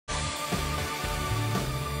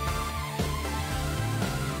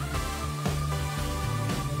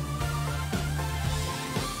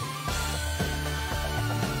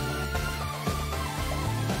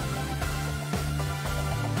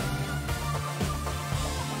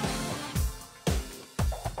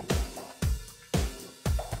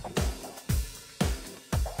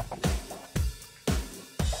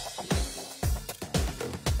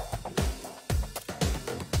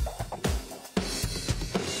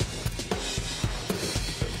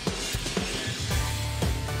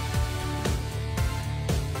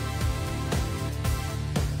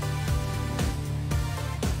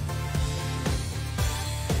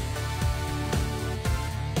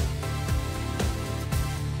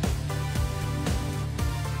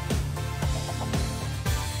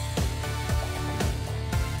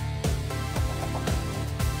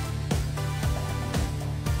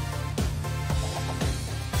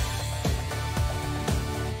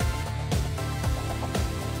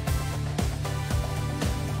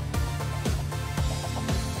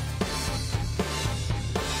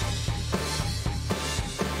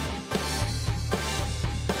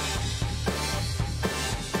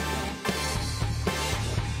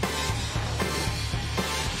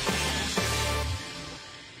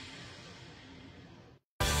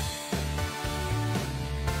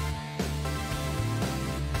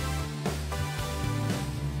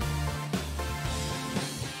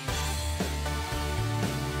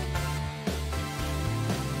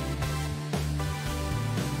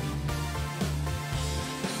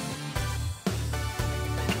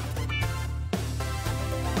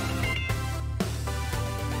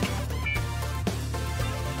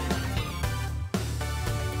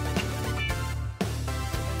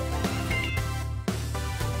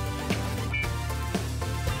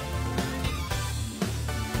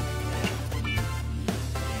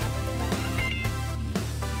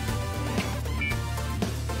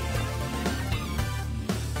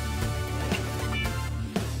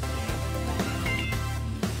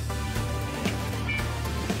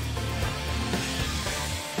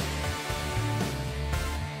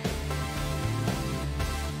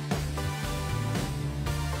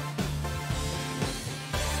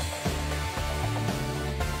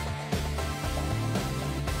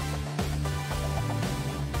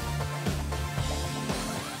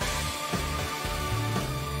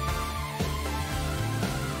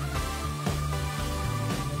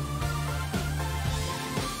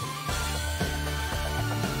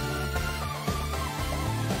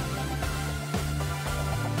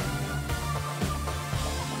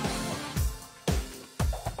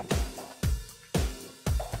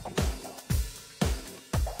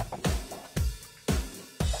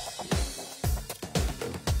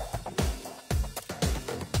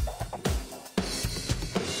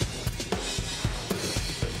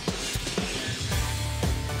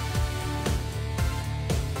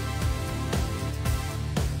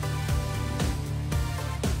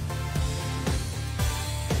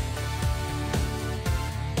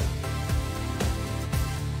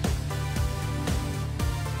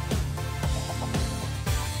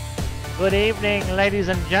Good evening, ladies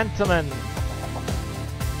and gentlemen,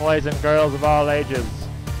 boys and girls of all ages.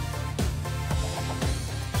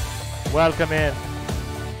 Welcome in.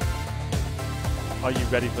 Are you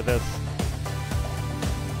ready for this?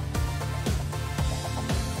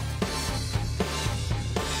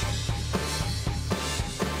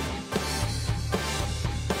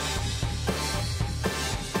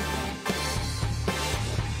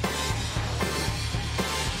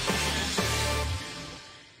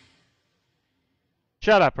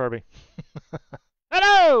 Shut up, Herbie.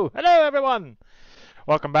 Hello! Hello, everyone!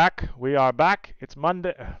 Welcome back. We are back. It's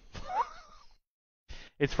Monday.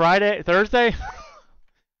 It's Friday. Thursday?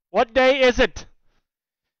 What day is it?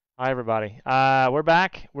 Hi, everybody. We're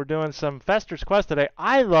back. We're doing some Fester's Quest today.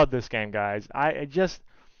 I love this game, guys.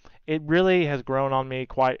 It really has grown on me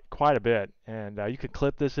quite a bit. And you can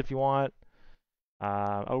clip this if you want.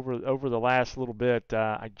 Over the last little bit,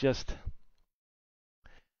 I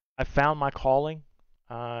found my calling.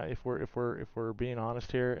 If we're being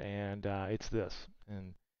honest here, and it's this.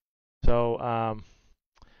 And so,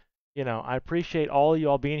 you know, I appreciate all of you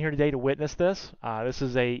all being here today to witness this. This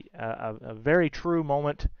is a very true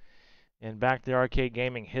moment in Back to the Arcade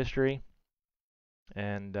gaming history.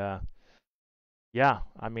 And yeah,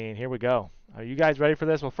 I mean, here we go. Are you guys ready for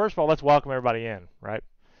this? Well, first of all, let's welcome everybody in, right?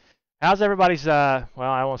 How's everybody's? Well,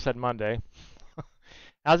 I almost said Monday.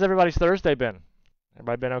 How's everybody's Thursday been?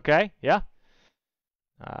 Everybody been okay? Yeah.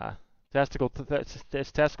 Testicle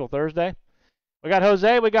Thursday. We got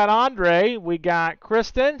Jose, we got Andre, we got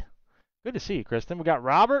Kristen. Good to see you, Kristen. We got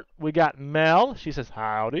Robert, we got Mel. She says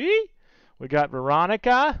howdy. We got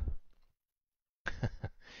Veronica.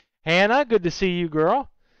 Hannah, good to see you,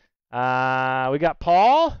 girl. We got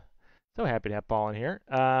Paul. So happy to have Paul in here.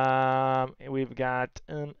 We've got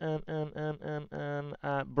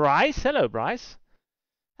Bryce. Hello, Bryce.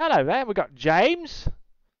 Hello, man. We got James.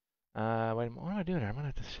 Wait a minute, what am I doing here? I'm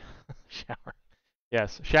going to have to shower.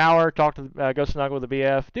 Yes, shower, talk to, go snuggle with the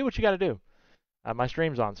BF. Do what you got to do. My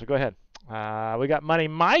stream's on, so go ahead. We got Money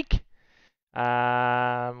Mike.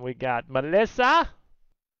 We got Melissa.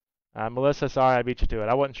 Melissa, sorry I beat you to it.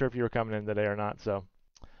 I wasn't sure if you were coming in today or not, so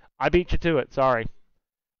I beat you to it. Sorry.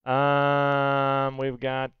 We've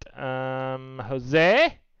got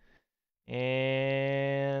Jose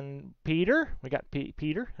and Peter. We got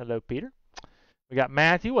Peter. Hello, Peter. We got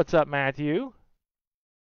Matthew. What's up, Matthew?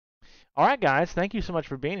 All right, guys. Thank you so much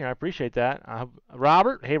for being here. I appreciate that.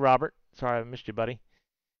 Robert. Hey, Robert. Sorry I missed you, buddy.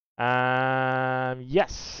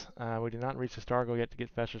 Yes. We did not reach the star goal yet to get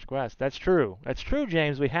Fester's Quest. That's true. That's true,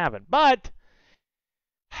 James. We haven't. But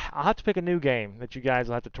I'll have to pick a new game that you guys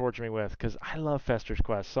will have to torture me with because I love Fester's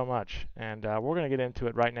Quest so much. And we're going to get into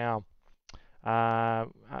it right now.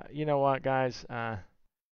 You know what, guys?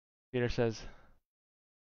 Peter says,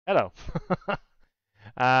 hello.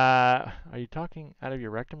 Are you talking out of your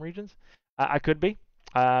rectum regions? I could be.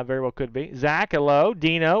 Very well could be. Zach, hello.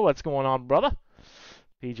 Dino, what's going on, brother?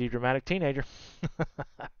 PG Dramatic Teenager.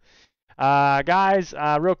 Guys,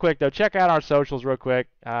 real quick, though, check out our socials real quick.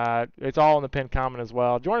 It's all in the pinned comment as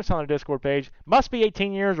well. Join us on our Discord page. Must be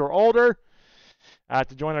 18 years or older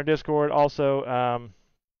to join our Discord. Also,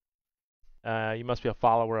 you must be a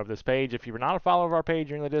follower of this page. If you're not a follower of our page,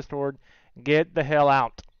 you're in the Discord, get the hell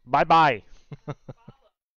out. Bye-bye.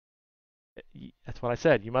 That's what I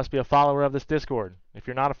said. You must be a follower of this Discord. If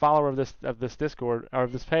you're not a follower of this Discord or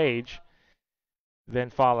of this page, then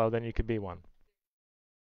follow. Then you could be one.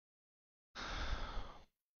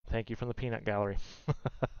 Thank you from the peanut gallery.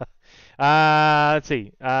 Let's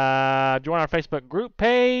see. Join our Facebook group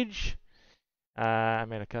page. I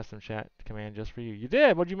made a custom chat command just for you. You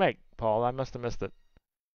did? What'd you make, Paul? I must have missed it.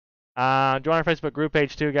 Join our Facebook group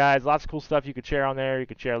page too, guys. Lots of cool stuff you could share on there. You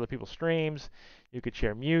could share other people's streams. You could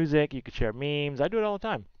share music. You could share memes. I do it all the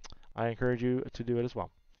time. I encourage you to do it as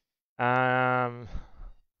well.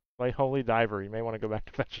 Play Holy Diver. You may want to go back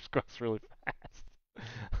to Fester's Quest really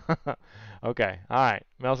fast. Okay. All right.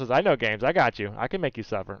 Mel says, I know games. I got you. I can make you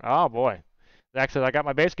suffer. Oh, boy. Zach says, I got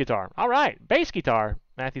my bass guitar. All right. Bass guitar.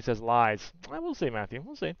 Matthew says, lies. Well, we'll see, Matthew.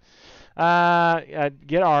 We'll see.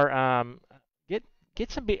 Get our... Get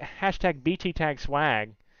some hashtag BT Tag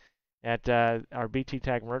swag at our BT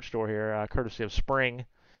Tag merch store here, courtesy of Spring,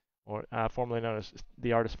 or formerly known as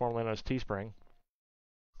the artist formerly known as Teespring.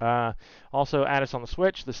 Also, add us on the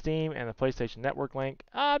Switch, the Steam, and the PlayStation Network link.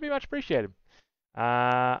 It'd be much appreciated.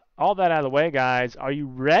 All that out of the way, guys. Are you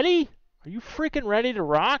ready? Are you freaking ready to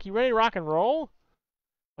rock? You ready to rock and roll?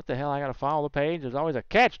 What the hell? I gotta follow the page. There's always a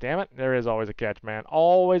catch, damn it. There is always a catch, man.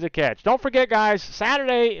 Always a catch. Don't forget, guys,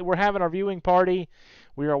 Saturday we're having our viewing party.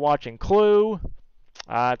 We are watching Clue.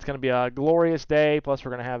 It's going to be a glorious day. Plus,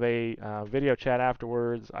 we're going to have a video chat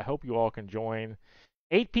afterwards. I hope you all can join.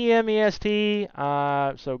 8 p.m. EST.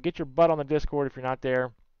 So get your butt on the Discord if you're not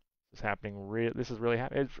there. It's happening. This is really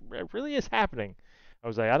happening. It really is happening,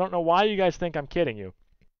 Jose. I don't know why you guys think I'm kidding you,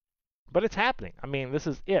 but it's happening. I mean, this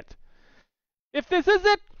is it. If this is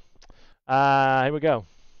it, here we go.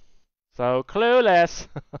 So clueless.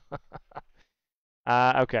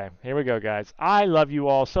 Okay, here we go, guys. I love you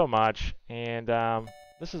all so much, and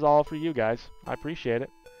this is all for you guys. I appreciate it.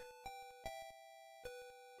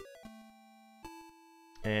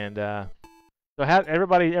 And so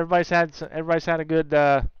everybody's had a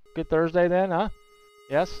good good Thursday then, huh?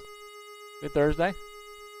 Yes, good Thursday.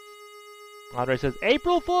 Andre says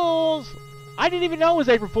April Fools. I didn't even know it was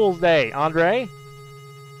April Fool's Day, Andre.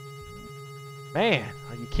 Man,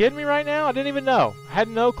 are you kidding me right now? I didn't even know. I had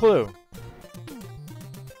no clue.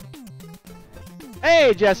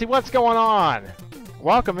 Hey, Jesse, what's going on?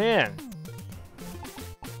 Welcome in.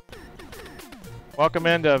 Welcome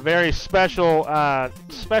into a very special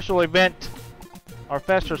special event, our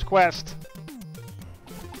Fester's Quest.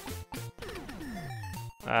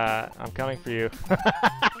 I'm coming for you.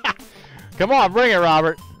 Come on, bring it,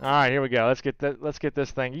 Robert. All right, here we go. Let's get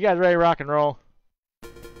this thing. You guys ready to rock and roll?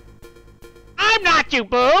 I'm not you,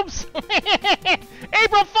 boobs.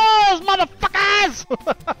 April Fools, motherfuckers!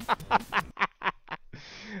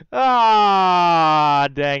 Ah,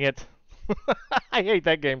 dang it. I hate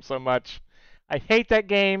that game so much. I hate that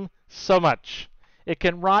game so much. It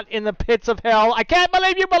can rot in the pits of hell. I can't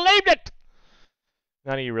believe you believed it!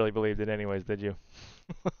 None of you really believed it anyways, did you?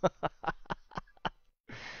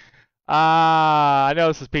 I know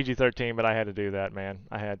this is PG-13, but I had to do that, man.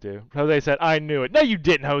 I had to. Jose said, I knew it. No, you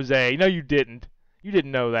didn't, Jose. No, you didn't. You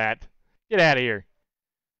didn't know that. Get out of here.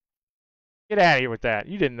 Get out of here with that.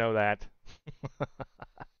 You didn't know that.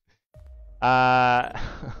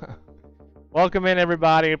 Welcome in,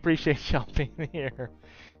 everybody. Appreciate y'all being here.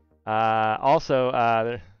 Yeah.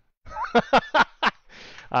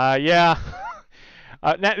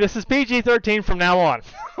 This is PG-13 from now on.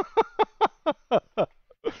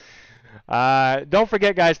 Don't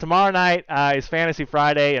forget, guys, tomorrow night is Fantasy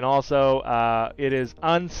Friday, and also it is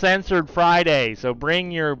Uncensored Friday. So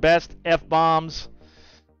bring your best F-bombs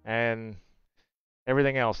and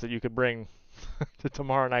everything else that you could bring to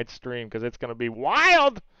tomorrow night's stream, because it's going to be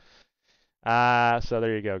wild. So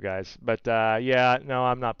there you go, guys. But yeah, no,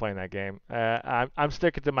 I'm not playing that game. I'm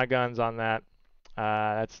sticking to my guns on that.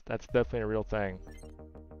 That's definitely a real thing.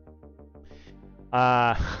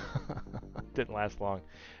 Didn't last long.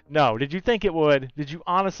 No, did you think it would? Did you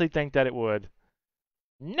honestly think that it would?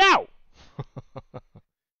 No!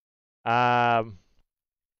 There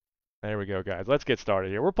we go, guys. Let's get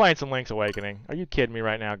started here. We're playing some Link's Awakening. Are you kidding me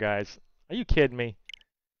right now, guys? Are you kidding me?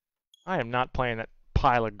 I am not playing that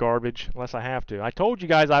pile of garbage unless I have to. I told you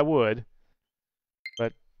guys I would,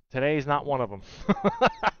 but today's not one of them.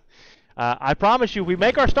 I promise you, we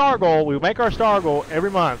make our star goal. We make our star goal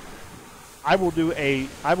every month. I will do a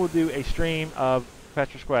stream of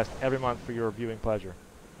Fester's Quest every month for your viewing pleasure.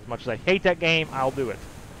 As much as I hate that game, I'll do it.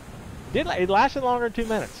 It lasted longer than 2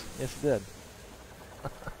 minutes. Yes, it did.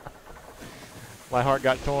 My heart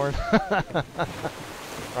got torn.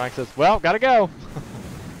 Frank says, well, gotta go.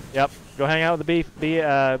 Yep, go hang out with the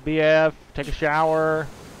BF, take a shower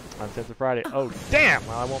on Uncensored Friday. Oh, damn!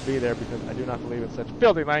 Well, I won't be there because I do not believe in such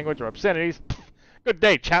filthy language or obscenities. Good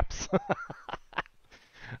day, chaps.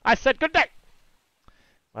 I said good day.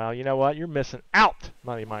 Well, you know what? You're missing out,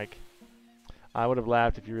 Money Mike. I would have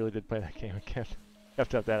laughed if you really did play that game again.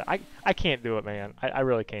 Kept up that. I can't do it, man. I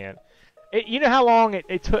really can't. You know how long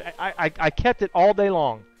it took? I kept it all day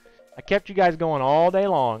long. I kept you guys going all day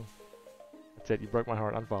long. That's it. You broke my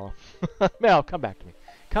heart. Unfollow. Mel, come back to me.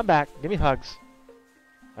 Come back. Give me hugs.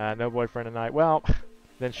 No boyfriend tonight. Well,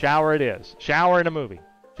 then shower it is. Shower in a movie.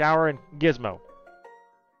 Shower in Gizmo.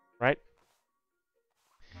 Right?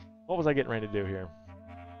 What was I getting ready to do here?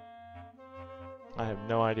 I have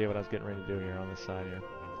no idea what I was getting ready to do here on this side here.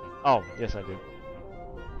 Oh, yes I do.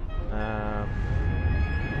 I'm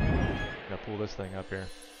gonna pull this thing up here.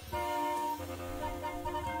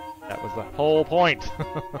 That was the whole point.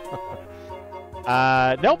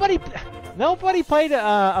 Nobody played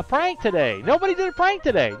a prank today. Nobody did a prank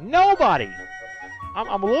today. Nobody.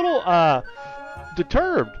 I'm a little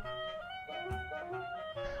disturbed.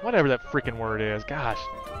 Whatever that freaking word is. Gosh.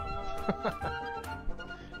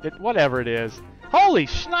 Whatever it is. Holy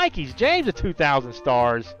shnikes, James at 2,000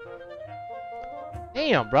 stars.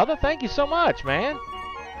 Damn, brother. Thank you so much, man.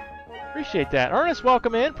 Appreciate that. Ernest,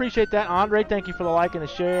 welcome in. Appreciate that. Andre, thank you for the like and the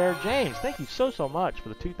share. James, thank you so much for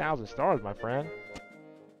the 2,000 stars, my friend.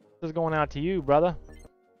 This is going out to you, brother.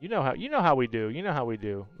 You know how we do. You know how we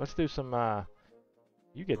do. Let's do some.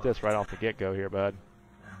 You get this right off the get-go here, bud.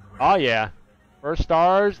 Oh yeah, first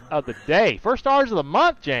stars of the day. First stars of the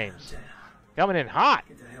month, James. Coming in hot.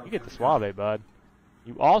 You get the Suave, bud.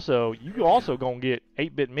 You also gonna get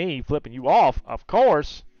 8-bit me flipping you off, of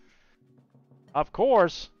course. Of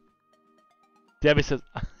course. Debbie says,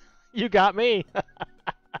 "You got me."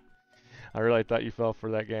 I really thought you fell for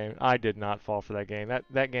that game. I did not fall for that game.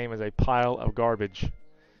 That game is a pile of garbage.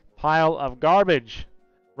 Pile of garbage.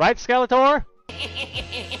 Right, Skeletor?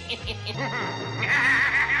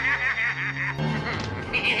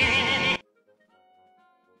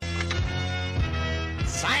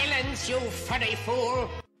 Silence, you funny fool!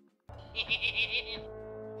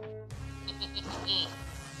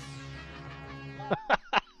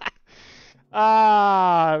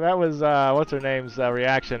 That was what's her name's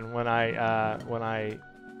reaction when I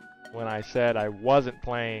said I wasn't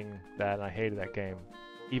playing that and I hated that game.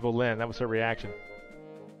 Evil Lynn, that was her reaction.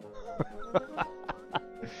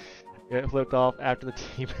 It flipped off after the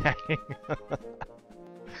teabagging.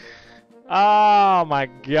 Oh my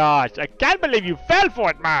gosh, I can't believe you fell for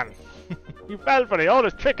it, man. You fell for the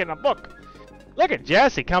oldest trick in the book. Look at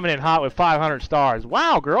Jesse coming in hot with 500 stars.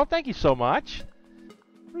 Wow, girl, thank you so much.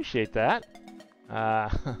 Appreciate that.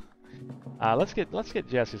 Let's get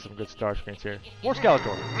Jesse some good star screens here. More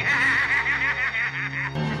Skeletor.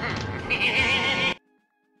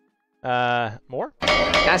 More?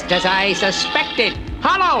 Just as I suspected.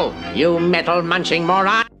 Hollow, you metal-munching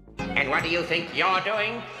moron! And what do you think you're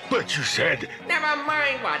doing? But you said... Never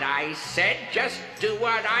mind what I said, just do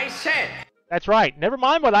what I said. That's right. Never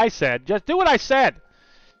mind what I said. Just do what I said.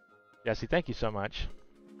 Jesse, thank you so much.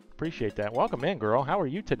 Appreciate that. Welcome in, girl. How are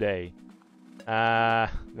you today?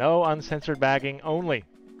 No uncensored bagging only.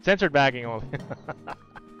 Censored bagging only.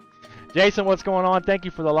 Jason, what's going on? Thank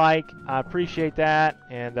you for the like. I appreciate that.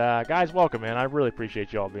 And guys, welcome in. I really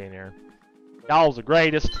appreciate y'all being here. Y'all's the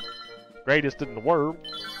greatest. Greatest in the world.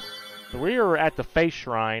 So we were at the Face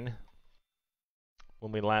Shrine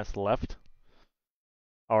when we last left.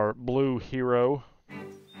 Our blue hero.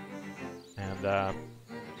 And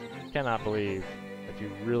cannot believe that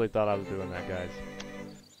you really thought I was doing that, guys.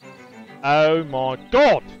 Oh my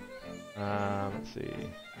god! Let's see.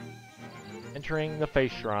 Entering the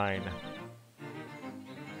Face Shrine.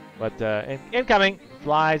 But incoming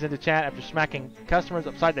flies into chat after smacking customers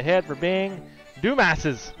upside the head for being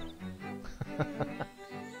Dumasses.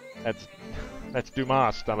 That's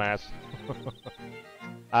Dumas, dumbass.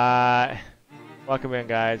 Welcome in,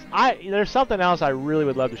 guys. There's something else I really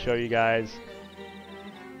would love to show you guys.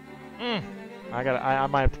 I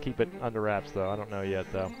might have to keep it under wraps though. I don't know yet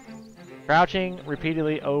though. Crouching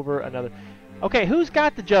repeatedly over another. Okay, who's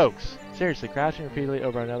got the jokes? Seriously, crouching repeatedly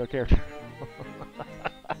over another character.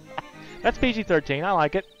 That's PG-13. I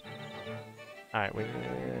like it. All right,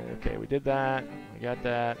 okay, we did that. We got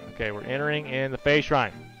that. Okay, we're entering in the Face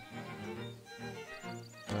Shrine.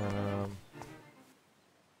 Two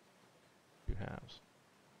halves.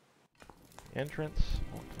 Entrance. To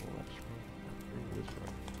the left screen. Through this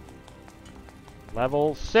room.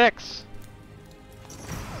 Level 6.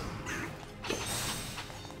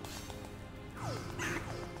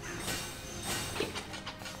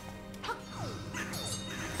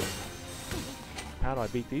 How do I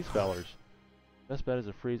beat these fellers? Best bet is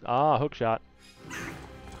a freeze. Ah, hook shot.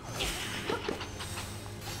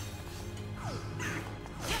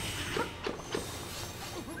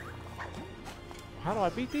 How do I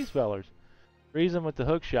beat these fellers? Freeze them with the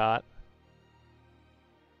hook shot.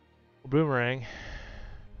 Boomerang.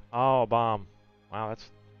 Oh, bomb. Wow, that's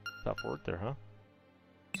tough work there, huh?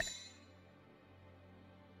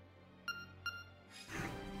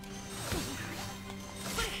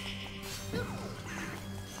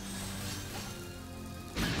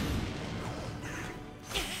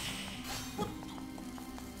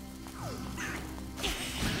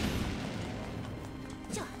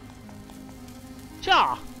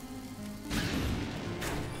 Cha!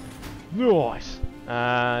 Nice!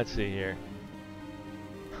 Let's see here.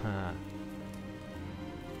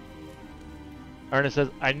 Ernest says,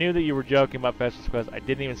 I knew that you were joking about Festus Quest. I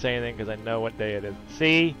didn't even say anything because I know what day it is.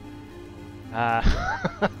 See? I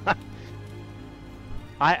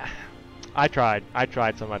tried. I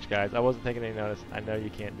tried so much, guys. I wasn't taking any notice. I know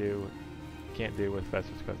you can't do with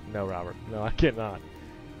Festus Quest. No, Robert. No, I cannot.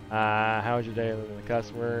 How was your day with the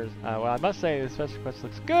customers? Well, I must say this Festus Quest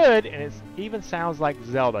looks good, and it even sounds like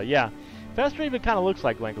Zelda. Yeah, Fester even kind of looks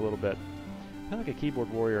like Link a little bit. I feel like a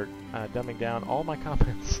keyboard warrior, dumbing down all my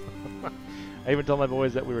comments. I even told my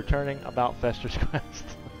boys that we were turning about Fester's Quest.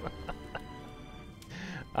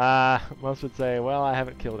 Most would say, well, I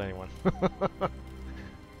haven't killed anyone.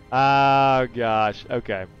 Oh gosh.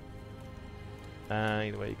 Okay.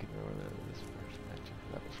 Either way, you can ignore this first match.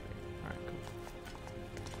 Level screen. All right,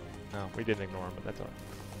 cool. No, we didn't ignore him, but that's all right.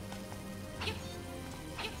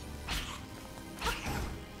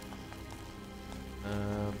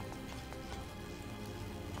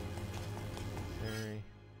 Very.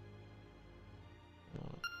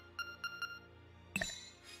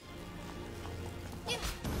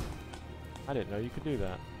 I didn't know you could do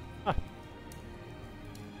that. Huh.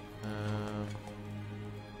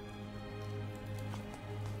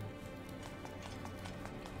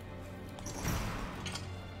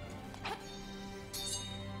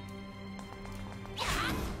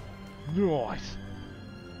 Nice.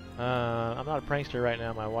 I'm not a prankster right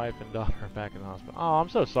now. My wife and daughter are back in the hospital. Oh, I'm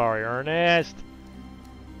so sorry, Ernest.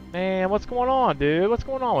 Man, what's going on, dude? What's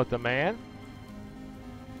going on with them, man?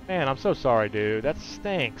 Man, I'm so sorry, dude. That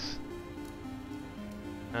stinks.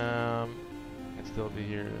 I'd still be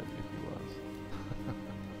here if he was.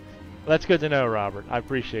 Well, that's good to know, Robert. I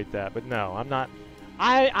appreciate that. But no, I'm not.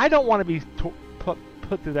 I don't want to be put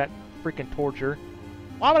through that freaking torture.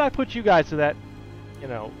 Why would I put you guys to that, you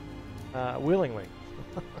know, willingly?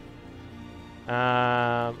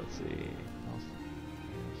 Let's see.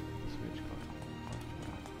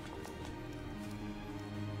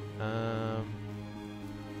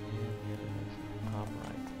 Top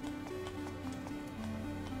right.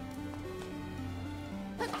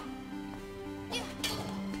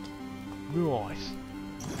 Nice.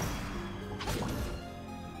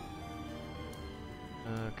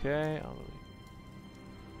 Okay.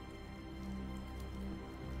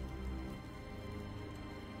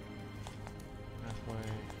 Halfway.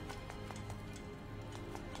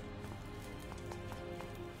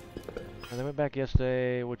 And they went back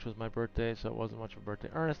yesterday, which was my birthday, so it wasn't much of a birthday.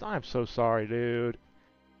 Ernest, I'm so sorry, dude.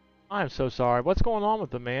 I'm so sorry. What's going on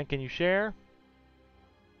with them, man? Can you share?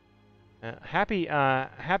 Happy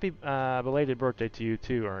belated birthday to you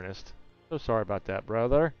too, Ernest. So sorry about that,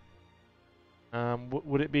 brother.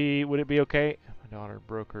 Would it be okay? My daughter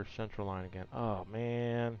broke her central line again. Oh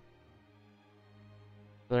man.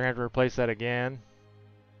 They're gonna have to replace that again.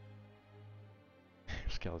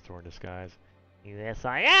 Skeletor in disguise. Yes,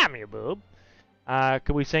 I am, you boob.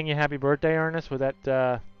 Could we sing you happy birthday, Ernest? Would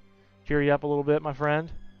that cheer you up a little bit, my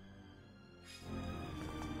friend?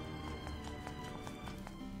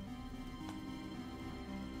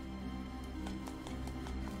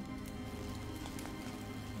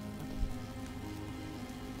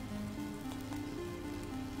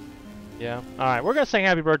 Yeah. All right, we're gonna sing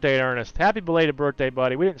happy birthday to Ernest. Happy belated birthday,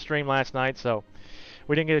 buddy. We didn't stream last night, so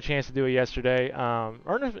we didn't get a chance to do it yesterday.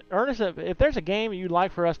 Ernest, if there's a game you'd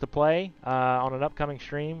like for us to play on an upcoming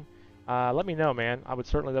stream, let me know, man. I would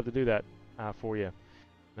certainly love to do that for you.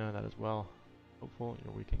 No, that as well. Hopeful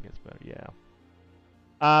your weekend gets better. Yeah.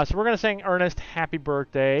 So we're gonna sing Ernest happy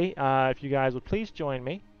birthday. If you guys would please join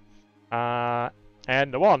me. And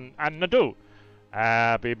the one and the two.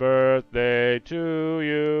 Happy birthday to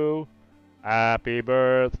you. Happy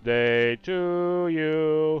birthday to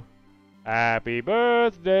you. Happy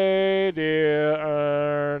birthday, dear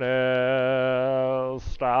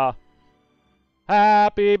Ernest.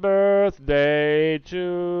 Happy birthday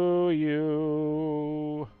to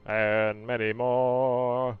you. And many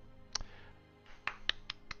more.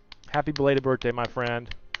 Happy belated birthday, my friend.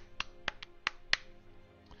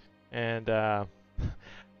 And,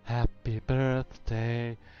 happy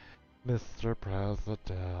birthday, Mr.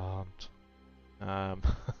 President.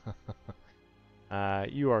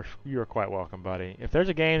 You are quite welcome, buddy. If there's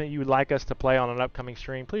a game that you would like us to play on an upcoming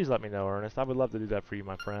stream, please let me know, Ernest. I would love to do that for you,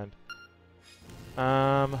 my friend.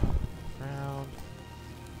 Round.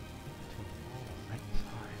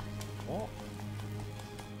 Oh.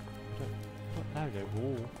 There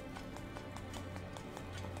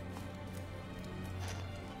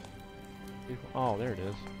we go. Oh, there it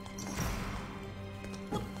is.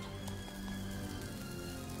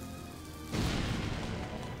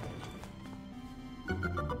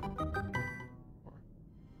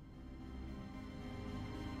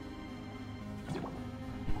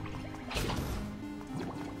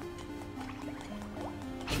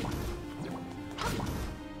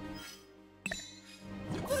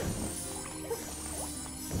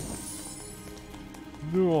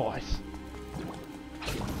 Nice.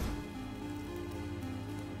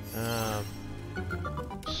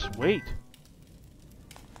 Sweet.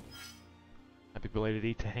 Happy belated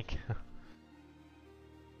E-Tank.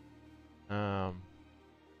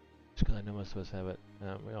 Just because I know most of us have it,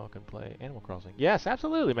 we all can play Animal Crossing. Yes,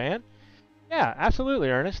 absolutely, man. Yeah, absolutely,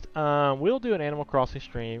 Ernest. We'll do an Animal Crossing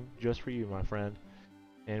stream just for you, my friend.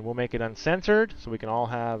 And we'll make it uncensored so we can all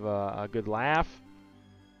have a good laugh.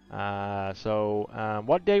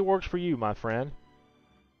 What day works for you, my friend?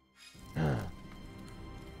 You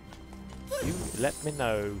let me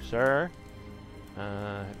know, sir.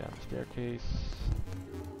 Head down the staircase.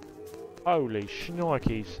 Holy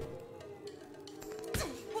shnikes.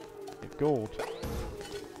 Get gold.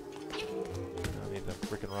 I need the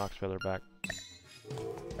freaking Rock's Feather back.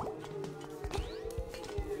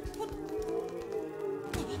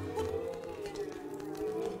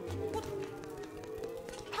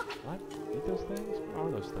 What? Eat those things? What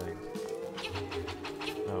are those things?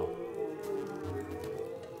 Oh.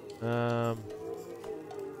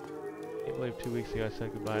 Can't believe 2 weeks ago I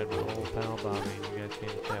said goodbye to my old pal Bobby and you guys came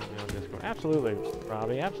to chat with me on Discord. Absolutely,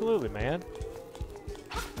 Robbie. Absolutely, man.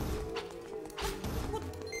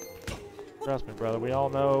 Trust me, brother. We all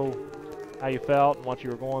know how you felt and what you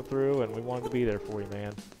were going through, and we wanted to be there for you,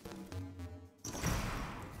 man.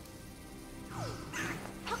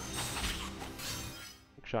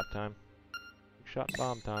 Big shot time. Big shot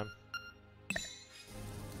bomb time.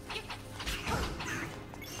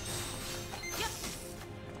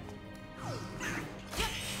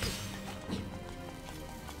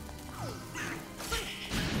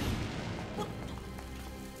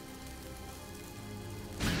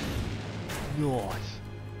 Nice.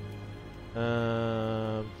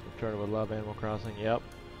 Started with Love Animal Crossing. Yep.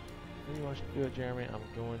 When you want to do it, Jeremy? I'm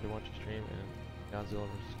going to watch you stream and Godzilla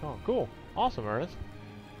vs. Kong. Cool. Awesome, Ernest.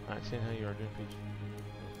 Alright, seeing how you are doing, Peach.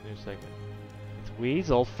 New segment. It's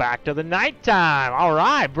Weasel Fact of the Nighttime.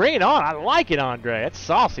 Alright, bring it on. I like it, Andre. That's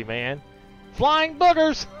saucy, man. Flying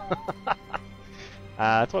boogers.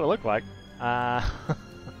 That's what it looked like. There's a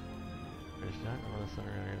giant on the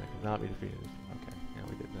center area that cannot be defeated. Okay, yeah,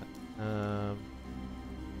 we did that.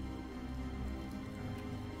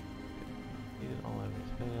 Needed all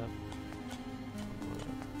enemies. Pay up.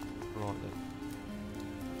 We're on it.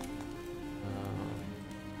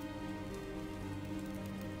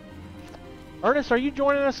 Ernest, are you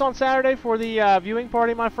joining us on Saturday for the viewing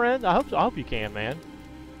party, my friend? I hope you can, man.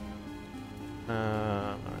 All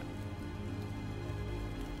right.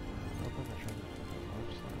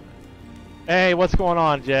 Hey, what's going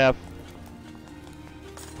on, Jeff?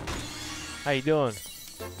 How you doing?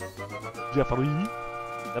 Jeffrey?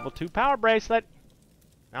 Level 2 power bracelet.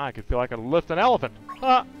 Now I can feel like I can lift an elephant.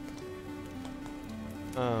 Ah.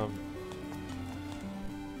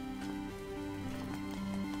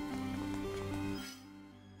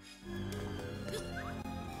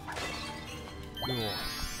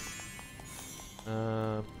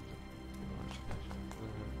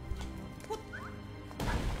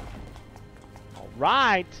 All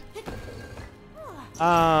right.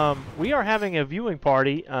 We are having a viewing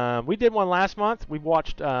party. We did one last month. We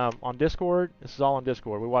watched on Discord. This is all on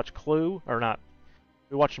Discord. We watched Clue, or not.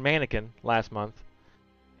 We watched Mannequin last month.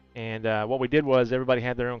 And what we did was everybody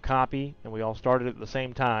had their own copy, and we all started at the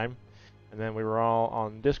same time. And then we were all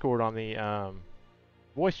on Discord on the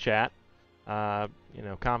voice chat, you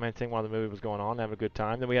know, commenting while the movie was going on, having a good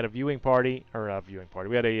time. Then we had a viewing party, or a viewing party.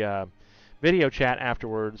 We had a video chat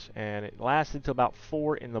afterwards, and it lasted till about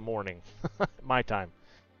 4 in the morning, my time.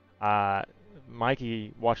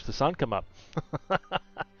 Mikey watched the sun come up.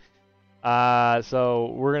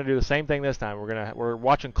 So we're gonna do the same thing this time. We're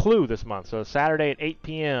watching Clue this month. So Saturday at 8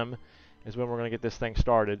 p.m. is when we're gonna get this thing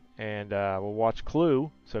started, and we'll watch Clue.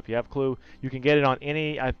 So if you have Clue, you can get it on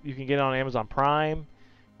you can get it on Amazon Prime,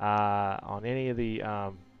 on any of the.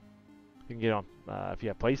 You can get it on if you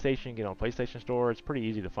have PlayStation, you can get it on PlayStation Store. It's pretty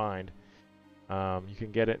easy to find. You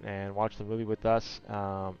can get it and watch the movie with us,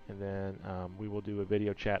 and then we will do a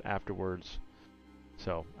video chat afterwards.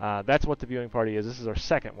 So that's what the viewing party is. This is our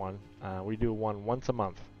second one. We do one once a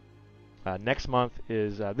month. Next month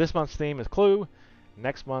is this month's theme is Clue.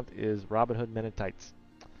 Next month is Robin Hood Men in Tights.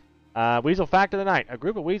 Weasel Fact of the Night. A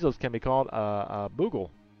group of weasels can be called a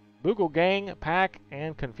Boogle. Boogle Gang, Pack,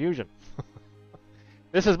 and Confusion.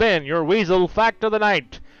 This has been your Weasel Fact of the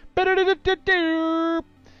Night.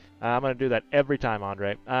 I'm going to do that every time,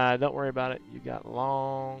 Andre. Don't worry about it. You got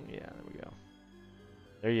long... Yeah, there we go.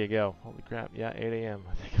 There you go. Holy crap. Yeah, 8 a.m.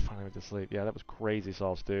 I think I finally went to sleep. Yeah, that was crazy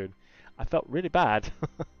sauce, dude. I felt really bad.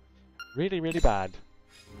 Really, really bad.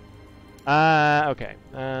 Okay.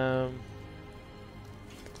 Okay,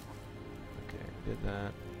 did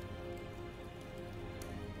that.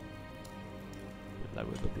 Did that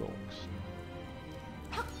with the blocks.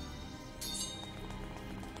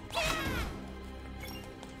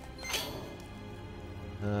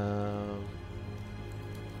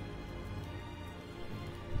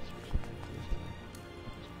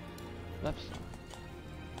 Left side.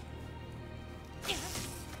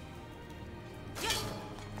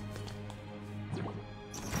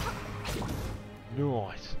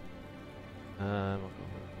 Nice. Um,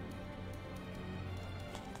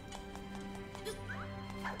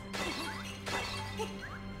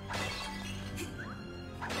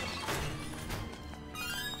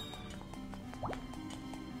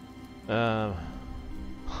 um,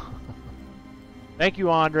 Thank you,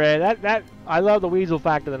 Andre. That I love the Weasel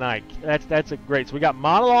fact of the night. That's a great. So we got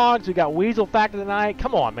monologues. We got Weasel fact of the night.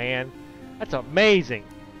 Come on, man. That's amazing.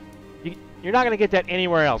 You're not gonna get that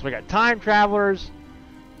anywhere else. We got time travelers.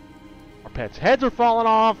 Our pets' heads are falling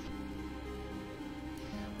off.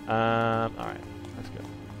 All right, that's good.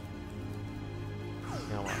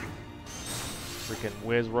 Now what? Freaking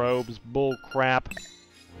whiz robes, bull crap.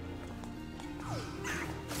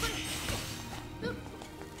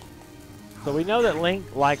 So we know that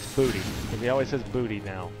Link likes booty, because he always says booty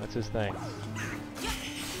now. That's his thing.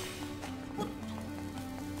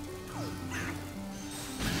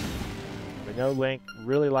 We know Link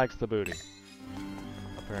really likes the booty.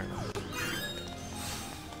 Apparently.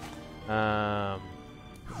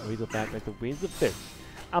 Weasel back like the Weasel Fist.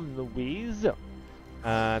 I'm the Weasel.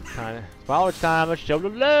 It's followers time. Let's show the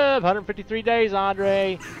love. 153 days,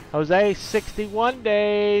 Andre. Jose, 61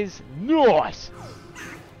 days. Nice.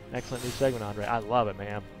 Excellent new segment, Andre. I love it,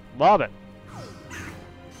 man. Love it.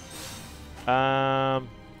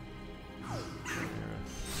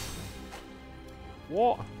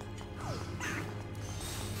 What?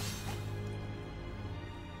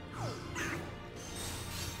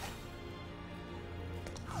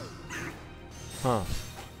 Huh.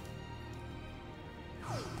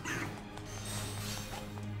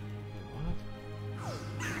 What?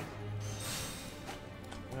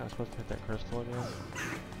 Am I supposed to hit that crystal again?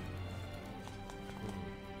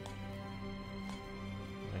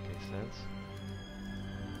 Making sense.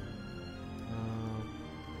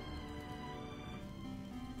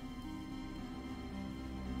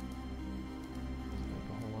 Doesn't make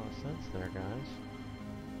a whole lot of sense there, guys.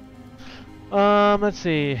 Let's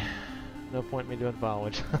see. No point in me doing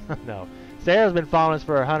followage. No. Sarah's been following us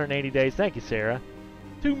for 180 days. Thank you, Sarah.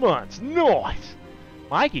 2 months. Nice.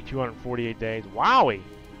 Mikey, 248 days. Wowie.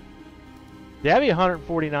 Debbie,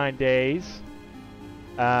 149 days.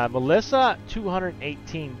 Melissa,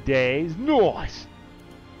 218 days. Nice.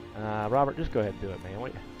 Robert, just go ahead and do it, man.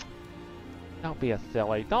 Wait. Don't be a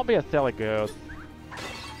silly. Don't be a silly goose.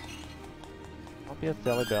 Don't be a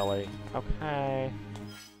silly belly. Okay.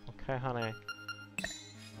 Okay, honey.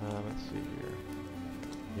 Let's see here.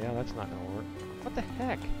 Yeah, that's not gonna work. What the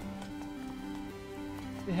heck?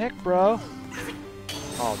 What the heck, bro?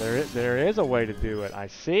 Oh, there is a way to do it. I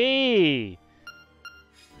see.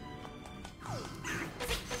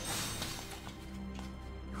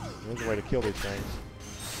 There's a way to kill these things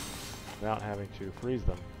without having to freeze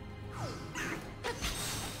them.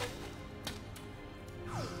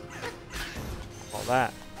 All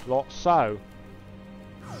that. So,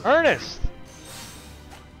 Ernest.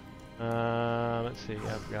 Let's see.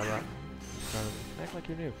 Yeah, I forgot about. Act like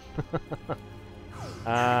you're new.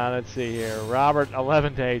 Let's see here. Robert,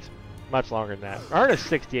 11 days. Much longer than that. Ernest,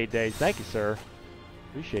 68 days. Thank you, sir.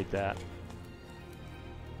 Appreciate that.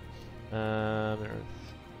 Oh,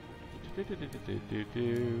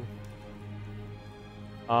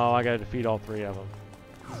 I gotta defeat all 3 of them.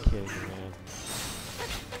 You're kidding me, man.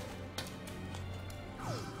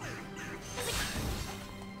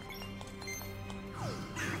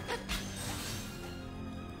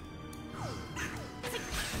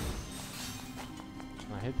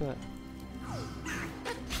 Hit that.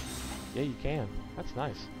 Yeah, you can. That's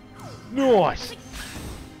nice. Nice!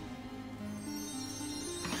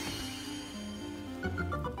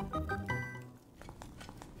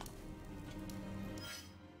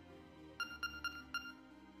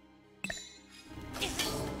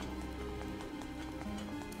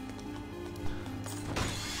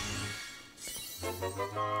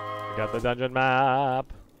 We got the dungeon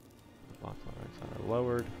map. Blocks on the right side are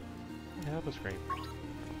lowered. Help a screen.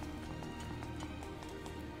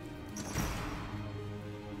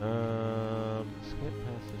 Skip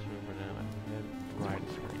past this room for now and head right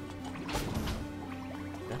screen.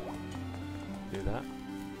 Okay. Do that.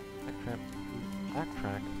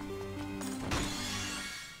 Backtrack.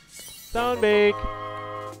 Stonebeak!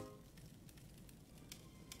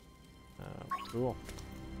 Cool.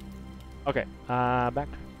 Okay, backtrack.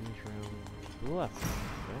 Finish room to the left.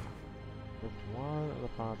 Okay. Lift one of the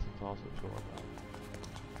pots and toss it to our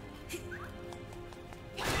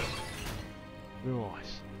belt.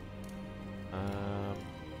 Nice.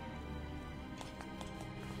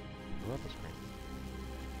 Go up the screen.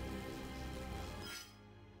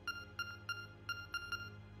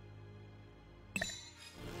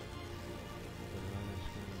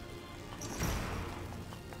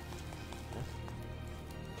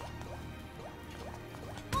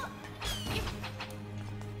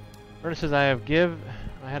 Ernest says, I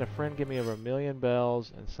had a friend give me over 1,000,000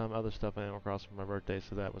 bells and some other stuff on Animal Crossing for my birthday,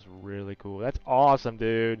 so that was really cool. That's awesome,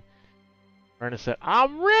 dude. Ernest said,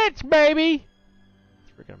 I'm rich, baby!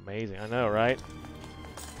 It's freaking amazing. I know, right?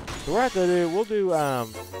 So we'll do,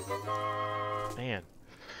 man.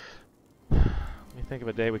 Let me think of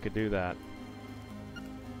a day we could do that.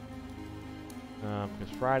 Because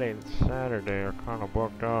Friday and Saturday are kind of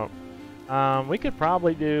booked up. We could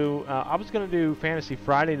probably do, I was going to do Fantasy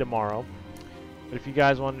Friday tomorrow, but if you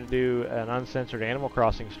guys wanted to do an uncensored Animal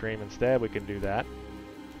Crossing stream instead, we can do that.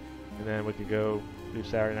 And then we could go do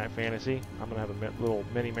Saturday Night Fantasy. I'm going to have a little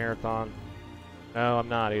mini marathon. No, I'm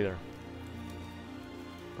not either.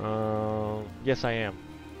 Yes, I am.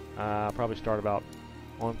 I'll probably start about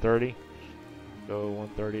 1:30. Go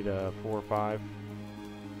 1:30 to 4 or 5.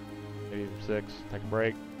 Maybe even 6. Take a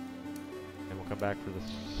break. And we'll come back for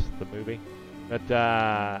the movie. But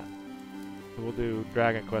we'll do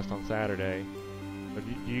Dragon Quest on Saturday. But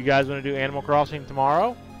do you guys want to do Animal Crossing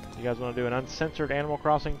tomorrow? You guys want to do an uncensored Animal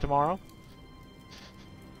Crossing tomorrow?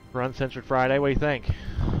 For Uncensored Friday, what do you think?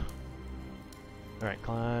 Alright,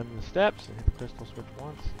 climb the steps and hit the crystal switch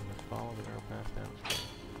once, and then follow the narrow path downstairs.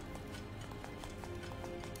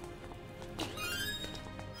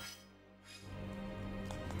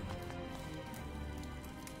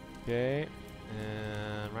 Okay,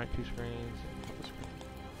 and right 2 screens, and flip the screen.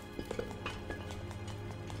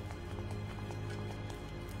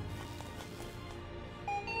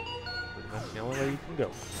 That's the only way you can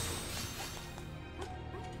go.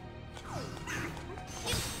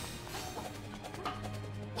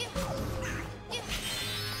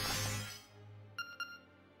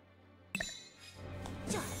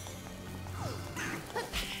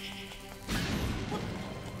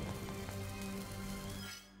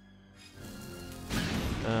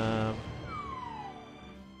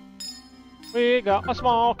 We got a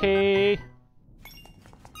small key.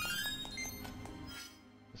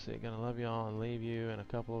 Let's see, gonna love y'all and leave you in a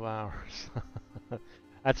couple of hours.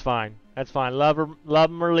 That's fine. That's fine. Love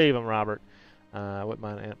 'em or leave 'em, Robert. I wouldn't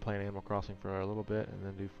mind playing Animal Crossing for a little bit and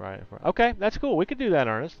then do Friday. Okay, that's cool. We could do that,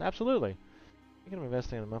 Ernest. Absolutely. Thinking of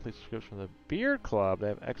investing in a monthly subscription to the Beard Club. They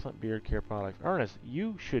have excellent beard care products. Ernest,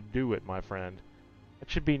 you should do it, my friend. It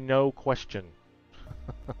should be no question.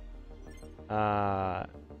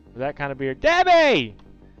 That kind of beard. Debbie!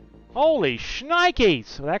 Holy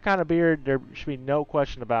shnikes! With that kind of beard, there should be no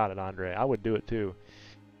question about it, Andre. I would do it too.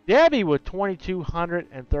 Debbie with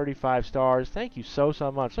 2,235 stars. Thank you so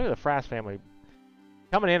much. Look at the Frass family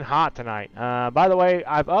coming in hot tonight. By the way,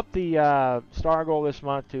 I've upped the star goal this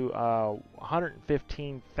month to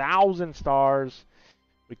 115,000 stars.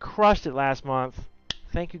 We crushed it last month.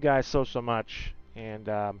 Thank you guys so much. And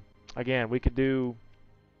again, we could do...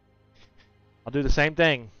 I'll do the same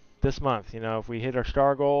thing this month. You know, if we hit our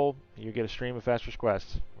star goal, you get a stream of Fester's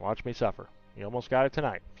Quest. Watch me suffer. You almost got it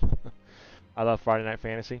tonight. I love Friday Night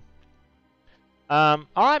Fantasy. All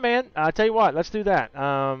right, man. I tell you what, let's do that.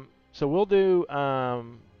 So we'll do a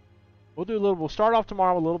little. We'll start off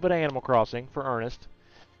tomorrow with a little bit of Animal Crossing for Ernest.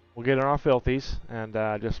 We'll get in our filthies and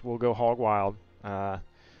we'll go hog wild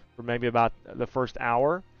for maybe about the first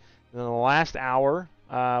hour. And then the last hour,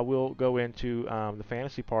 we'll go into the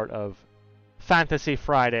fantasy part of Fantasy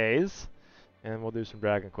Fridays, and we'll do some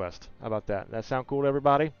Dragon Quest. How about that? That sound cool to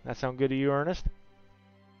everybody? That sound good to you, Ernest?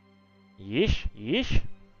 Yeesh, yeesh.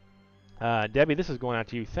 Debbie, this is going out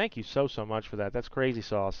to you. Thank you so much for that. That's crazy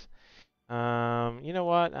sauce. You know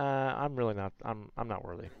what? I'm really not. I'm not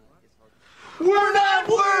worthy. We're not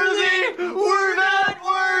worthy. We're not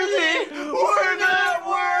worthy. We're not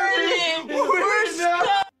worthy. We're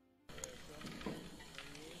not.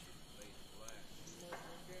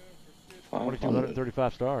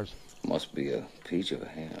 2,235 stars. Must be a peach of a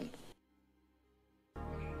hand.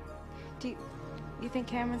 Do you think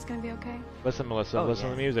Cameron's gonna be okay? Listen, Melissa. Oh, listen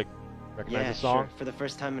yeah. to the music. Recognize Yeah, the song? sure. For the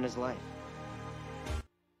first time in his life.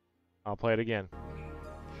 I'll play it again.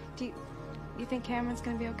 Do you think Cameron's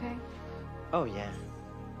gonna be okay? Oh, yeah.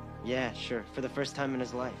 Yeah, sure. For the first time in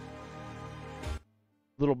his life.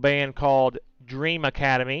 Little band called Dream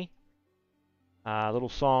Academy. Little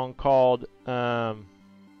song called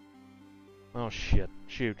oh shit!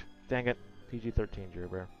 Shoot! Dang it! PG-13, Jerry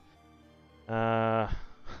Bear. I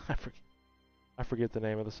forget the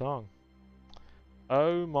name of the song.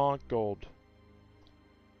 Oh my god.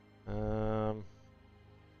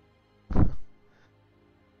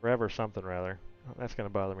 Forever something rather. Oh, that's gonna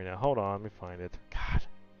bother me now. Hold on, let me find it. God,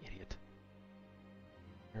 idiot.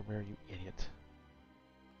 Where you idiot?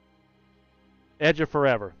 Edge of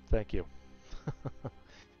Forever. Thank you.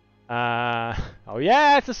 Oh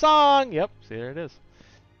yeah, it's a song. Yep, see there it is.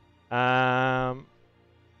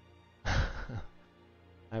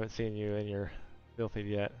 I haven't seen you in your filthy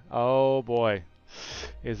yet. Oh boy,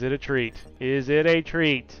 is it a treat? Is it a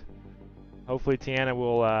treat? Hopefully Tiana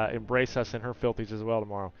will embrace us in her filthies as well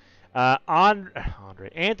tomorrow. Andre,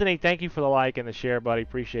 Anthony, thank you for the like and the share, buddy.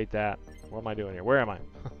 Appreciate that. What am I doing here? Where am I?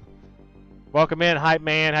 Welcome in, hype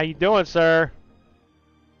man. How you doing, sir?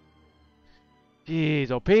 Jeez,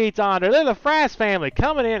 oh Pete, Andre, they're the Frass family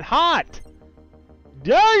coming in hot.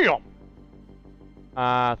 Damn.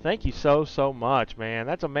 Thank you so much, man.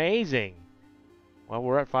 That's amazing. Well,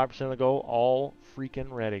 we're at 5% of the goal, all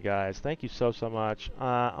freaking ready, guys. Thank you so much,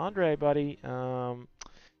 Andre, buddy. What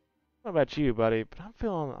about you, buddy? But I'm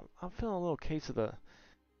feeling a little case of the,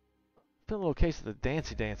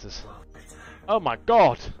 dancey dances. Oh my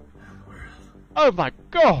God. Oh my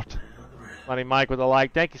God. Funny Mike with a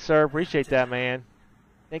like. Thank you, sir. Appreciate that, man.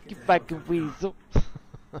 Thank you, fucking weasel.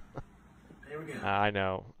 I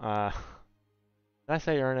know. Did I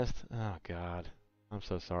say Ernest? Oh God. I'm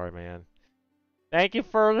so sorry, man. Thank you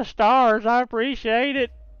for the stars. I appreciate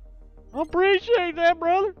it. I appreciate that,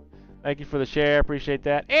 brother. Thank you for the share. Appreciate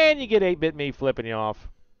that. And you get 8-Bit Me flipping you off.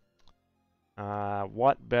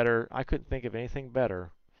 What better? I couldn't think of anything better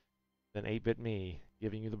than 8-Bit Me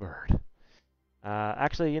giving you the bird.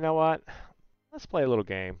 Actually, you know what? Let's play a little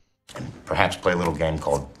game. Perhaps play a little game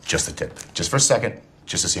called Just a Tip. Just for a second,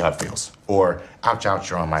 just to see how it feels. Or, ouch, ouch,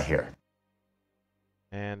 you're on my hair.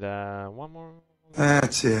 And one more.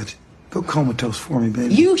 That's it. Go comatose for me,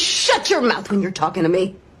 baby. You shut your mouth when you're talking to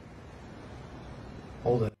me.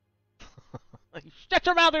 Hold it. Shut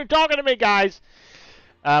your mouth when you're talking to me, guys.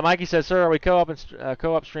 Mikey says, "Sir, are we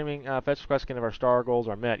co-op streaming? Fetch request if our star goals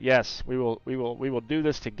are met." Yes, we will do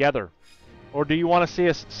this together. Or do you want to see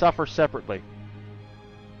us suffer separately?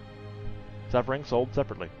 Suffering sold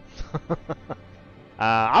separately.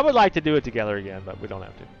 I would like to do it together again, but we don't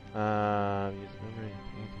have to. Use memory,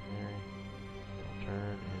 anti-Mary. It'll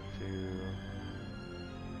turn into.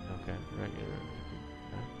 Okay, regular.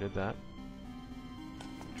 Okay, did that.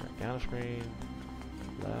 Track down a screen.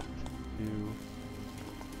 Left, 2.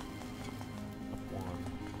 Up 1.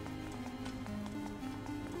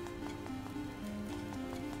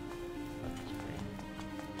 Left screen.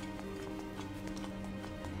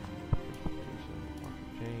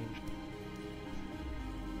 Changed.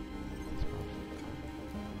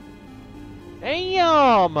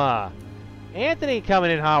 Damn! Anthony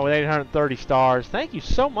coming in hot with 830 stars. Thank you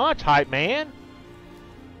so much, hype man.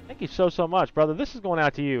 Thank you so much, brother. This is going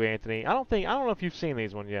out to you, Anthony. I don't know if you've seen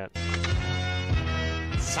these one yet.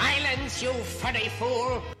 Silence, you funny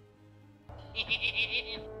fool!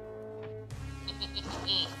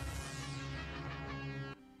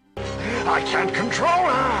 I can't control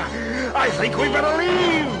her! I think we better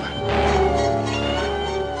leave!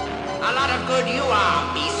 A lot of good you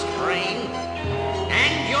are, beast brain.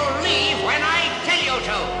 And you'll leave when I tell you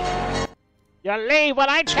to. You leave when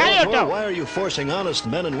I tell you to. Why are you forcing honest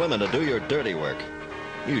men and women to do your dirty work?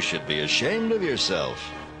 You should be ashamed of yourself.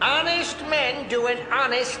 Honest men do an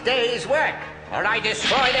honest day's work, or I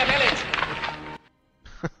destroy their village.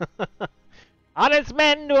 Honest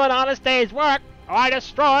men do an honest day's work, or I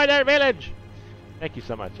destroy their village. Thank you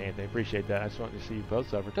so much, Anthony. Appreciate that. I just wanted to see you both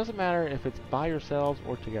suffer. It doesn't matter if it's by yourselves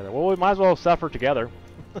or together. Well, we might as well suffer together.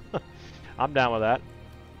 I'm down with that.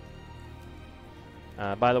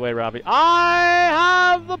 By the way, Robbie,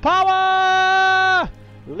 I have the power!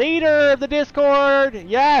 Leader of the Discord,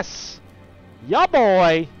 yes! Ya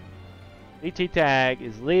boy! DT Tag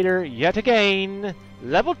is leader yet again.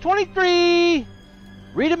 Level 23!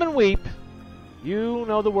 Read 'em and weep. You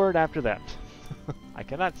know the word after that. I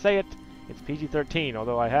cannot say it. It's PG-13,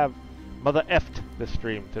 although I have mother effed this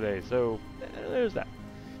stream today, so there's that.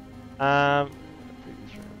 Previous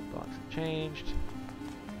stream blocks have changed.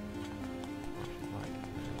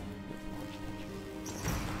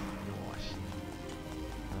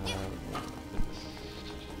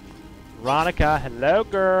 Veronica, hello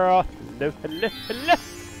girl. Hello.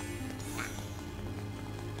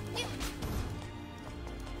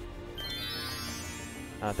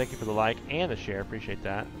 Thank you for the like and the share. Appreciate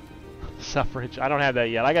that. Suffrage. I don't have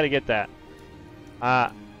that yet. I got to get that.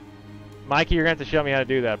 Mikey, you're going to have to show me how to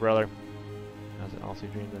do that, brother. How's it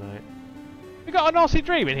Aussie Dream tonight? We got an Aussie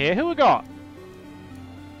Dream in here. Who we got?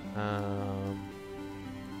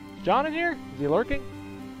 Is John in here? Is he lurking?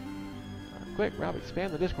 Quick, Robbie,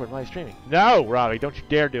 spam the Discord while he's streaming. No, Robbie, don't you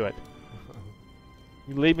dare do it.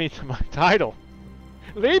 You lead me to my title.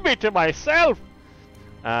 Lead me to myself.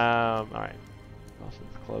 Alright.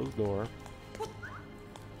 Closed door.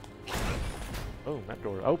 Oh, that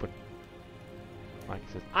door open. Mike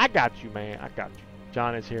says, I got you, man. I got you.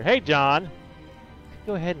 John is here. Hey, John.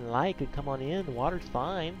 Go ahead and like and come on in. The water's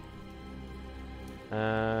fine.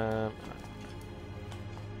 1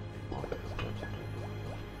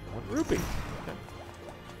 rupee. Okay.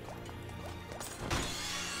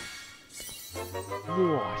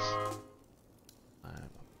 Nice.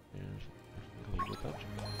 There's legal touch.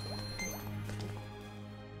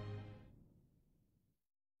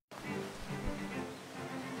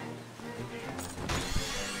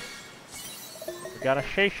 We got a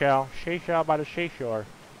seashell. Seashell by the seashore.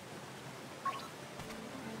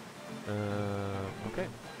 Okay.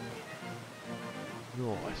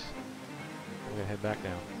 Nice. I'm gonna head back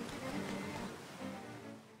down.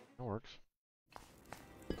 That works.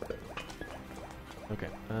 Okay.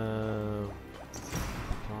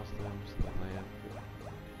 Toss them to the land.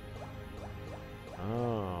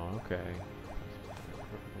 Oh, okay.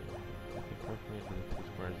 Perfectly into the 2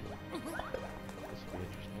 squares. This will be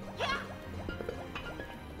interesting.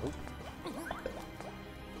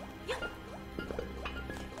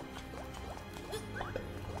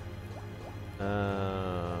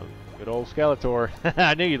 Good old Skeletor.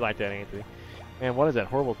 I knew you'd like that, Anthony. Man, what is that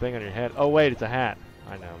horrible thing on your head? Oh, wait, it's a hat.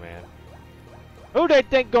 I know, man. Who they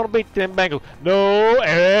think gonna beat them Bengals? No,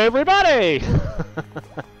 everybody!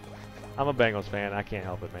 I'm a Bengals fan. I can't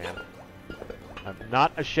help it, man. I'm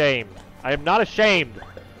not ashamed. I am not ashamed.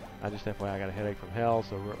 I just FYI, I got a headache from hell,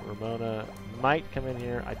 so Ramona might come in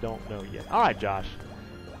here. I don't know yet. All right, Josh.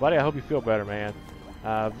 Buddy, I hope you feel better, man.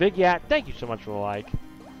 Vigyat, thank you so much for the like.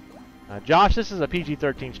 Josh, this is a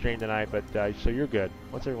PG-13 stream tonight, but so you're good.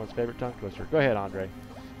 What's everyone's favorite tongue twister? Go ahead, Andre.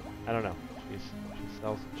 I don't know. She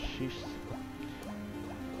sells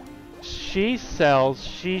she sells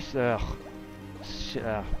she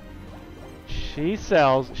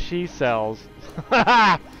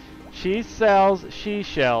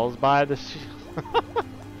shells by the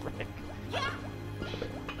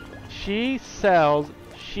she sells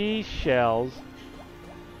she shells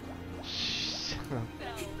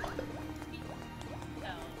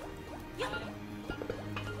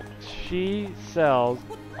she sells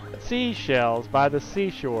seashells by the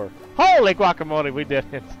seashore. Holy guacamole, we did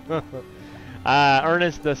it.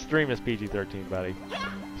 Ernest, the stream is PG-13, buddy.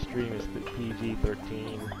 Stream is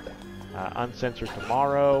PG-13. Uncensored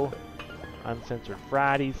tomorrow. Uncensored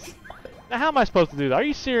Fridays. Now, how am I supposed to do that? Are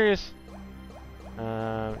you serious?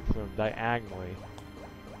 Diagonally.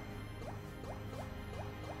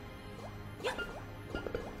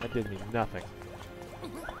 That did me nothing.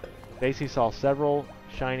 Daisy saw several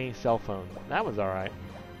shiny cell phones. That was alright.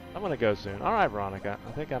 I'm gonna go soon. Alright, Veronica.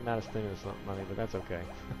 I think I'm out of stimulus money, but that's okay.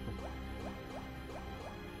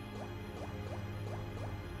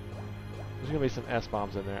 There's gonna be some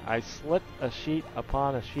S-bombs in there. I slipped a sheet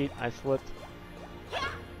upon a sheet. I slipped.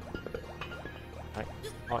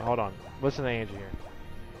 Hold on. Listen to Angie here.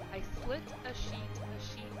 I slit a sheet, I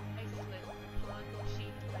slit upon a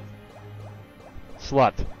sheet, I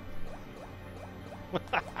Slut.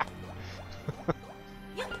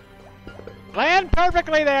 Land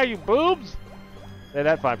perfectly there, you boobs! Say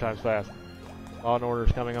that 5 times fast. Law and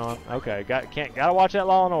Order's coming on. Okay, gotta watch that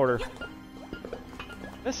Law and Order.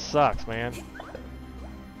 This sucks, man.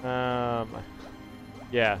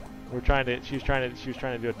 Yeah, she was trying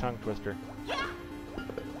to do a tongue twister.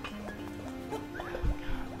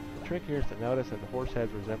 The trick here is to notice that the horse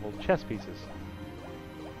heads resemble chess pieces.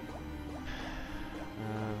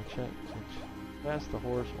 Chess the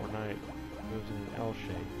horse or knight moves in an L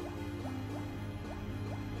shape.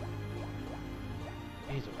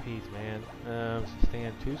 Hazel peas, man. So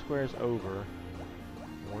stand 2 squares over,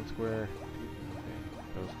 1 square. Okay,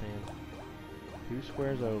 so stand 2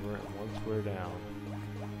 squares over and 1 square down.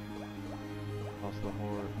 Toss the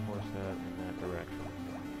horse head in that direction.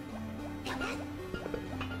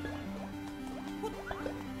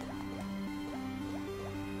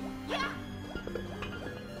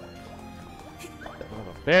 Oh,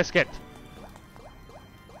 a biscuit!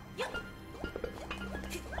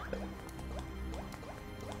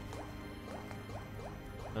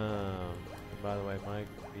 By the way, Mike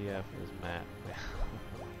BF is Matt.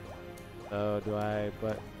 So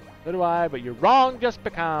do I, but you're wrong, just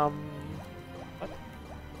become... What?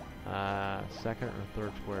 2nd or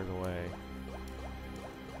 3rd squares away.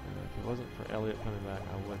 If it wasn't for Elliot coming back,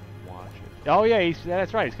 I wouldn't watch it. Oh yeah,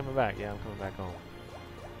 that's right, he's coming back. Yeah, I'm coming back home.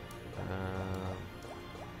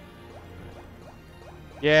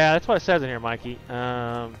 Yeah, that's what it says in here, Mikey.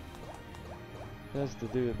 It says to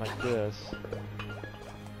do it like this.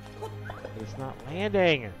 It's not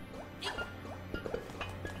landing.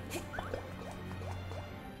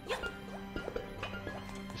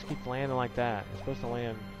 Just keep landing like that. It's supposed to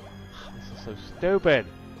land. This is so stupid.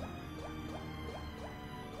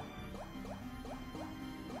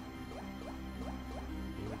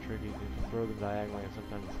 Even tricky. throw them diagonally and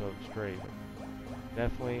sometimes throw them straight.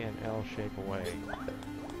 Definitely an L shape away.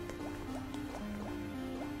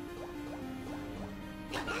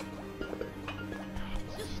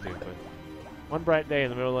 This is stupid. One bright day in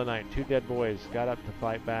the middle of the night, two dead boys got up to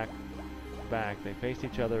fight back. They faced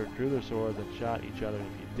each other, drew their swords, and shot each other. If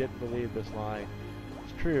you didn't believe this lie,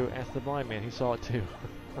 it's true. Ask the blind man. He saw it too.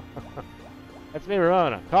 That's me,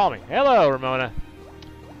 Ramona. Call me. Hello, Ramona.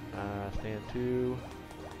 Stand 2.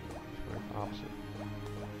 Square opposite.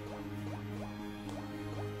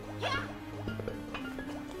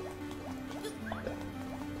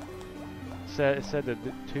 It said that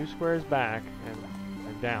 2 squares back and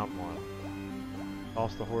down 1.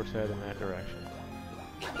 Toss the horse head in that direction.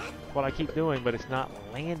 That's what I keep doing, but it's not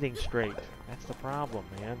landing straight. That's the problem,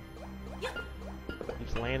 man. It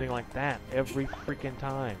keeps landing like that every freaking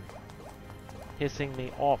time. Pissing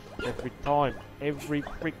me off every time. Every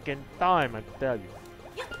freaking time, I tell you.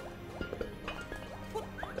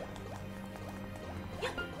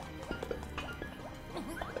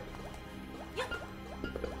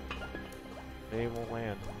 They won't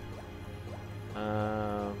land.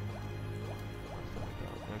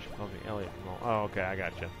 She calls me Elliot. Oh, okay, I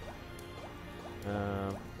gotcha.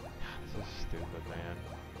 This is stupid, man.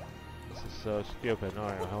 This is so stupid.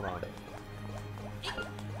 Alright, hold on.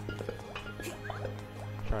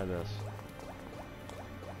 Try this.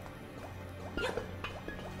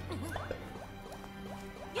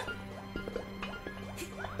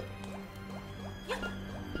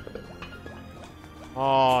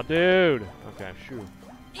 Oh, dude. Okay, shoot.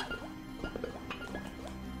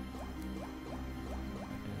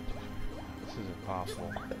 This is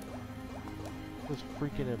impossible. This is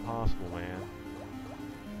freaking impossible, man.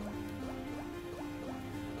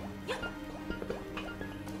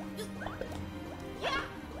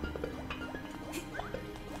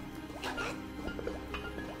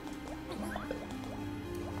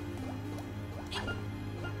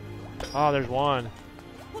 Oh, there's one.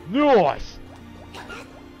 Nice!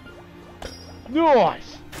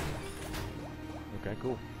 Nice! Okay,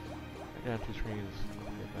 cool. Yeah, 2 screens.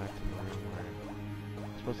 Get back to the room where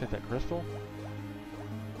I'm supposed to hit that crystal?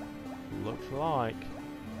 Looks like.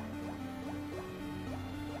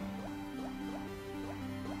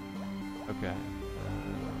 Okay.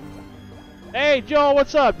 Hey, Joel,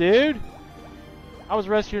 what's up, dude? How was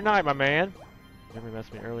the rest of your night, my man? Jeremy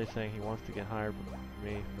messaged me early saying he wants to get hired for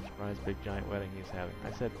me for a surprise big giant wedding he's having.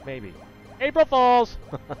 I said maybe. April Fools!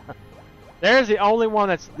 There's the only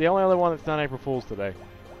other one that's done April Fools today.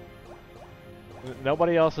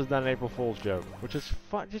 Nobody else has done an April Fool's joke, which is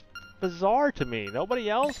fun, just bizarre to me. Nobody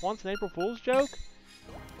else wants an April Fool's joke?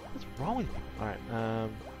 What's wrong with you? Alright, back.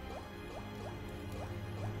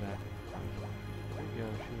 There you go,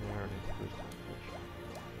 shooting arrow into crystal.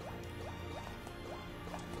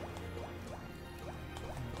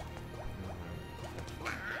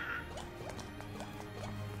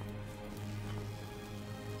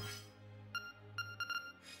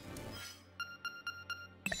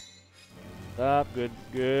 Up,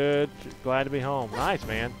 good. Glad to be home. Nice,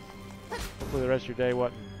 man. Hopefully the rest of your day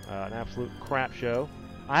wasn't an absolute crap show.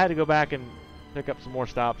 I had to go back and pick up some more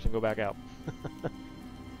stops and go back out.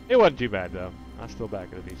 It wasn't too bad, though. I was still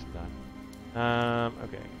back at a decent time.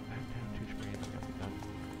 Okay. Back down 2 screens. Got me done.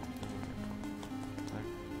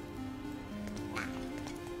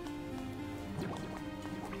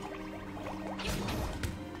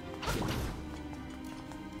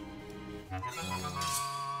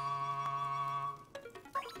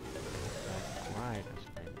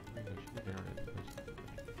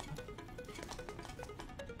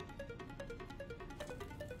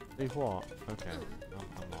 What? Okay,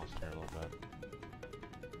 I'm lost here a little bit.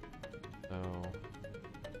 So,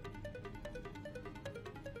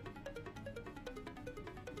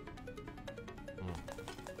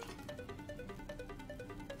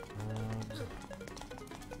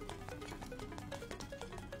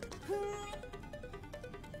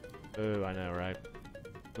 oh, I know, right?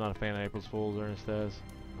 Not a fan of April Fools, Ernest says.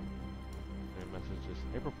 The message is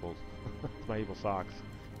April Fools. It's my evil socks.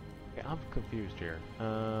 Okay, I'm confused here.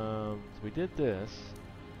 So we did this.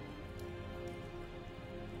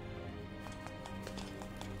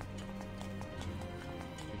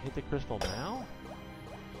 We hit the crystal now?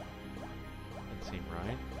 That seemed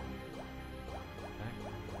right.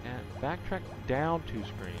 Backtrack down 2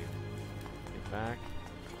 screens. Get back.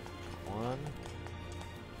 1,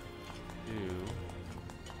 2.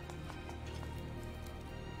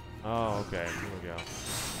 Oh, okay. Here we go.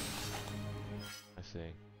 I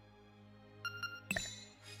see.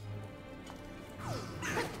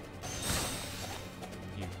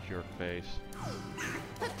 You jerk face.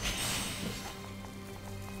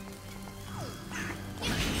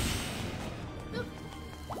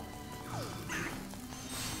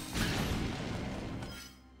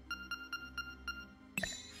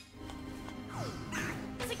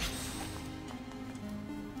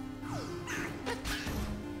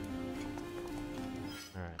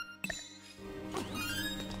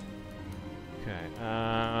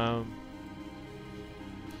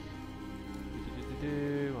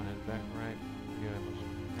 do. I'll head back right. Get almost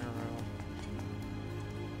arrow.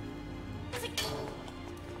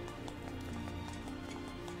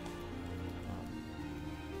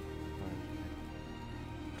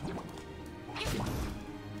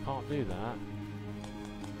 Can't do that.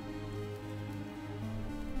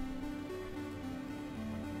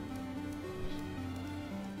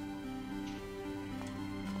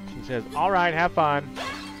 She says, "All right, have fun."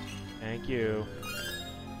 Thank you.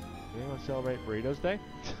 Do you want to celebrate Burritos Day?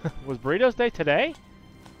 Was Burritos Day today?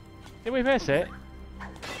 Did we miss it? Oh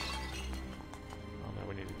no,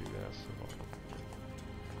 we need to do this.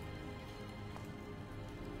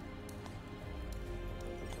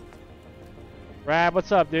 Brad,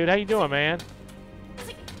 what's up, dude? How you doing, man? How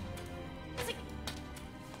the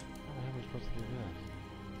hell are we supposed to do this?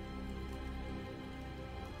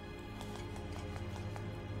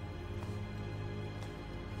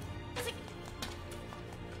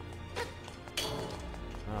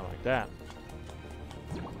 Oh, like that.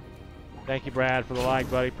 Thank you, Brad, for the like,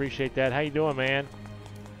 buddy. Appreciate that. How you doing, man?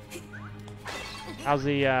 How's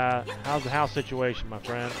the house situation, my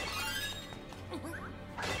friend?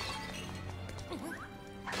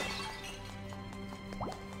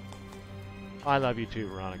 I love you too,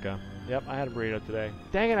 Veronica. Yep, I had a burrito today.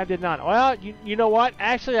 Dang it, I did not. Well, you know what?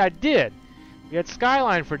 Actually, I did. We had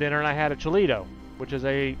Skyline for dinner, and I had a Cholito, which is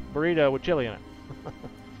a burrito with chili in it.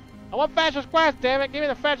 I want fastest quest, damn it! Give me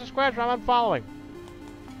the fastest quest, or I'm unfollowing.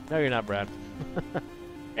 No, you're not, Brad.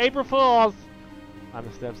 April Fools! Climb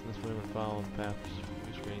the steps in this room and follow the path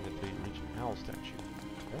to screen until you reach an owl statue.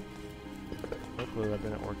 Okay. No clue. I've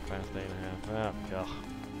been at work the past day and a half. Oh, ugh.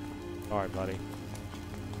 Sorry, buddy.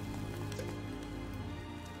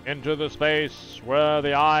 Into the space where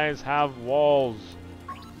the eyes have walls.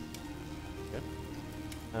 Okay.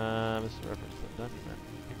 This is a reference to the dungeon map.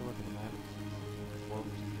 Take a look at the map.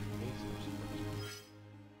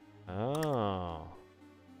 Oh.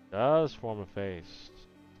 Does form a face.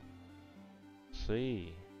 Let's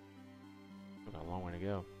see. We've got a long way to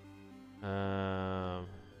go.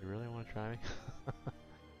 You really want to try me?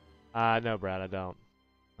 No, Brad, I don't.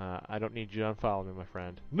 I don't need you to unfollow me, my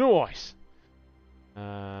friend. Nice!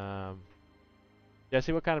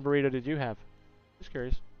 Jesse, what kind of burrito did you have? Just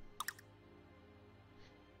curious.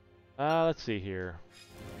 Let's see here.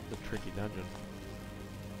 It's a tricky dungeon.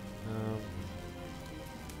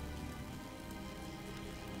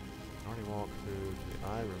 I already walked through the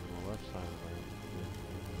eye room on the left side of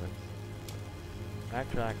the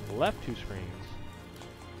backtrack left 2 screens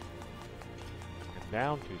and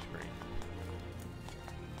down 2 screens.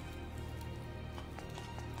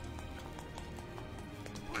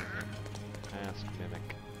 Ask Mimic.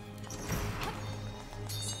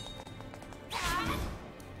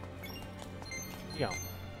 Go.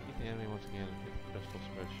 Beat the enemy once again and hit the crystal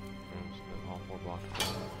switch rooms and then all 4 blocks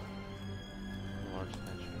down. A large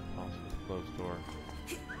statue and possibly a closed door.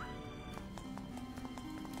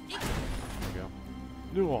 There we go.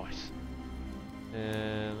 Nice!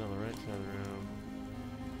 And on the right side of the room.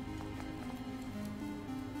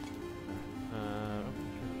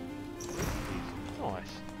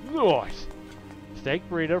 Nice. Nice! Steak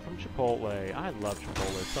burrito from Chipotle. I love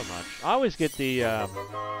Chipotle so much. I always get the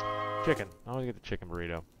chicken. I always get the chicken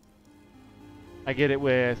burrito. I get it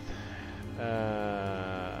with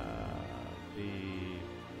the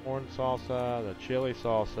corn salsa, the chili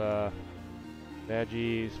salsa,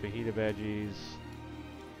 veggies, fajita veggies,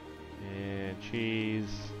 and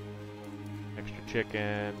cheese, extra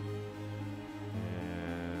chicken,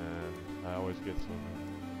 and I always get some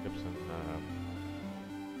chips and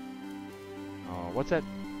what's that?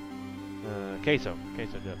 Queso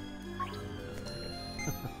dip.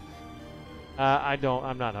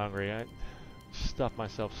 I'm not hungry. I stuffed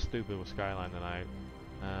myself stupid with Skyline tonight.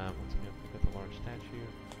 Once again, pick up the large statue.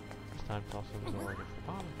 This time toss the door against the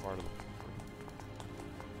bottom part of the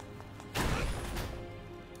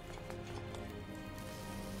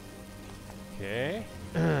Okay.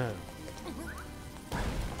 Nice.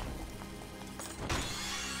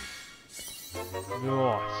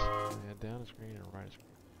 Yeah, down a screen and right a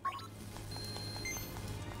screen.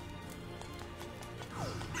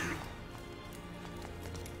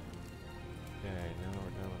 Okay, now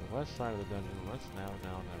we're done with the west side of the dungeon. Let's now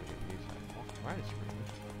navigate the east side. Right a screen.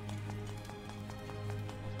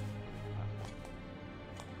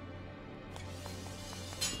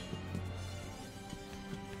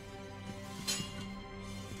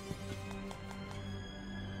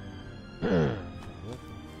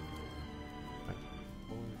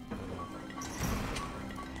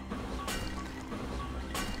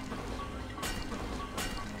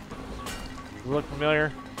 Does it look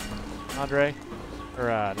familiar, Andre? Or,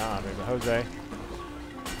 not Andre, but Jose.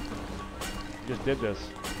 We just did this.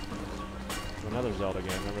 Another Zelda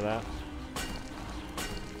game, remember that?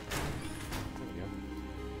 There we go.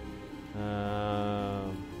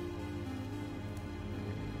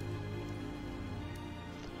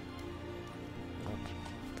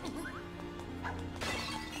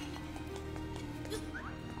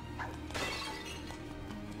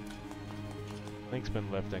 Link's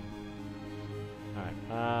been lifting. Alright,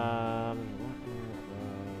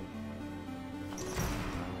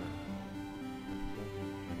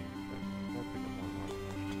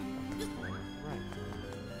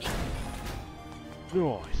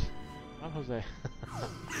 Nice. I'm Jose.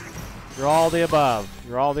 You're all the above.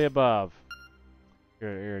 You're all the above.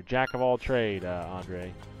 You're a jack of all trade,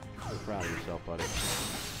 Andre. So proud of yourself, buddy.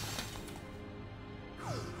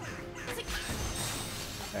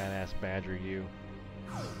 Badass badger, you.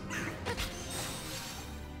 Oh,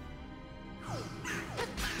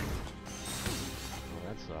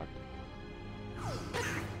 that sucked.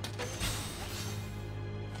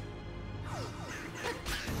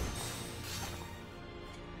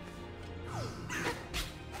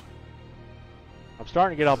 I'm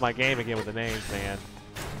starting to get off my game again with the names, man.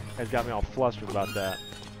 Guys got me all flustered about that.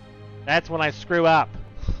 That's when I screw up.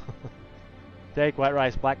 Steak, white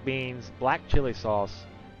rice, black beans, black chili sauce,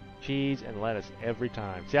 cheese, and lettuce every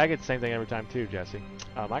time. See, I get the same thing every time too, Jesse.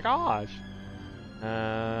 Oh my gosh.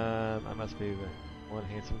 I must be the one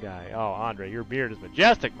handsome guy. Oh, Andre, your beard is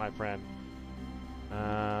majestic, my friend.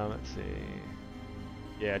 Let's see.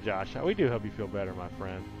 Yeah, Josh, we do hope you feel better, my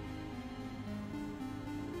friend.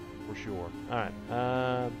 For sure. All right.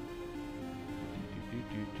 Okay,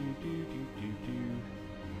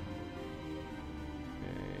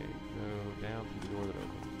 go down through the door that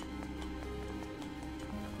opens.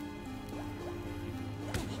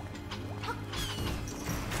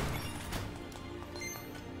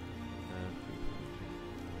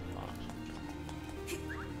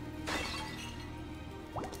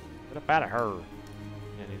 Get up out of her.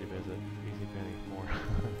 I need to visit Easy Penny more.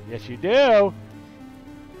 Yes, you do.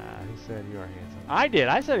 He said you are handsome. I did.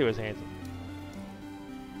 I said he was handsome.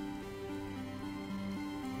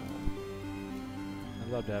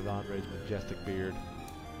 I'd love to have Andre's majestic beard.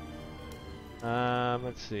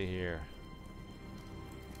 Let's see here.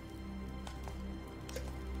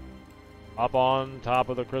 Hop on top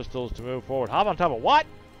of the crystals to move forward. Hop on top of what?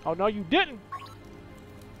 Oh no, you didn't.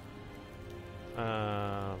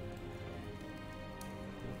 Down.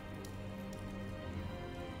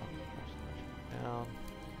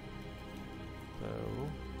 So,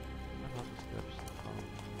 I'm on the steps on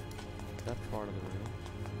that part of the room.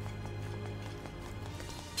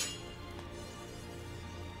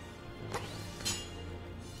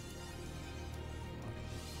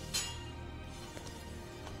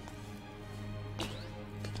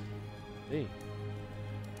 See.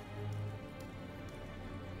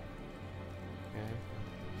 Okay.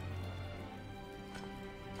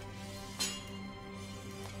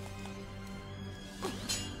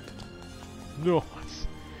 No.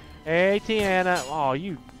 Hey, Tiana. Oh,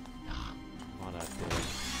 you. Come on up, dude.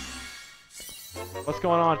 What's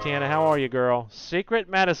going on, Tiana? How are you, girl? Secret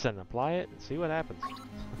medicine. Apply it and see what happens.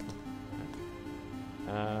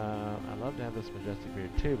 I'd love to have this majestic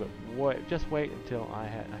beard too, but just wait until I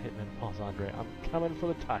hit menopause, Andre. I'm coming for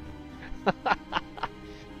the title.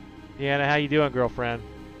 Tiana, how you doing, girlfriend?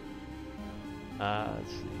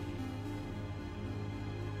 Let's see.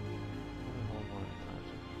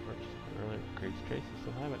 Tracy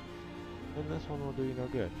still have it. Then this one will do you no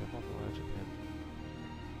good. Jump off the ledge and hit.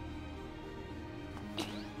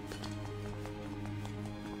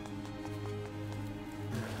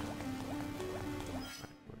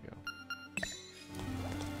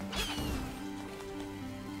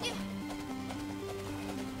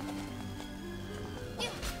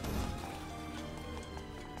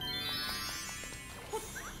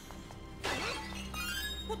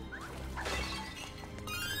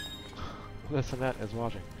 Listenette is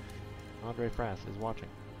watching. Andre Frass is watching.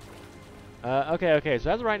 Okay,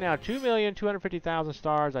 so as of right now, 2,250,000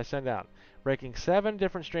 stars I send out. Breaking 7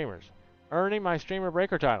 different streamers. Earning my streamer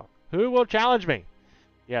breaker title. Who will challenge me?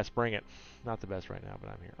 Yes, bring it. Not the best right now, but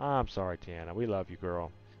I'm here. I'm sorry, Tiana. We love you,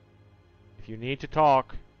 girl. If you need to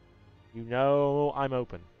talk, you know I'm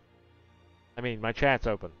open. I mean, my chat's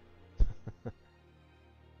open.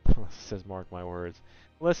 Says mark my words.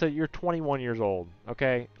 Alyssa, you're 21 years old,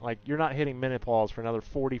 okay? Like, you're not hitting menopause for another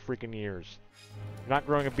 40 freaking years. You're not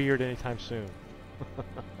growing a beard anytime soon.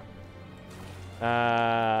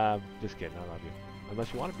 Just kidding, I love you.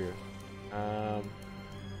 Unless you want a beard.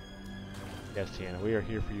 Yes, Tiana, we are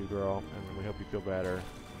here for you, girl, and we hope you feel better.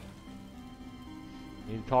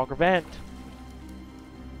 You need to talk or vent.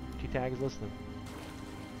 T-Tag is listening.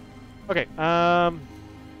 Okay, we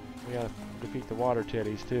gotta defeat the water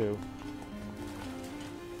titties too.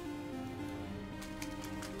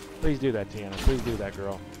 Please do that, Tiana. Please do that,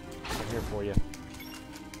 girl. I'm here for you.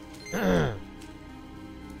 I'm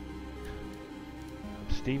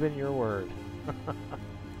Steven, your word.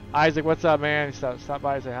 Isaac, what's up, man? Stop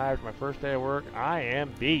by and say hi. It's my first day of work. I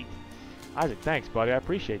am beat. Isaac, thanks, buddy. I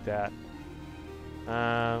appreciate that.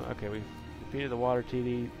 Okay, we've defeated the water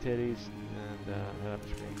titties, and head up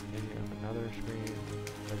screen. Continue up another screen.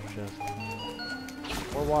 Treasure chest.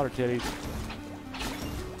 More water titties.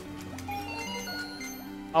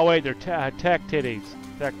 Oh wait, they're tech titties.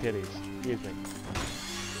 Tech titties. Excuse me.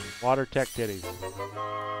 Water tech titties.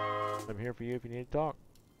 I'm here for you if you need to talk.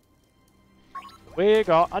 We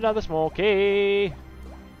got another smoky.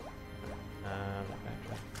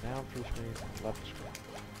 Down 3 screens, left screen.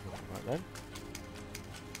 Right then.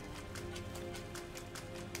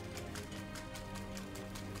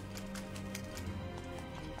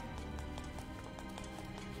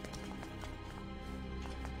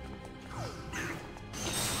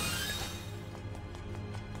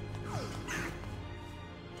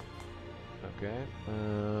 Okay.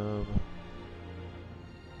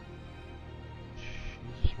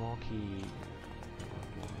 Use a small key.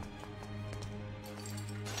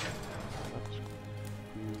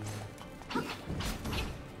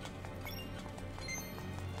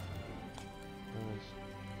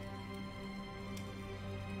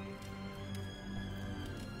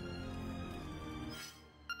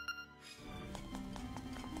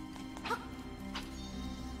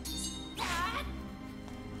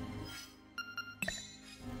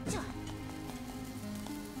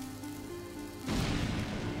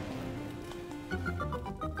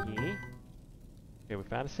 Okay, we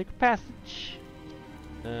found a secret passage.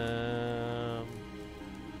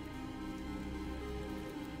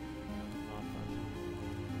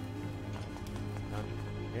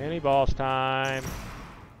 Any boss time.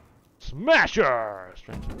 Smasher!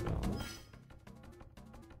 Strength of bell.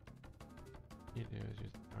 You do is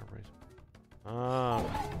use the power brace.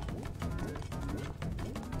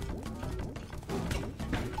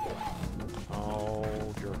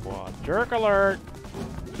 Oh, jerkwad. Jerk alert!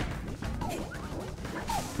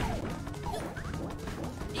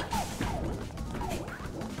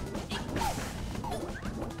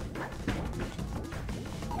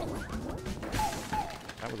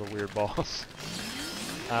 That was a weird boss.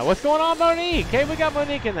 What's going on, Monique? Hey, we got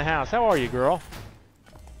Monique in the house. How are you, girl?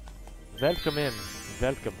 Welcome in.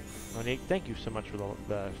 Welcome. Monique, thank you so much for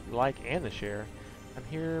the like and the share. I'm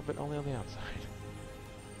here, but only on the outside.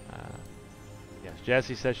 Yes,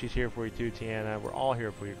 Jessie says she's here for you too, Tiana. We're all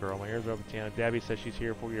here for you, girl. My ears are open, Tiana. Debbie says she's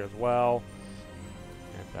here for you as well.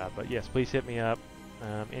 And, but yes, please hit me up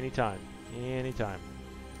anytime. Anytime.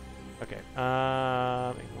 Okay.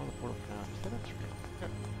 Ignore the portal for now. Just hit that screen.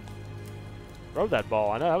 Okay. Throw that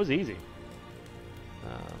ball. I know, that was easy.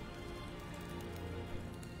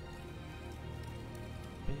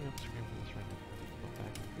 Continue up the screen for this round. Go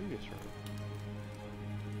back to the previous round.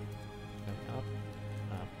 Then up.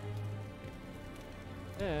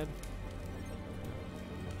 Dead.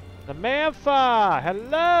 Samantha!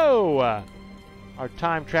 Hello! Our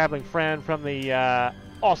time-traveling friend from the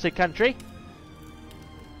Aussie country.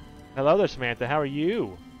 Hello there, Samantha. How are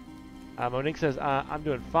you? Monique says, I'm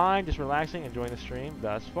doing fine, just relaxing, enjoying the stream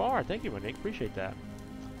thus far. Thank you, Monique. Appreciate that.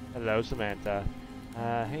 Hello, Samantha.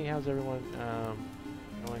 Hey, how's everyone?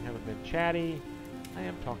 Going? Haven't been chatty. I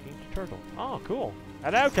am talking to Turtle. Oh, cool.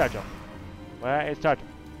 Hello, Turtle. Where is Turtle?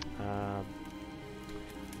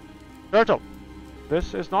 Turtle,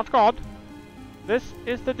 this is not God. This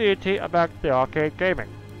is the deity about the arcade gaming.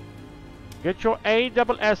 Get your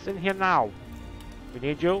ASS in here now. We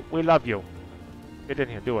need you. We love you. Get in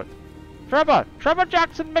here. Do it. Trevor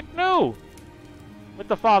Jackson McNew with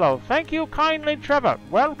the follow. Thank you kindly, Trevor.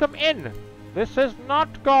 Welcome in. This is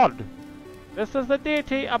not God. This is the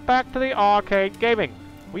deity of Back to the Arcade Gaming.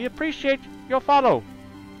 We appreciate your follow.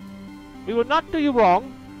 We will not do you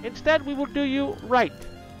wrong. Instead, we will do you right.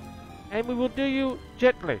 And we will do you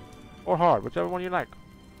gently or hard, whichever one you like.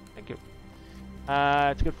 Thank you.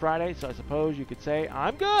 It's Good Friday, so I suppose you could say,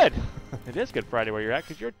 I'm good. It is Good Friday where you're at,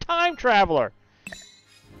 because you're a time traveler.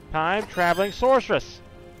 Time-traveling sorceress.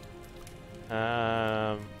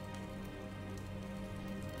 And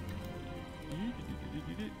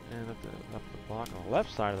up the block on the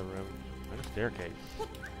left side of the room, there's a staircase.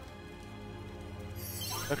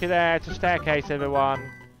 Look at that, it's a staircase,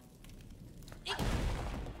 everyone.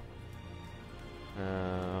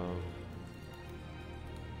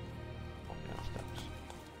 Walk down steps.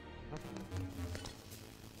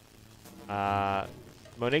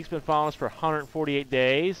 Monique's been following us for 148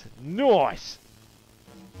 days. Nice!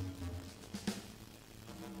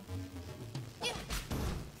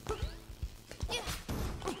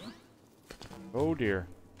 Oh dear.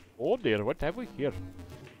 Oh dear, what have we here?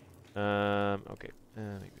 Okay.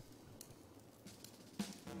 Back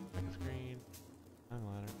the screen.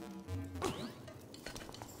 Ladder.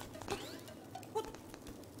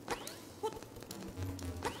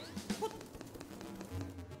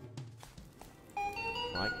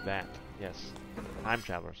 Like that. Yes. Time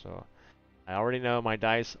traveler, so I already know my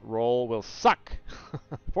dice roll will suck.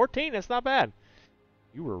 14, that's not bad.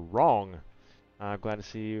 You were wrong. Glad to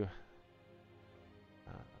see you.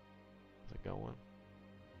 How's it going?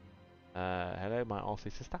 Hello, my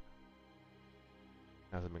Aussie sister.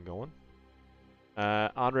 How's it been going?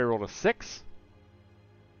 Andre rolled a 6.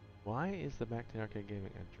 Why is the Back to the Arcade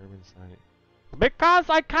Gaming a German signing?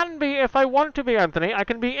 Because I can be if I want to be, Anthony. I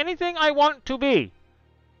can be anything I want to be.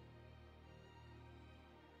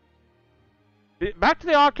 Back to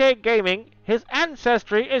the Arcade Gaming, his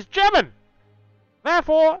ancestry is German.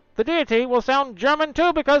 Therefore, the deity will sound German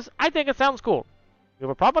too because I think it sounds cool. You have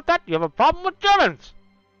a problem with that? You have a problem with Germans.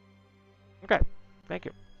 Okay, thank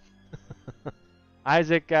you.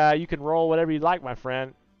 Isaac, you can roll whatever you like, my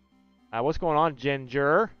friend. What's going on,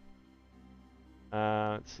 Ginger?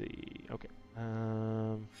 Let's see. Okay.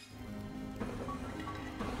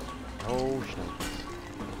 Oh, shit.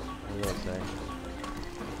 What did I say?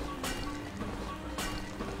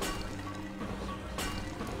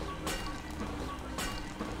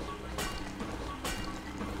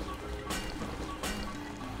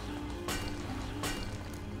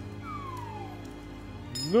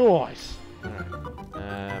 Nice!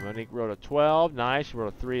 Alright. Monique rolled a 12. Nice. She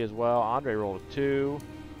rolled a 3 as well. Andre rolled a 2.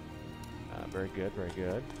 Very good, very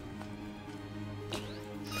good.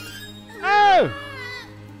 Oh!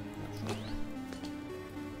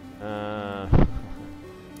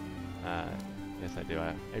 Yes, I do. I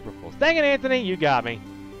have April Fools. Dang it, Anthony! You got me.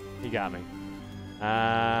 You got me.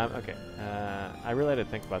 Okay. I really had to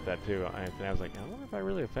think about that too, Anthony. I was like, I wonder if I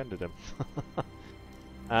really offended him.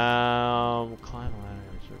 Climb a ladder.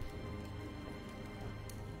 Okay.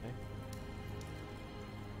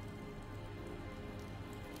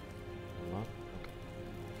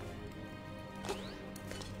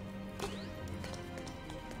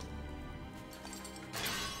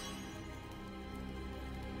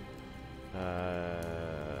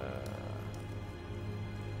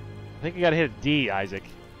 I think you gotta hit a D, Isaac.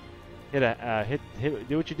 Hit a hit.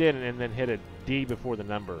 Do what you did, and then hit a D before the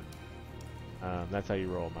number. That's how you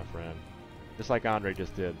roll, my friend. Just like Andre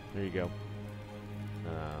just did. There you go.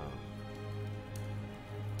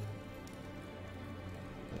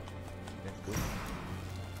 Cool.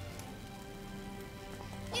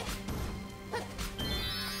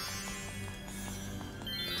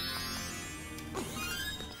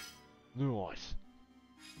 Nice.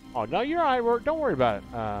 Oh, no, you're all right. Don't worry about it,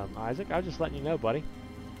 Isaac. I was just letting you know, buddy.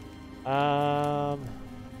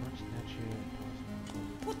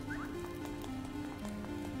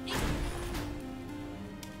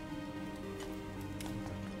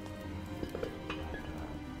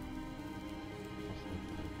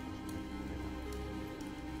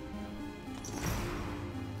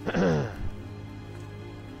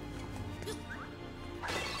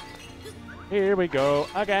 Here we go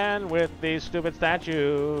again with these stupid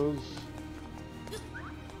statues.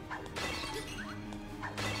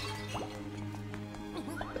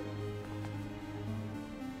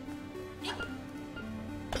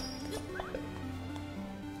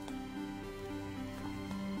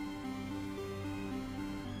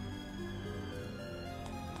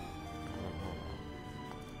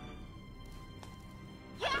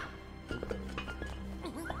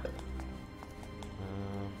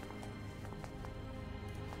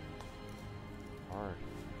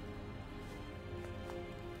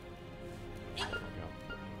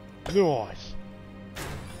 Nice.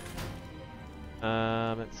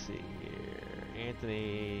 Let's see here.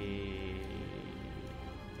 Anthony,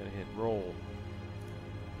 gonna hit roll.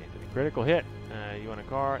 Anthony, critical hit. You want a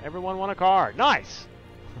car? Everyone want a car. Nice.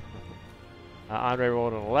 Andre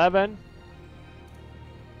rolled an 11.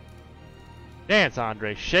 Dance,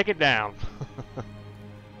 Andre. Shake it down.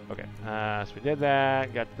 Okay. So we did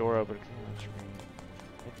that. Got the door open.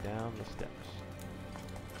 Head down the steps.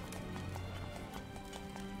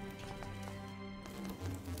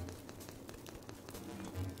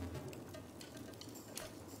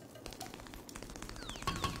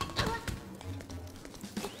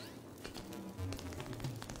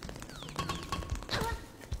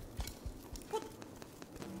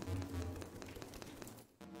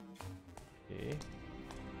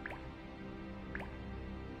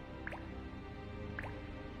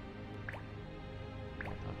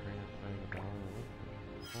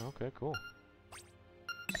 Okay, cool.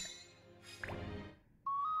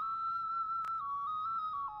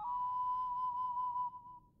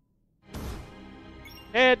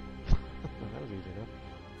 Head! That was easy enough.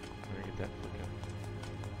 I'm gonna get that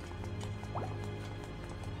okay.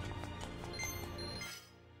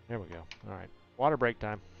 There we go. Alright. Water break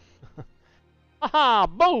time. Haha!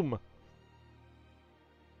 Boom!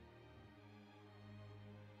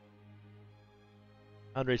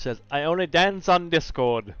 Andre says, I only dance on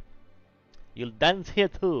Discord. You'll dance here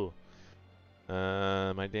too.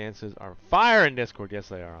 My dances are fire in Discord. Yes,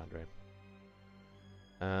 they are, Andre.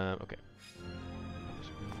 Okay.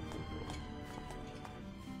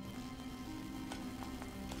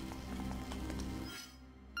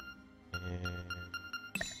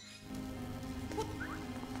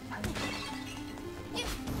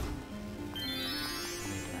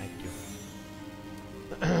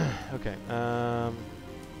 Okay,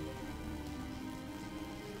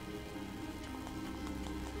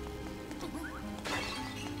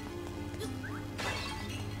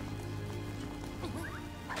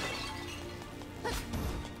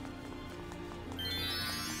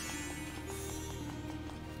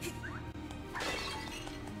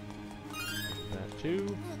 that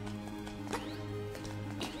too.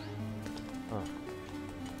 Huh.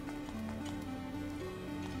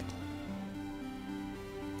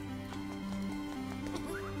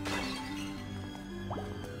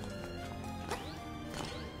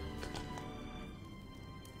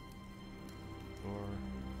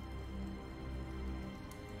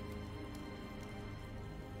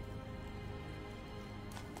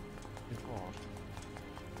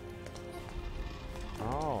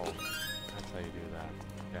 Oh, that's how you do that.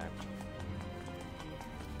 Okay.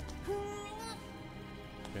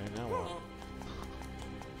 Okay, now what?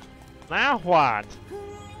 Now what?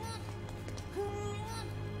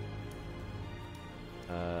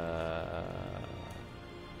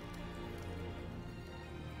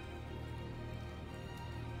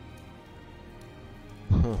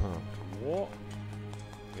 What?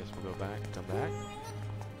 Guess we'll go back, come back.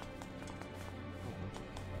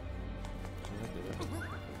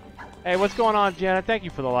 Hey, what's going on, Jenna? Thank you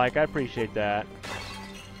for the like. I appreciate that.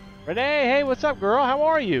 Renee, hey, what's up, girl? How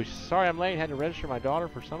are you? Sorry I'm late. Had to register my daughter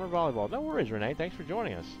for summer volleyball. No worries, Renee. Thanks for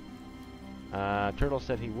joining us. Turtle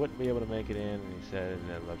said he wouldn't be able to make it in, and he said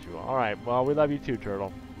he loves you all. All right, well, we love you too,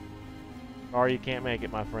 Turtle. Sorry you can't make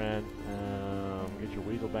it, my friend. Get your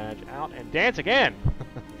Weasel badge out and dance again.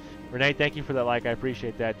 Renee, thank you for that like. I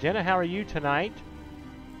appreciate that. Jenna, how are you tonight?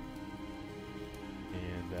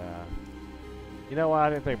 And, you know what? I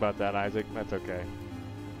didn't think about that, Isaac. That's okay.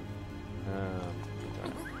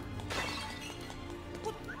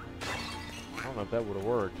 I don't know if that would have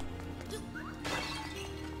worked.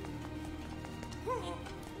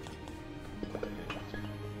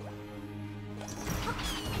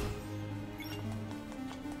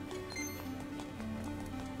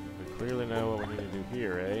 We clearly know what we need to do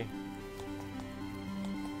here, eh?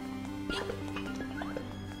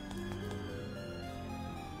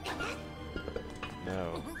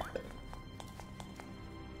 No.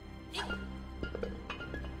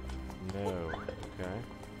 No. Okay.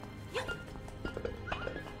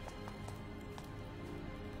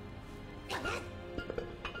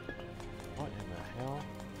 What in the hell?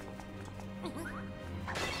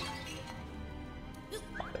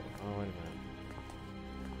 Oh, wait a minute.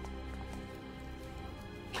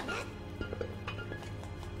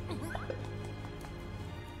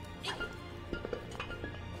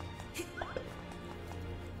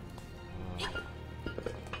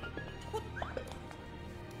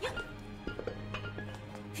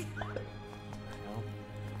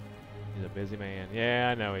 He's a busy man. Yeah,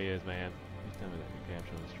 I know he is, man. He's telling me that you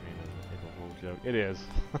capture on the stream as a April Fool's joke. It is.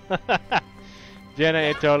 Jenna,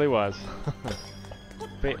 it totally was.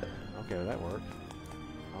 Okay, well, that worked.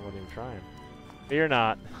 I wasn't even trying. Fear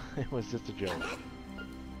not. It was just a joke.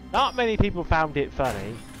 Not many people found it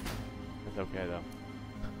funny. That's okay, though.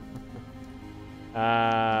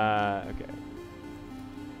 Okay.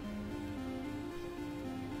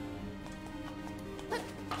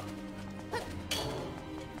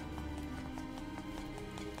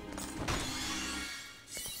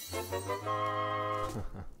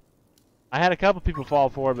 I had a couple people fall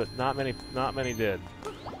for it, but not many did.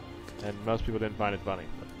 And most people didn't find it funny.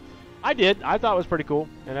 But I did. I thought it was pretty cool.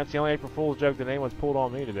 And that's the only April Fool's joke that anyone's pulled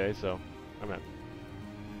on me today, so I mean,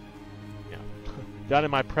 yeah. Done in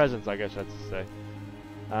my presence, I guess that's to say.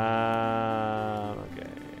 Okay.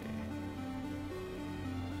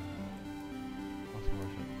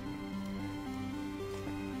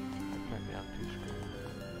 Down 2 screens.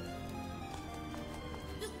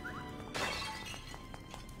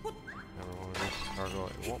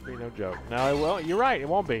 It won't be no joke. No, it won't. You're right. It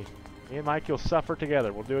won't be. Me and Mike will suffer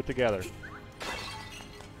together. We'll do it together.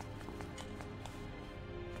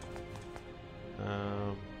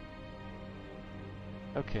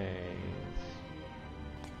 Okay.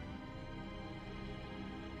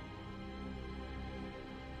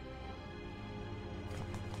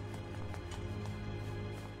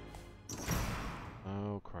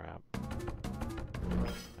 Oh crap.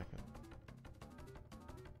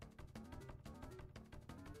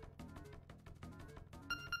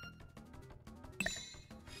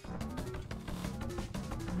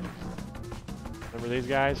 Remember these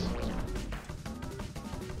guys?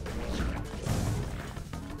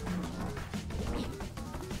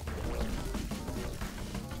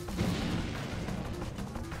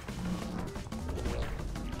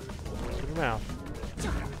 Open your mouth.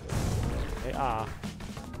 Hey, ah.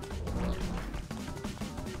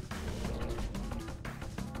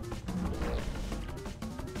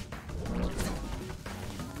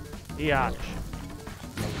 Eotch.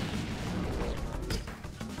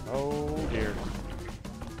 Oh dear.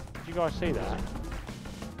 Did you guys see that?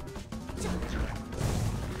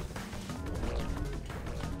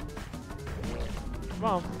 Come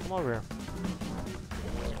on, come over here.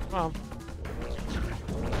 Come on.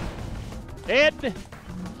 Dead!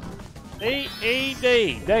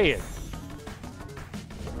 D-E-D, dead. I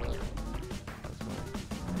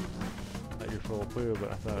thought you're full of poo,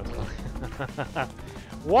 but I thought it was funny.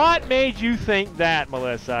 What made you think that,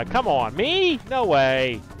 Melissa? Come on, me? No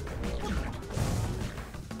way.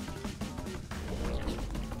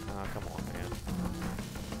 Oh, come on, man.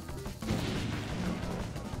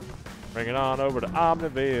 Bring it on over to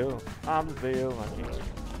Omniville. Omniville. I can't.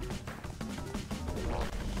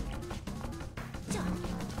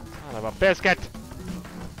 Son of a biscuit.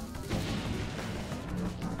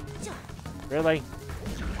 Really?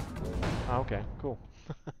 Oh, okay, cool.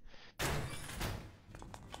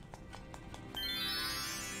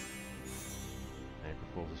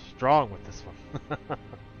 Strong with this one.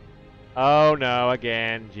 Oh no,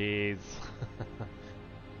 again, jeez.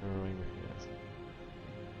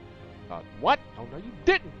 What? Oh no, you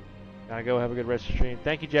didn't. Gotta go have a good rest of the stream.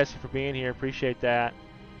 Thank you, Jesse, for being here. Appreciate that.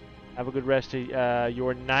 Have a good rest of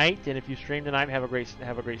your night, and if you stream tonight, have a great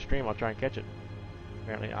stream. I'll try and catch it.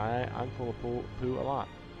 Apparently, I'm full of poo a lot.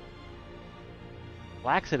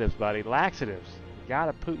 Laxatives, buddy, laxatives. You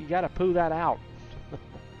gotta poo that out.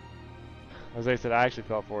 Jose said, I actually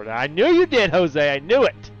fell for it. I knew you did, Jose. I knew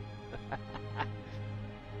it.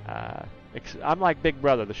 I'm like Big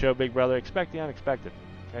Brother, the show Big Brother. Expect the unexpected.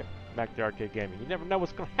 Okay, back to arcade gaming. You never know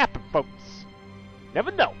what's going to happen, folks.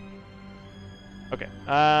 Never know. Okay.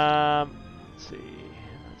 Let's see.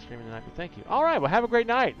 Not streaming tonight, but thank you. All right. Well, have a great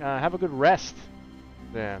night. Have a good rest.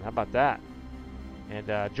 Then, how about that?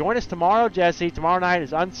 And join us tomorrow, Jesse. Tomorrow night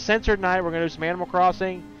is Uncensored Night. We're going to do some Animal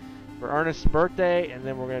Crossing for Ernest's birthday, and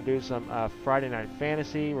then we're going to do some Friday Night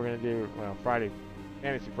Fantasy. We're going to do, well,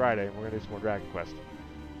 Fantasy Friday, and we're going to do some more Dragon Quest.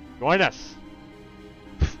 Join us!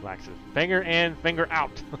 Laxative. Finger in, finger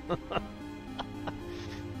out. You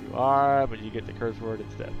are, but you get the curse word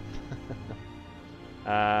instead.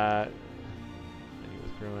 I think it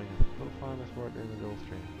was growing a little fondness for it during the dual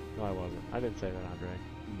stream. No, I wasn't. I didn't say that, Andre.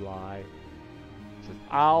 You lie. He says,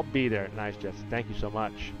 I'll be there. Nice, Jesse. Thank you so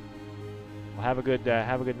much. Well, have a good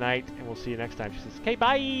night, and we'll see you next time. She says, "Okay,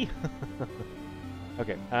 bye." Okay.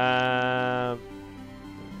 Okay.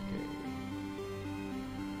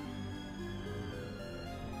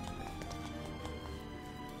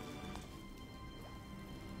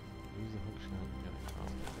 Use the hook shot.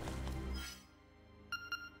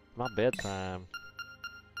 It's my bedtime.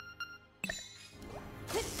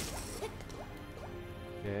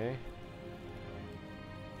 Okay.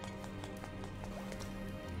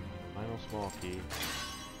 Final small key.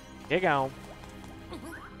 Get on.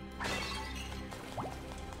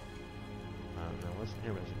 No, listen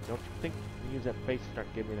here, listen. Don't you think you use that face to start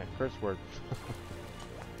giving me that curse word?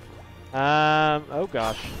 Oh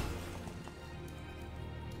gosh.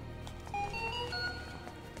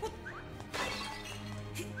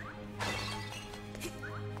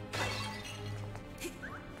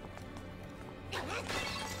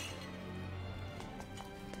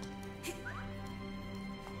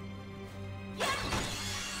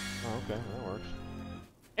 Okay, that works.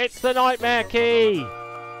 It's the nightmare key!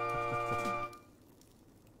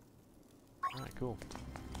 Alright, cool.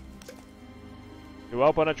 To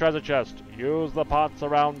open a treasure chest, use the pots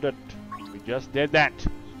around it. We just did that.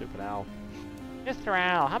 Stupid owl. Mr.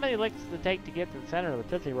 Owl, how many licks does it take to get to the center of the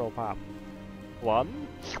Tootsie Roll Pop? 1,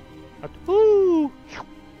 2,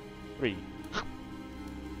 3.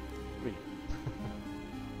 3.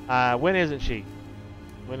 When isn't she?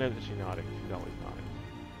 When isn't she nodding? She's always nodding.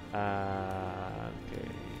 Okay.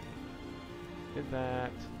 Did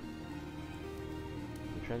that.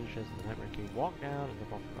 The treasure chest and the nightmare key. Walk down and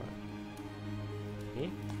jump off the ledge. Me?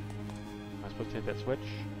 Am I supposed to hit that switch?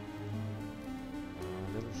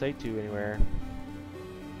 Doesn't say to anywhere.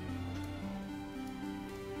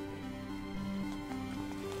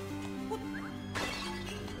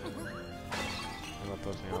 I'm not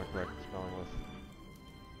posting on correct spelling with.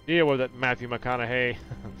 Deal with it, Matthew McConaughey.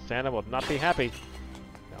 Santa will not be happy.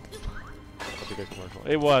 No. That's a good commercial.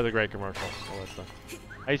 It was a great commercial. Melissa.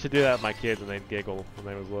 I used to do that with my kids and they'd giggle when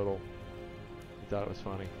they was little. I thought it was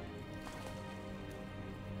funny.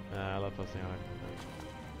 I love posting on it.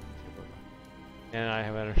 And I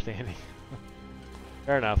have understanding.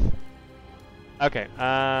 Fair enough. Okay,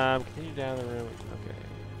 continue down the room. Okay.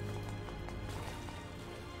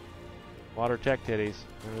 Water tech titties.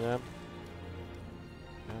 Remember them?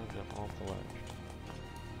 Now jump off the ledge.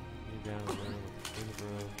 Continue down the room. In the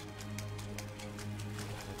room.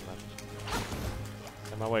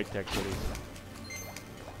 And my way, tech titties.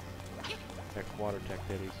 Tech water tech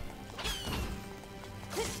titties.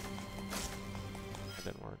 That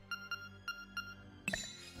didn't work.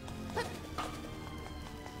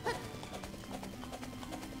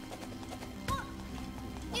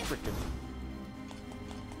 Frickin'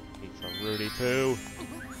 need some Rudy too.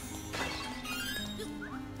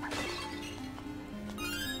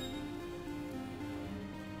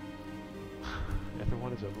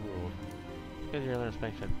 Everyone is overruled. Because you're under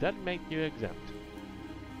inspection doesn't make you exempt.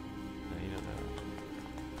 No, you don't know.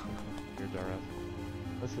 Here's RF.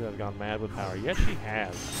 Melissa has gone mad with power. Yes, she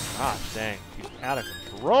has. Gosh dang, she's out of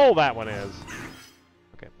control. That one is.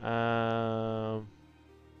 Okay.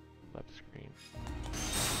 Left screen.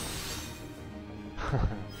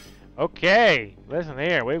 Okay, listen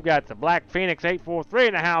here. We've got the Black Phoenix 843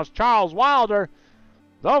 in the house. Charles Wilder,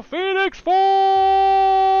 the Phoenix Force.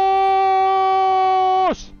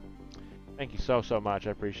 Thank you so much.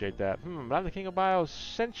 I appreciate that. I'm the King of Bio,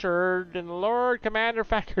 censured and Lord Commander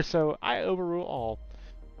Factor, so I overrule all.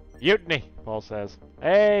 Mutiny, Paul says.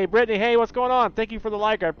 Hey, Brittany. Hey, what's going on? Thank you for the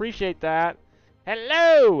like. I appreciate that.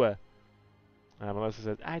 Hello. Melissa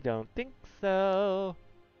says, I don't think so.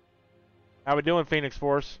 How we doing, Phoenix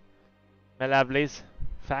Force? My lovelies.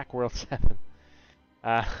 Fact World 7.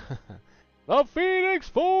 The Phoenix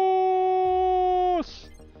Force!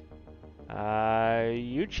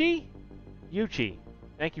 Yuchi? Yuchi.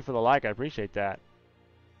 Thank you for the like. I appreciate that.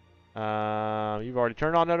 You've already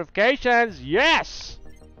turned on notifications. Yes!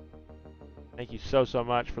 Thank you so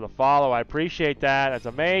much for the follow. I appreciate that. That's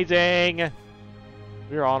amazing.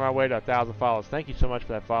 We're on our way to 1,000 follows. Thank you so much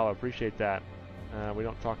for that follow. I appreciate that. We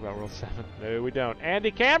don't talk about World 7. No, we don't.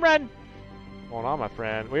 Andy Cameron! What's going on, my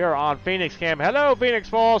friend? We are on Phoenix Cam. Hello, Phoenix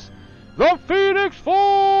Force! The Phoenix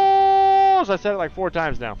Force! I said it like 4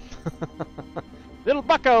 times now. Little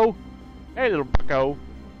bucko! Hey, little bucko.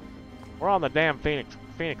 We're on the damn Phoenix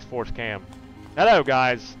Force Cam. Hello,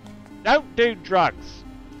 guys. Don't do drugs.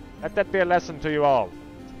 Let that be a lesson to you all.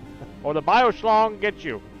 Or the Bioschlong gets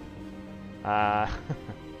you.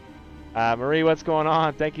 Marie, what's going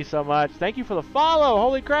on? Thank you so much. Thank you for the follow.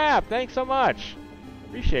 Holy crap. Thanks so much.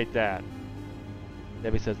 Appreciate that.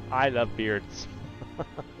 Debbie says, I love beards.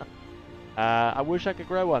 I wish I could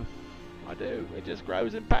grow one. I do. It just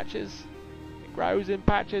grows in patches. It grows in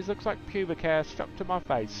patches. Looks like pubic hair stuck to my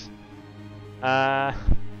face.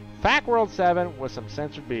 Fact World 7 with some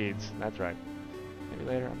censored beads. That's right. Maybe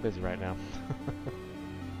later. I'm busy right now.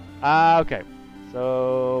 Okay.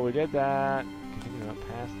 So we did that. Continue up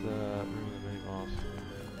past the room of the mini boss.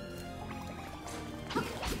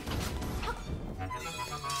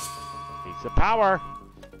 Piece of power.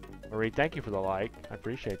 Marie, thank you for the like. I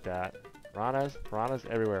appreciate that. Piranhas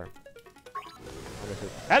everywhere.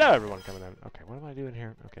 Hello, everyone coming in. Okay, what am I doing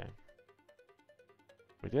here? Okay.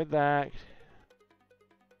 We did that.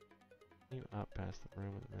 Continue up past the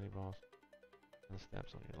room of the mini boss. And the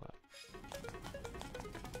steps on your left.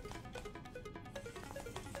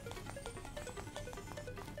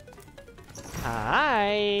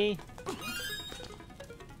 Hi.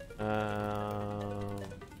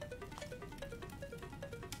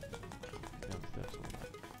 Steps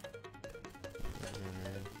on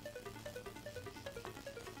that.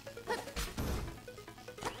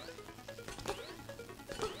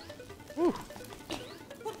 Woo.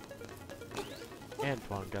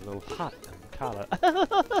 Antoine got a little hot in the collar.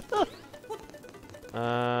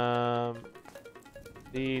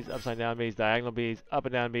 Bees, upside down bees, diagonal bees, up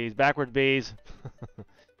and down bees, backwards bees.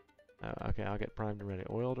 Okay, I'll get primed and ready.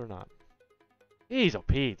 Oiled or not? Jeez, oh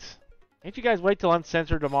Pete. Can't you guys wait till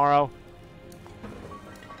uncensored tomorrow?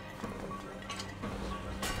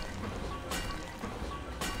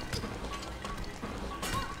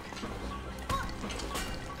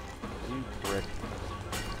 You brick.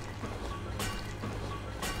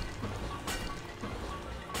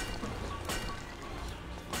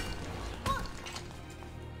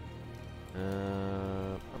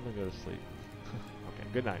 I'm gonna go to sleep. Okay,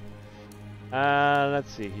 good night.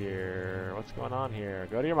 Let's see here. What's going on here?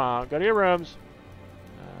 Go to your mom. Go to your rooms.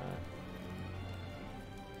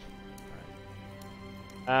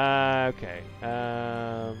 Okay.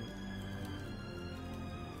 Down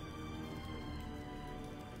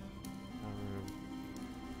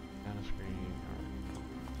the screen.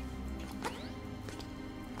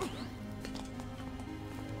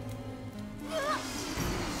 All right.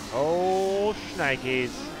 Oh,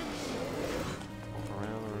 shnikes.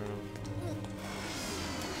 Around the room.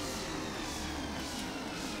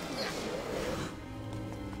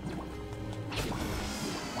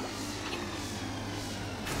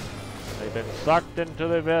 They've been sucked into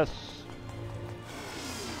the abyss.